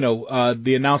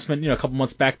 The announcement, a couple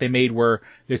months back they made where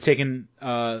they're taking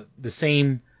the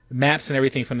same maps and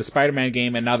everything from the Spider-Man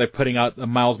game, and now they're putting out a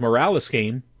Miles Morales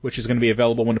game, which is going to be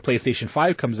available when the PlayStation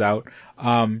 5 comes out.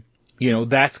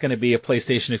 That's going to be a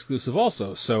PlayStation exclusive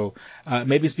also. So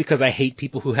maybe it's because I hate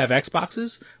people who have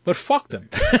Xboxes, but fuck them.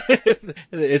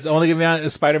 It's only going to be on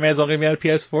Spider-Man's only going to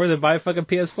be on PS4. Then buy a fucking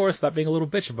PS4. Stop being a little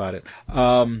bitch about it.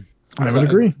 I would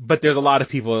agree. But there's a lot of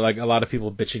people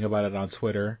bitching about it on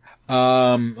Twitter.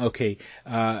 Okay.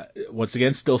 Once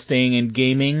again, still staying in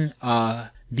gaming.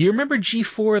 Do you remember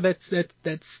G4?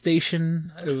 That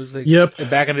station. It was like, yep.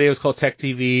 Back in the day, it was called Tech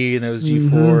TV, and it was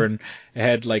G4, and it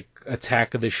had like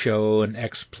Attack of the Show and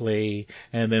X Play,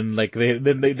 and then like they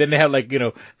had like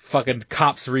fucking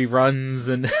Cops reruns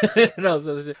and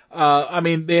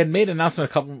they had made an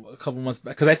announcement a couple months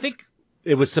back, because I think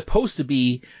it was supposed to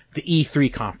be the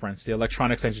E3 conference, the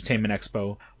Electronics Entertainment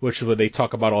Expo, which is where they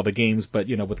talk about all the games, but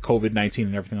with COVID-19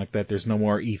 and everything like that, there's no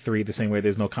more E3 the same way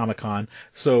there's no Comic-Con.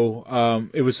 So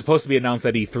it was supposed to be announced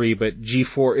at E3, but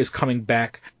G4 is coming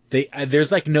back.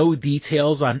 There's like no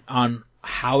details on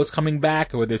how it's coming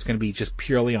back, or whether it's going to be just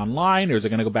purely online, or is it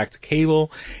going to go back to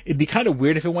cable. It'd be kind of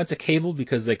weird if it went to cable,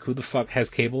 because like who the fuck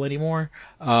has cable anymore?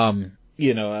 It's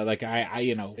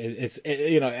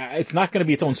not going to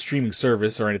be its own streaming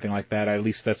service or anything like that. At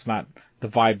least that's not the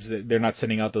vibes. They're not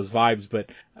sending out those vibes,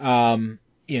 but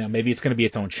maybe it's going to be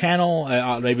its own channel,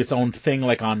 maybe its own thing,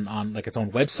 like on like its own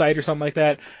website or something like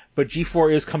that. But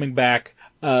G4 is coming back.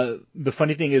 The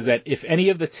funny thing is that if any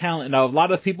of the talent, now a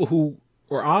lot of people who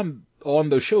are on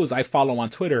those shows I follow on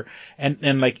Twitter,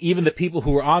 and like even the people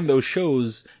who are on those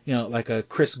shows, like a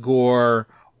Chris Gore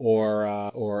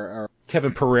or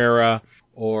Kevin Pereira,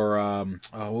 or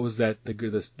what was that,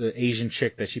 the Asian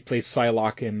chick that she plays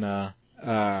Psylocke in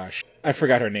I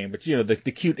forgot her name, but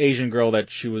the cute Asian girl that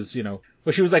she was, well,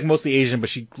 she was like mostly Asian, but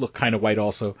she looked kind of white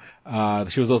also.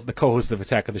 She was also the co-host of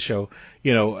Attack of the Show.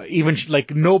 Even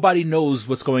like nobody knows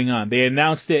what's going on. They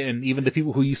announced it, and even the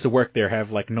people who used to work there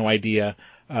have like no idea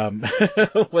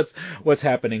what's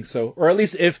happening. So, or at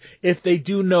least if they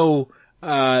do know,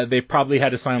 they probably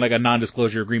had to sign like a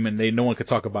non-disclosure agreement. No one could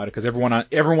talk about it, because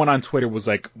everyone on Twitter was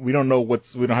like, we don't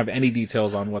have any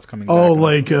details on what's coming back. Oh,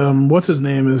 like what's his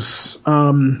name is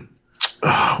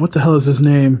what the hell is his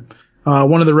name?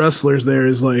 One of the wrestlers there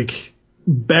is like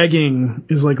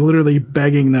literally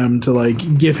begging them to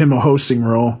like give him a hosting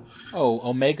role. Oh,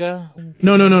 Omega?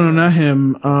 No, not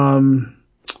him.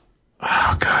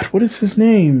 Oh God, what is his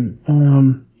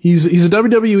name? He's a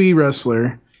WWE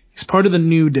wrestler. He's part of the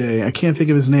New Day. I can't think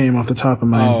of his name off the top of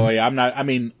my head. Oh,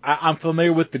 yeah, I'm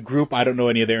familiar with the group. I don't know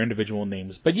any of their individual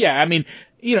names. But yeah, and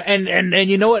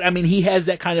you know what? He has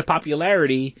that kind of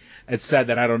popularity. It's sad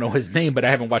that I don't know his name, but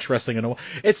I haven't watched wrestling in a while.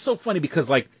 It's so funny because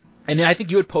like, and I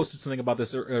think you had posted something about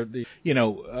this, I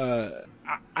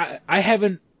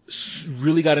haven't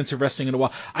really got into wrestling in a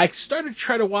while. I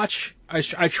try to watch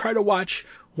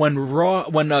when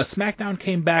SmackDown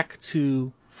came back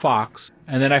to Fox,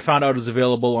 and then I found out it was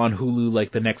available on Hulu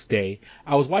like the next day.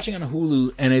 I was watching on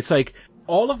Hulu, and it's like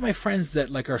all of my friends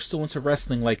that like are still into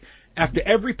wrestling, like after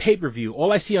every pay-per-view,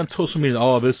 all I see on social media is,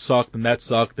 oh, this sucked and that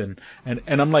sucked, and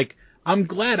I'm like, I'm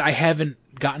glad I haven't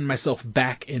gotten myself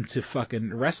back into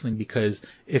fucking wrestling, because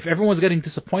if everyone's getting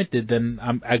disappointed, then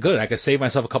I'm good. I could save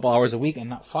myself a couple hours a week and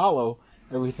not follow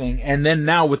everything. And then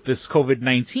now with this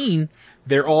COVID-19,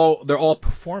 they're all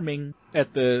performing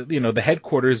at the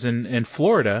headquarters in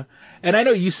Florida. And I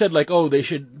know you said like, oh, they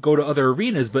should go to other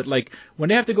arenas, but like when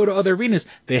they have to go to other arenas,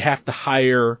 they have to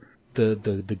hire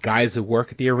the guys that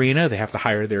work at the arena. They have to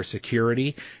hire their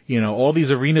security. All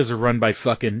these arenas are run by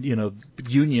fucking,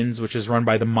 unions, which is run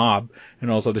by the mob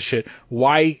and all this other shit.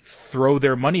 Why throw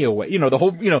their money away? The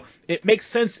whole, it makes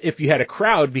sense if you had a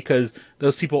crowd, because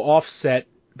those people offset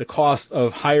the cost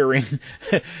of hiring,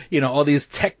 all these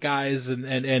tech guys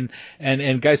and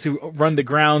guys who run the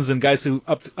grounds and guys who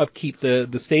upkeep the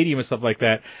stadium and stuff like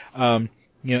that.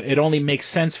 It only makes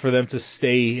sense for them to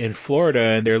stay in Florida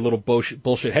and their little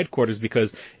bullshit headquarters,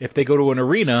 because if they go to an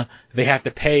arena, they have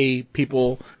to pay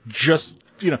people just,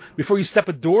 before you step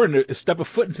a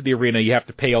foot into the arena, you have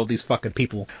to pay all these fucking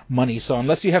people money. So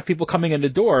unless you have people coming in the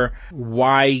door,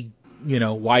 why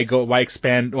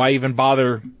expand, why even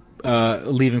bother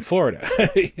leaving Florida?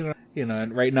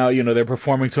 And right now, they're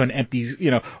performing to an empty,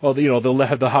 they'll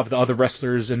have the other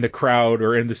wrestlers in the crowd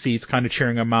or in the seats kind of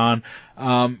cheering them on.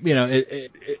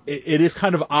 It is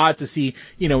kind of odd to see,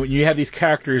 when you have these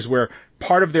characters where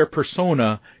part of their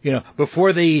persona,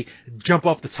 before they jump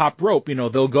off the top rope,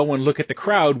 they'll go and look at the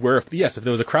crowd where, if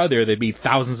there was a crowd there, there'd be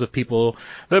thousands of people,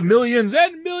 the millions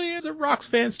and millions of Rocks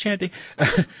fans chanting.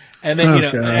 And then,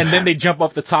 and then they jump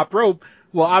off the top rope.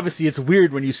 Well, obviously it's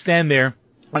weird when you stand there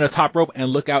on the top rope and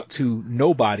look out to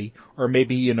nobody, or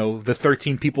maybe, the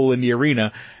 13 people in the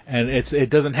arena, and it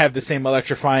doesn't have the same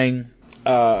electrifying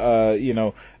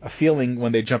a feeling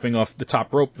when they're jumping off the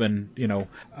top rope and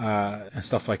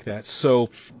stuff like that. So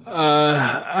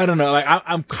I don't know. Like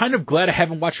I'm kind of glad I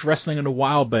haven't watched wrestling in a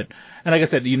while, and like I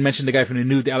said, you mentioned the guy from the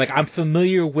New Day. Like I'm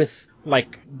familiar with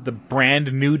like the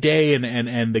brand New Day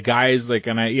and the guys like,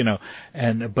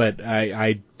 and but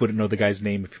I wouldn't know the guy's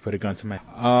name if you put a gun to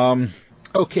my.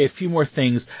 Okay, a few more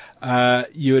things.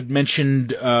 You had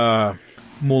mentioned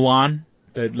Mulan,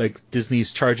 that like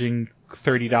Disney's charging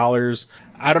 $30.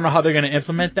 I don't know how they're going to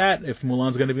implement that. If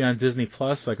Mulan's going to be on Disney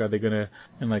Plus, like, are they going to,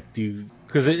 and like,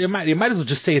 because it might as well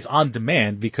just say it's on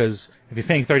demand, because if you're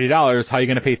paying $30, how are you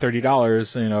going to pay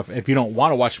 $30? If you don't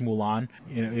want to watch Mulan,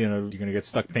 you're going to get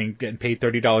stuck getting paid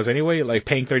 $30 anyway, like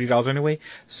paying $30 anyway.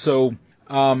 So,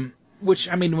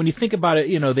 which, I mean, when you think about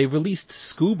it, they released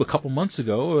Scoob a couple months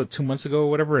ago, or 2 months ago,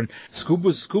 or whatever, and Scoob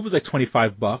was like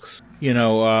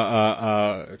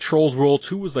 $25. Trolls World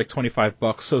 2 was like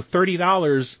 $25. So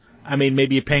 $30, I mean,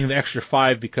 maybe you're paying the extra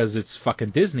 $5 because it's fucking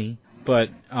Disney, but,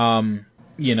 I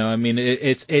mean,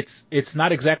 it's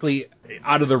not exactly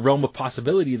out of the realm of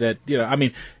possibility that, I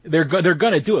mean, they're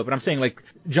gonna do it, but I'm saying, like,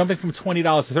 jumping from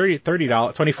 $20 to $30,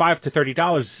 $25 to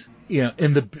 $30,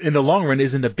 in the long run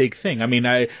isn't a big thing. I mean,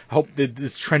 I hope that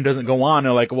this trend doesn't go on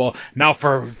and like, well, now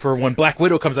for when Black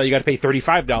Widow comes out, you got to pay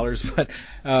 $35.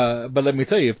 But let me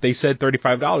tell you, if they said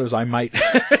 $35, I might,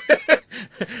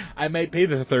 I might pay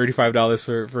the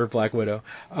 $35 for Black Widow.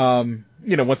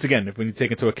 Once again, when you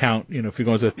take into account, if you're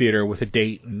going to a theater with a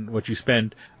date and what you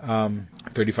spend,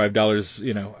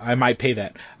 $35, I might pay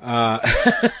that.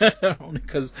 Only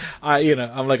because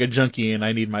I'm like a junkie and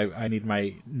I need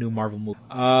my new Marvel movie.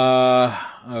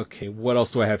 Okay, what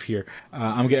else do I have here?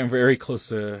 I'm getting very close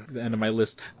to the end of my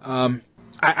list.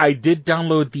 I did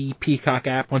download the Peacock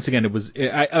app. Once again, I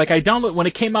downloaded when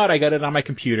it came out. I got it on my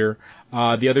computer.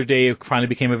 The other day, it finally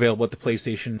became available at the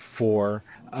PlayStation 4.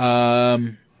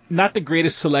 Not the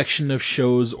greatest selection of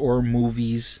shows or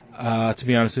movies, to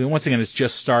be honest with you. Once again, it's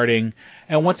just starting,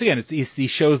 and once again, it's these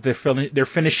shows they're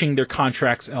finishing their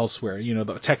contracts elsewhere.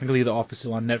 Technically, The Office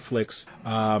is on Netflix.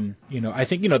 I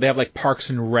think they have like Parks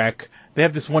and Rec. They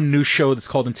have this one new show that's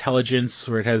called Intelligence,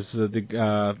 where it has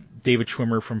David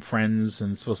Schwimmer from Friends,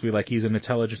 and it's supposed to be like he's an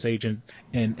intelligence agent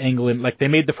in England. Like, they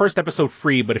made the first episode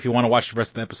free, but if you want to watch the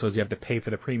rest of the episodes, you have to pay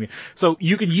for the premium. So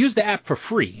you can use the app for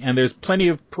free, and there's plenty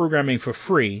of programming for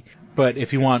free. But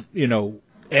if you want,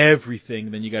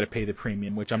 everything, then you got to pay the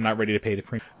premium, which I'm not ready to pay the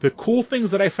premium. The cool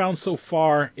things that I found so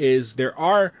far is there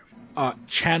are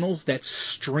channels that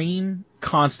stream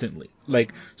constantly.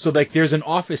 Like there's an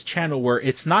Office channel where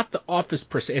it's not The Office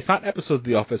per se, it's not episodes of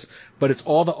The Office, but it's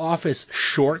all The Office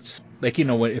shorts. Like,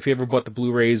 if you ever bought the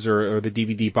Blu-rays or the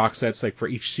DVD box sets, like for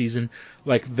each season,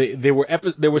 like there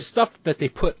was stuff that they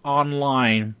put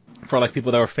online for like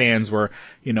people that were fans where,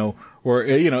 it'll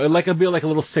be like a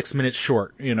little 6-minute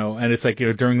short, and it's like,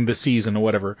 during the season or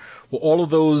whatever. Well, all of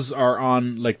those are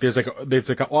on, like, there's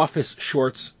like an Office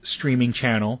Shorts streaming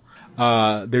channel.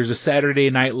 There's a Saturday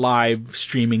Night Live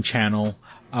streaming channel.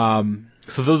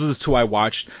 So those are the two I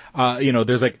watched.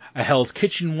 There's like a Hell's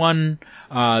Kitchen one.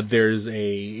 There's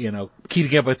a,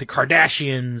 Keeping Up with the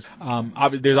Kardashians.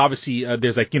 There's obviously,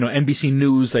 there's like, NBC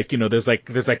News, like,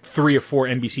 there's like 3 or 4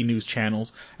 NBC News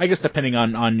channels, I guess, depending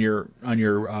on your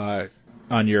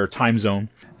time zone.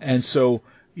 And so,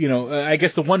 I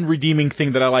guess the one redeeming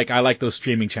thing that I like those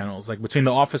streaming channels. Like, between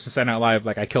The Office and Saturday Night Live,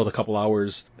 like, I killed a couple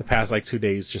hours the past, like, 2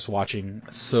 days just watching.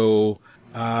 So,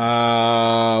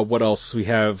 what else? We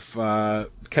have,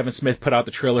 Kevin Smith put out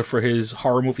the trailer for his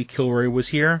horror movie, Kilroy Was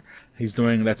Here.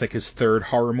 That's like his third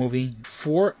horror movie.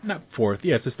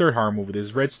 It's his third horror movie.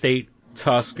 There's Red State,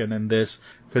 Tusk, and then this.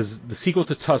 Because the sequel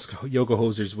to Tusk, Yoga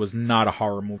Hosers, was not a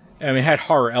horror movie. I mean, it had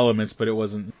horror elements, but it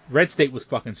wasn't. Red State was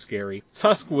fucking scary.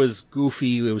 Tusk was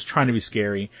goofy. It was trying to be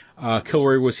scary.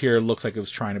 Kilroy Was Here. Looks like it was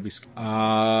trying to be scary.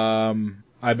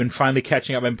 I've been finally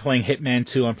catching up. I've been playing Hitman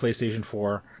 2 on PlayStation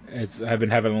 4. I've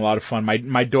been having a lot of fun.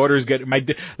 My daughter's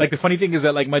the funny thing is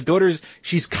that, like, my daughter's,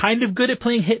 she's kind of good at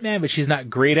playing Hitman, but she's not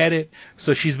great at it.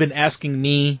 So she's been asking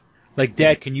me, like,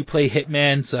 Dad, can you play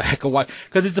Hitman so I can watch?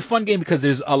 Because it's a fun game because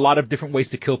there's a lot of different ways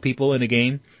to kill people in a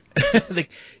game. like,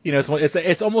 you know,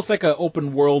 it's almost like an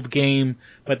open world game,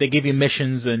 but they give you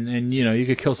missions, and you know, you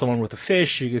could kill someone with a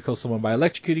fish, you could kill someone by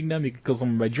electrocuting them, you could kill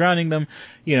someone by drowning them,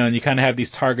 you know, and you kind of have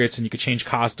these targets, and you could change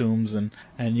costumes, and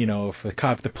you know, if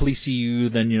the police see you,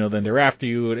 then, you know, then they're after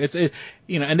you.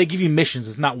 You know, and they give you missions.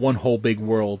 It's not one whole big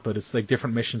world, but it's like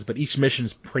different missions, but each mission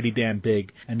is pretty damn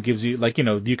big and gives you, like, you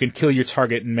know, you can kill your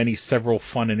target in several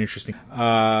fun and interesting.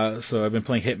 So I've been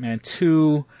playing Hitman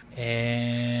 2,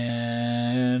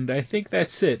 and I think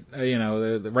that's it. You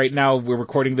know, right now we're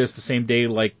recording this the same day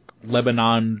like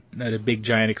Lebanon had a big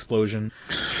giant explosion.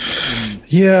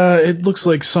 Yeah, it looks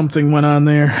like something went on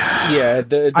there. Yeah,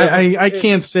 I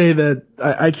can't say that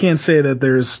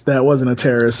that wasn't a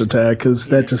terrorist attack, because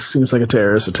that just seems like a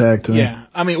terrorist attack to me. Yeah,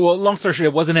 I mean, well, long story short,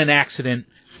 it wasn't an accident.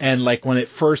 And like when it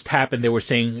first happened, they were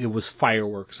saying it was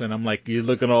fireworks, and I'm like, you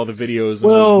look at all the videos, and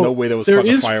there's no way there was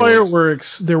fucking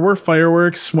fireworks. There were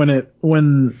fireworks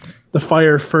when the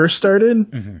fire first started,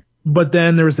 Mm-hmm. but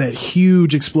then there was that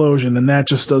huge explosion, and that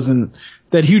just doesn't.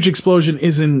 That huge explosion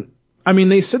isn't. I mean,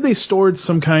 they said they stored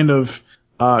some kind of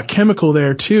chemical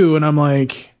there too, and I'm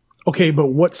like, okay, but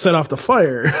what set off the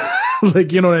fire?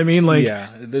 Like, you know what I mean? Like, yeah,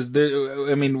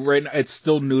 I mean, right now it's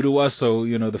still new to us, so,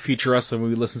 you know, the future us, and when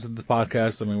we listen to the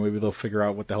podcast, I mean, maybe they'll figure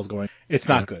out what the hell's going on. It's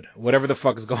not good. Whatever the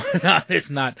fuck is going on, it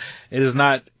is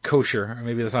not kosher, or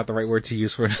maybe that's not the right word to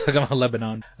use for it. Like, I'm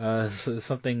Lebanon. So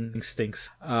something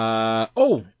stinks.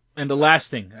 Oh, and the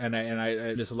last thing, and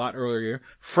I just a lot earlier,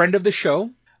 friend of the show,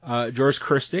 George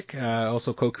Christic,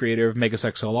 also co-creator of Megas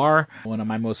XLR, one of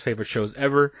my most favorite shows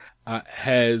ever,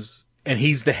 and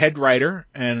he's the head writer,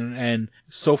 and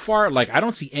so far, like, I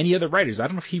don't see any other writers. I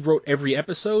don't know if he wrote every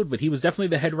episode, but he was definitely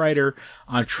the head writer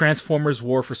on Transformers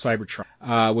War for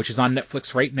Cybertron, which is on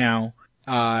Netflix right now.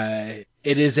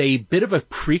 It is a bit of a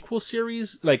prequel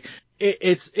series. Like,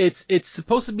 it's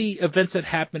supposed to be events that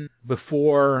happen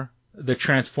before the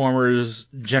Transformers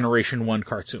Generation 1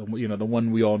 cartoon, you know, the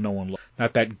one we all know and love.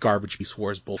 Not that garbage Beast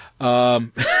Wars bull.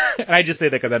 And I just say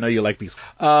that because I know you like Beast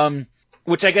Wars.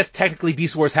 Which I guess technically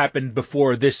Beast Wars happened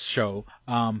before this show.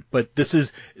 But this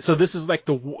is like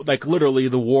literally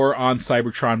the war on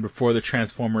Cybertron before the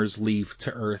Transformers leave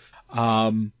to Earth.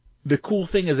 The cool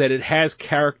thing is that it has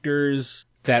characters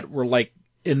that were like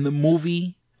in the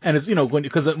movie. And it's, you know,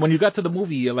 because when you got to the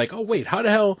movie, you're like, oh wait, how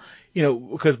the hell, you know,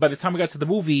 because by the time we got to the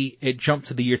movie, it jumped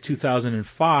to the year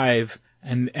 2005.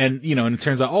 And you know, and it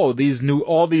turns out, all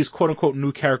these quote unquote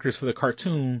new characters for the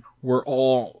cartoon were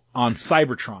all on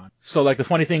Cybertron. So like the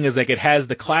funny thing is, like, it has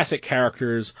the classic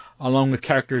characters along with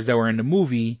characters that were in the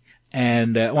movie.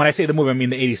 And when I say the movie, I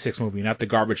mean the 86 movie, not the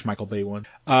garbage Michael Bay one.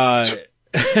 The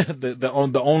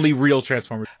only real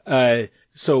Transformers.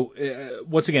 So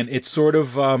once again, it's sort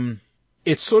of a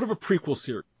prequel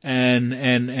series. And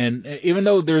even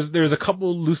though there's a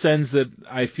couple loose ends that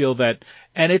I feel that,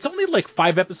 and it's only like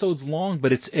 5 episodes long,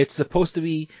 but it's supposed to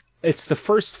be, it's the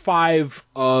first 5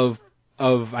 of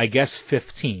I guess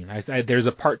 15. There's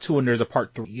a part 2 and there's a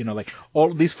part 3. You know, like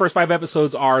all these first 5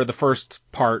 episodes are the first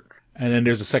part, and then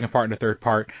there's a second part and a third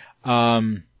part.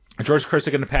 George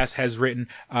Christic in the past has written,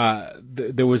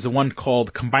 there was the one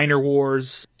called Combiner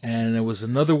Wars, and there was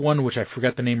another one which I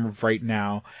forget the name of right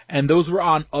now, and those were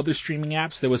on other streaming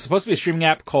apps. There was supposed to be a streaming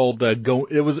app called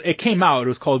it came out, it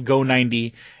was called Go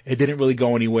 90. It didn't really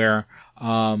go anywhere,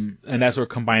 and that's where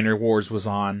Combiner Wars was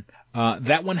on.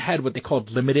 That one had what they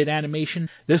called limited animation.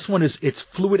 This one it's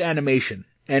fluid animation,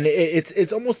 and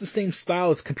it's almost the same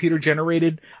style. It's computer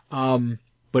generated,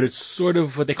 but it's sort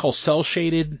of what they call cell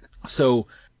shaded. So,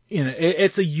 you know,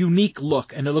 it's a unique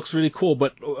look, and it looks really cool.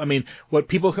 But I mean, what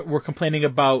people were complaining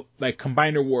about, like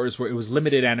Combiner Wars, where it was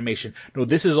limited animation. No,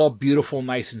 this is all beautiful,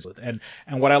 nice, and smooth. And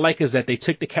what I like is that they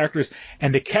took the characters,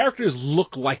 and the characters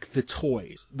look like the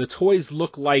toys. The toys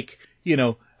look like, you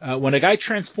know, when a guy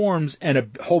transforms and a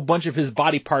whole bunch of his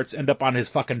body parts end up on his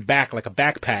fucking back like a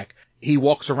backpack, he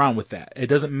walks around with that. It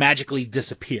doesn't magically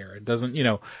disappear. It doesn't, you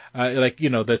know, like,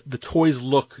 you know, the toys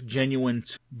look genuine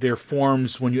to their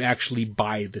forms when you actually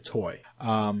buy the toy.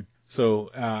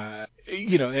 So,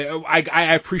 you know,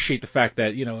 I appreciate the fact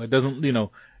that, you know, it doesn't, you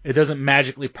know, it doesn't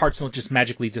magically, parts don't just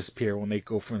magically disappear when they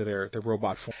go from their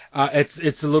robot form.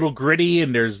 It's a little gritty,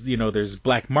 and there's, you know, there's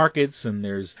black markets, and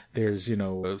there's, you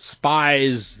know,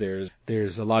 spies,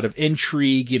 there's a lot of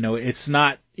intrigue, you know, it's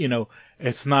not, you know,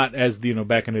 it's not as, you know,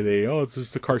 back in the day, oh, it's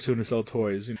just a cartoon to sell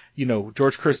toys. You know,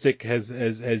 George Christic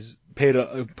has put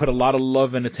a lot of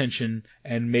love and attention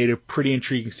and made a pretty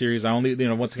intriguing series. I only, you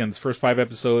know, once again, the first 5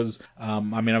 episodes, I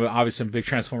mean, I'm obviously a big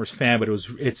Transformers fan, but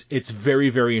it's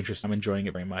very, very interesting. I'm enjoying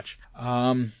it very much.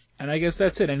 And I guess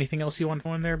that's it. Anything else you want to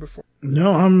go in there before?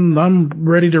 No, I'm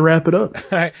ready to wrap it up.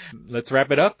 All right, let's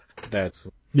wrap it up.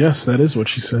 Yes, that is what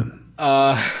she said.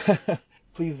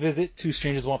 Please visit Two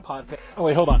Strangers One Podcast. Oh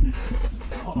wait, hold on,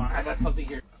 I got something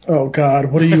here. Oh God,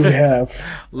 what do you have?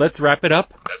 Let's wrap it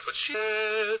up. That's what she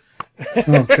said.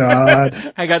 Oh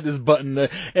God. I got this button.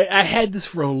 I had this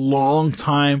for a long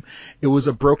time. It was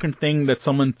a broken thing that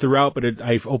someone threw out, but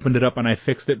I've opened it up and I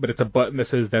fixed it. But it's a button that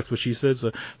says "That's what she said."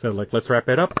 So like, let's wrap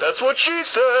it up. That's what she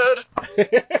said.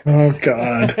 Oh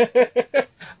God.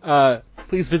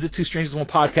 Please visit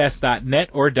twostrangersonepodcast.net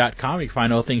or .com. You can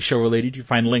find all things show related. You can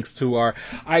find links to our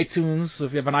iTunes. So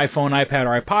if you have an iPhone, iPad,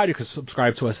 or iPod, you can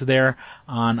subscribe to us there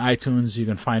on iTunes. You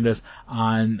can find us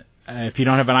on. If you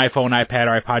don't have an iPhone, iPad,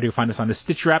 or iPod, you'll find us on the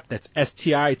Stitcher app. That's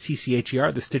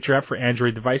STITCHER, the Stitcher app for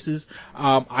Android devices.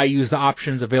 I use the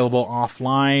options available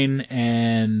offline,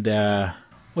 and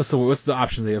what's the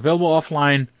options there? Available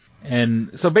offline,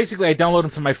 and so basically I download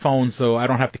them to my phone, so I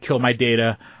don't have to kill my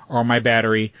data or my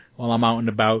battery while I'm out and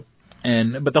about.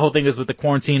 But the whole thing is with the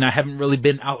quarantine, I haven't really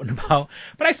been out and about,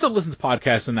 but I still listen to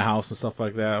podcasts in the house and stuff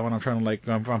like that when I'm trying to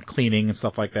if I'm cleaning and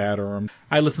stuff like that, or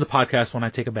I listen to podcasts when I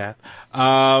take a bath.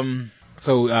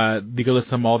 So you can listen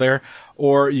to them all there,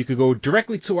 or you could go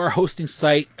directly to our hosting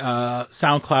site,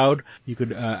 SoundCloud. You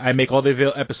could I make all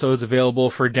the episodes available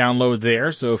for download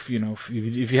there. So if you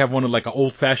have one of like an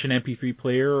old-fashioned MP3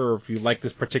 player, or if you like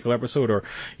this particular episode, or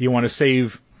you want to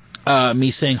save me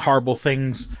saying horrible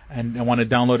things and want to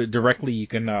download it directly, you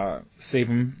can save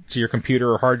them to your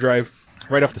computer or hard drive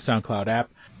right off the SoundCloud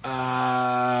app.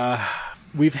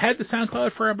 We've had the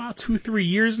SoundCloud for about 2-3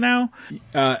 years now.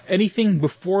 Anything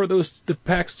before the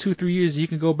past 2-3 years, you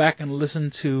can go back and listen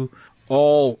to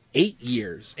all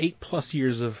 8 plus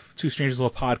years of Two Strangers One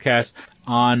Podcast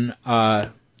on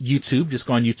YouTube. Just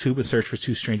go on YouTube and search for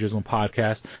Two Strangers One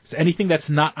Podcast. So anything that's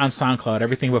not on SoundCloud,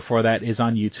 everything before that is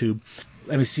on YouTube.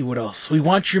 Let me see what else. We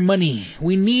want your money.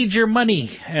 We need your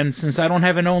money. And since I don't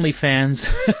have an OnlyFans,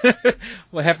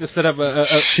 we'll have to set up a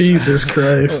Jesus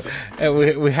Christ.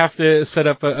 We have to set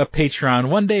up a Patreon.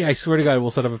 One day, I swear to God, we'll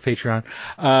set up a Patreon.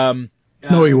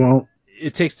 No, you won't.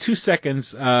 It takes 2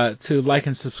 seconds to like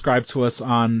and subscribe to us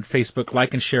on Facebook.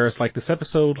 Like and share us, like this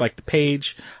episode, like the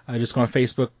page. Just go on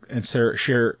Facebook and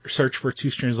search for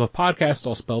Two Strangers One Podcast,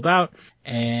 all spelled out.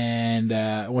 And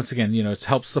once again, it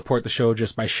helps support the show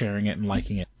just by sharing it and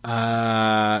liking it.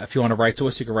 If you want to write to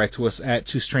us, you can write to us at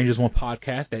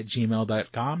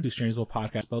twostrangersonepodcast@gmail.com.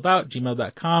 Twostrangersonepodcast spelled out,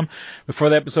 gmail.com. Before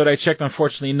the episode, I checked.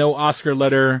 Unfortunately, no Oscar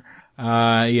letter.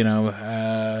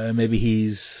 Maybe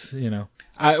he's,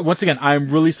 once again, I'm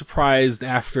really surprised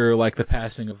after the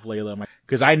passing of Layla,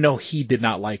 because I know he did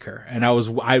not like her, and I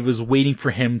was waiting for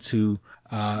him to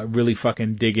really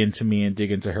fucking dig into me and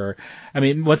dig into her. I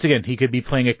mean, once again, he could be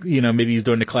playing maybe he's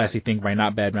doing the classy thing by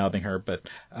not bad mouthing her, but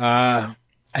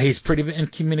he's pretty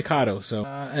incommunicado. So,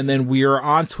 and then we are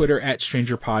on Twitter at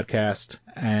Stranger Podcast,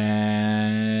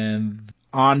 and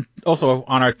on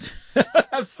our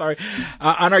I'm sorry.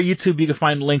 On our YouTube, you can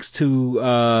find links to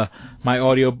the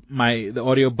audio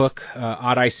book,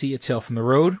 Odd I See, A Tale from the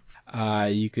Road.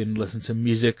 You can listen to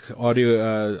music,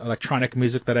 electronic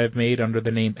music that I've made under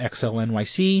the name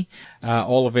XLNYC,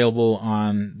 all available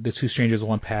on the Two Strangers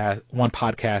One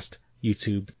Podcast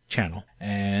YouTube channel.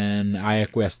 And I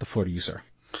acquiesce the floor to you, sir.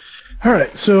 All right,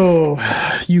 so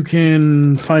you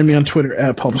can find me on Twitter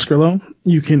at Paul Pascrillo.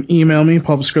 You can email me,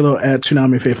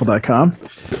 paulpascrillo@tsunamifaithful.com.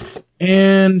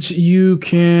 And you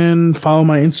can follow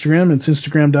my Instagram. It's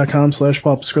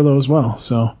instagram.com/Paul Pascrillo as well.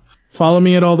 So follow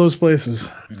me at all those places.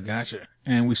 Gotcha.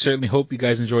 And we certainly hope you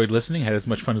guys enjoyed listening, had as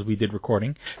much fun as we did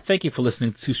recording. Thank you for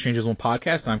listening to Two Strangers One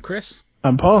Podcast. I'm Chris.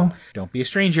 I'm Paul. Don't be a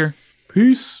stranger.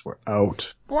 Peace. We're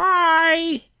out.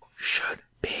 Bye. Should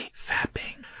be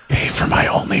fapping. Pay for my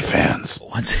OnlyFans.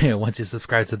 Once you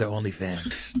subscribe to their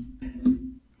OnlyFans.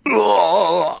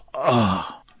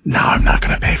 Now I'm not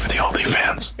going to pay for the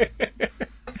OnlyFans.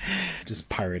 Just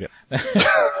pirate it. All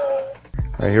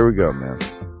right, here we go, man.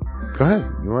 Go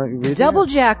ahead. You want to read Double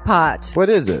Jackpot. What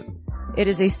is it? It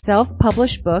is a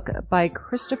self-published book by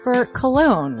Christopher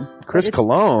Cologne. Chris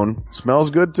Cologne? Smells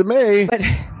good to me. But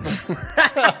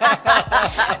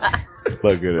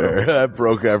Look at her. That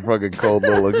broke that fucking cold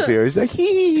little exterior. He's like,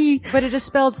 hee. But it is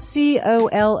spelled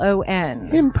Colon.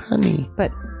 Him punny.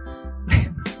 But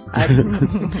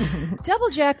Double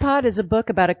Jackpot is a book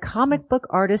about a comic book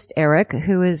artist, Eric,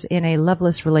 who is in a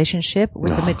loveless relationship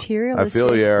with the materialistic I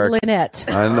feel you, Eric. Lynette.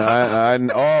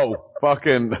 Oh,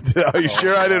 fucking. Are you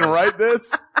sure I didn't write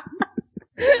this?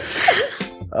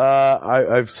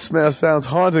 Sounds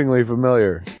hauntingly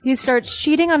familiar. He starts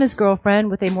cheating on his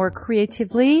girlfriend with a more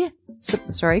creatively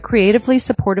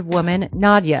supportive woman,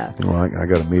 Nadia. Well, I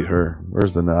gotta meet her.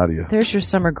 Where's the Nadia? There's your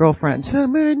summer girlfriend.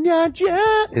 Summer Nadia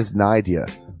is Nadia.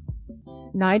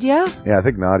 Nadia? Yeah, I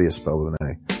think Nadia spelled with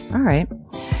an A. All right.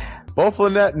 Both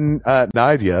Lynette and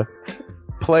Nadia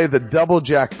play the double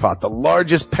jackpot, the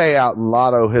largest payout in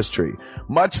lotto history,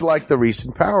 much like the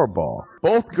recent Powerball.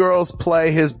 Both girls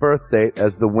play his birth date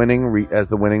as the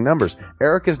winning numbers.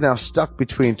 Eric is now stuck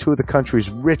between two of the country's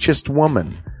richest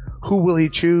women. Who will he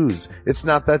choose? It's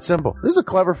not that simple. This is a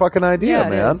clever fucking idea, Yeah,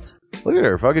 it man. is. Look at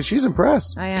her, fucking. She's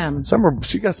impressed. I am.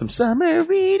 She got some summer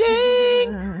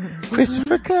reading.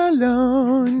 Christopher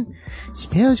Cologne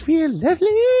smells real lovely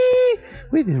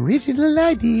with an original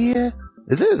idea.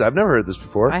 This is. I've never heard this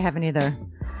before. I haven't either.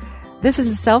 This is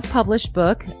a self-published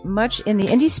book, much in the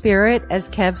indie spirit as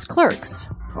Kev's Clerks.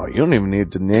 Oh, you don't even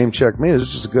need to name check me. This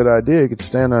is just a good idea. You could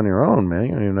stand on your own, man.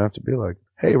 You don't even have to be like,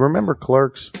 hey, remember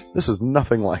Clerks? This is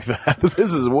nothing like that.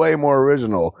 This is way more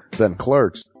original than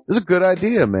Clerks. This is a good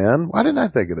idea, man. Why didn't I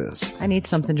think of this? I need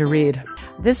something to read.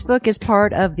 This book is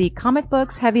part of the Comic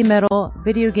Books, Heavy Metal,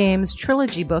 Video Games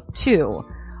Trilogy Book 2.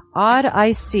 Odd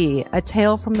I See, A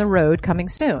Tale from the Road, coming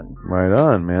soon. Right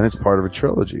on, man. It's part of a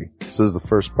trilogy. This is the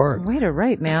first part. Way to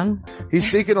write, man.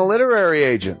 He's seeking a literary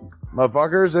agent.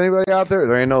 Motherfuckers, anybody out there?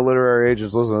 There ain't no literary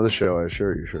agents listening to this show, I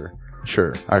assure you, sure.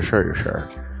 Sure. I assure you, sure.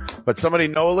 But somebody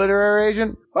know a literary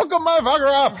agent? Hook a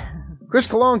motherfucker up! Chris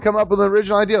Cologne come up with an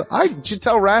original idea. I should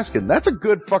tell Raskin, that's a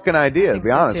good fucking idea, to be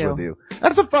honest with you.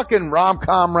 That's a fucking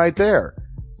rom-com right there.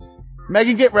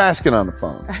 Megan, get Raskin on the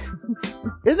phone.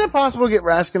 Isn't it possible to get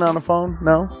Raskin on the phone?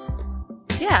 No?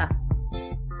 Yeah.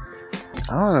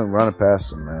 I want to run it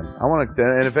past him, man. I want to,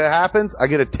 and if it happens, I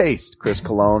get a taste, Chris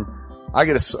Cologne. I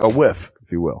get a whiff,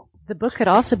 if you will. The book could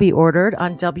also be ordered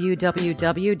on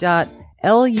www.lulu.com.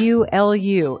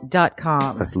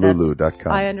 That's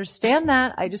lulu.com. I understand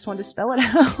that. I just want to spell it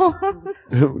out.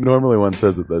 Normally one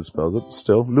says it that spells it.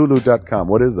 Still, lulu.com.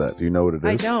 What is that? Do you know what it is?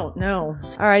 I don't know.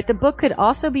 All right. The book could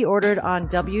also be ordered on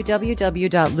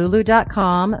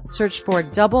www.lulu.com. Search for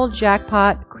Double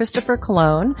Jackpot Christopher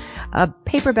Cologne. A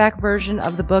paperback version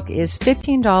of the book is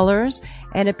 $15,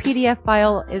 and a PDF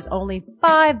file is only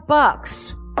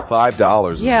 $5.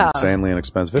 $5 is Yeah. insanely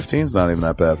inexpensive. 15's not even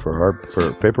that bad for a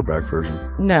paperback version.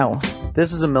 No.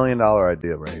 This is $1 million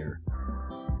idea right here.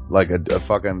 Like a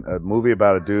movie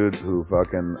about a dude who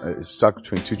fucking is stuck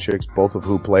between two chicks, both of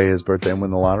who play his birthday and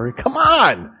win the lottery. Come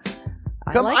on!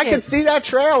 I can see that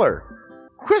trailer.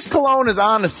 Chris Cologne is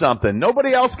on to something.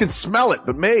 Nobody else can smell it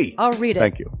but me. I'll read it.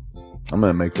 Thank you. I'm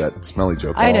going to make that smelly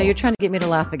joke. I know. You're trying to get me to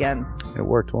laugh again. It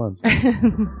worked once.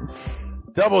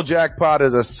 Double Jackpot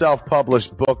is a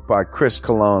self-published book by Chris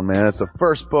Cologne, man. It's the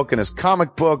first book in his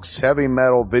Comic Books, Heavy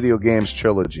Metal, Video Games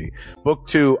trilogy. Book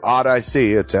 2, Odd I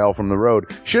See, A Tale from the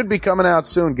Road, should be coming out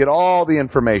soon. Get all the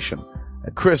information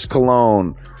at Chris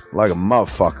Cologne, like a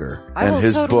motherfucker. I and will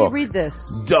his totally book, read this.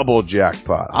 Double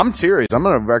Jackpot. I'm serious. I'm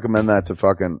going to recommend that to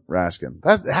fucking Raskin.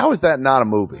 How is that not a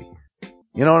movie?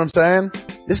 You know what I'm saying?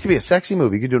 This could be a sexy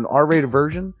movie. You could do an R-rated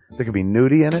version. There could be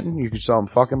nudie in it, and you could show them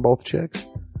fucking both chicks.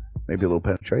 Maybe a little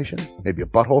penetration. Maybe a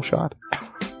butthole shot.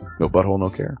 No butthole, no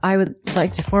care. I would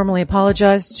like to formally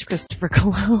apologize to Christopher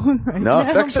Cologne right now. No,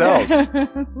 sex sells.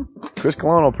 Chris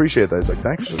Cologne will appreciate that. He's like,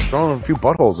 thanks for throwing a few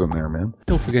buttholes in there, man.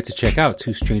 Don't forget to check out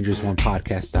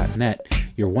twostrangersonepodcast.net,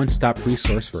 your one-stop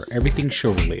resource for everything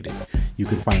show-related. You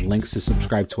can find links to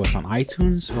subscribe to us on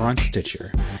iTunes or on Stitcher.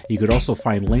 You could also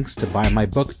find links to buy my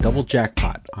book, Double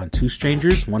Jackpot, on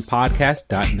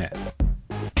twostrangersonepodcast.net.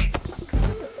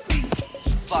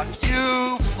 Fuck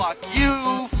you, fuck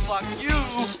you, fuck you.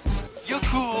 You're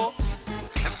cool.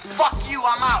 And fuck you,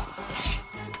 I'm out.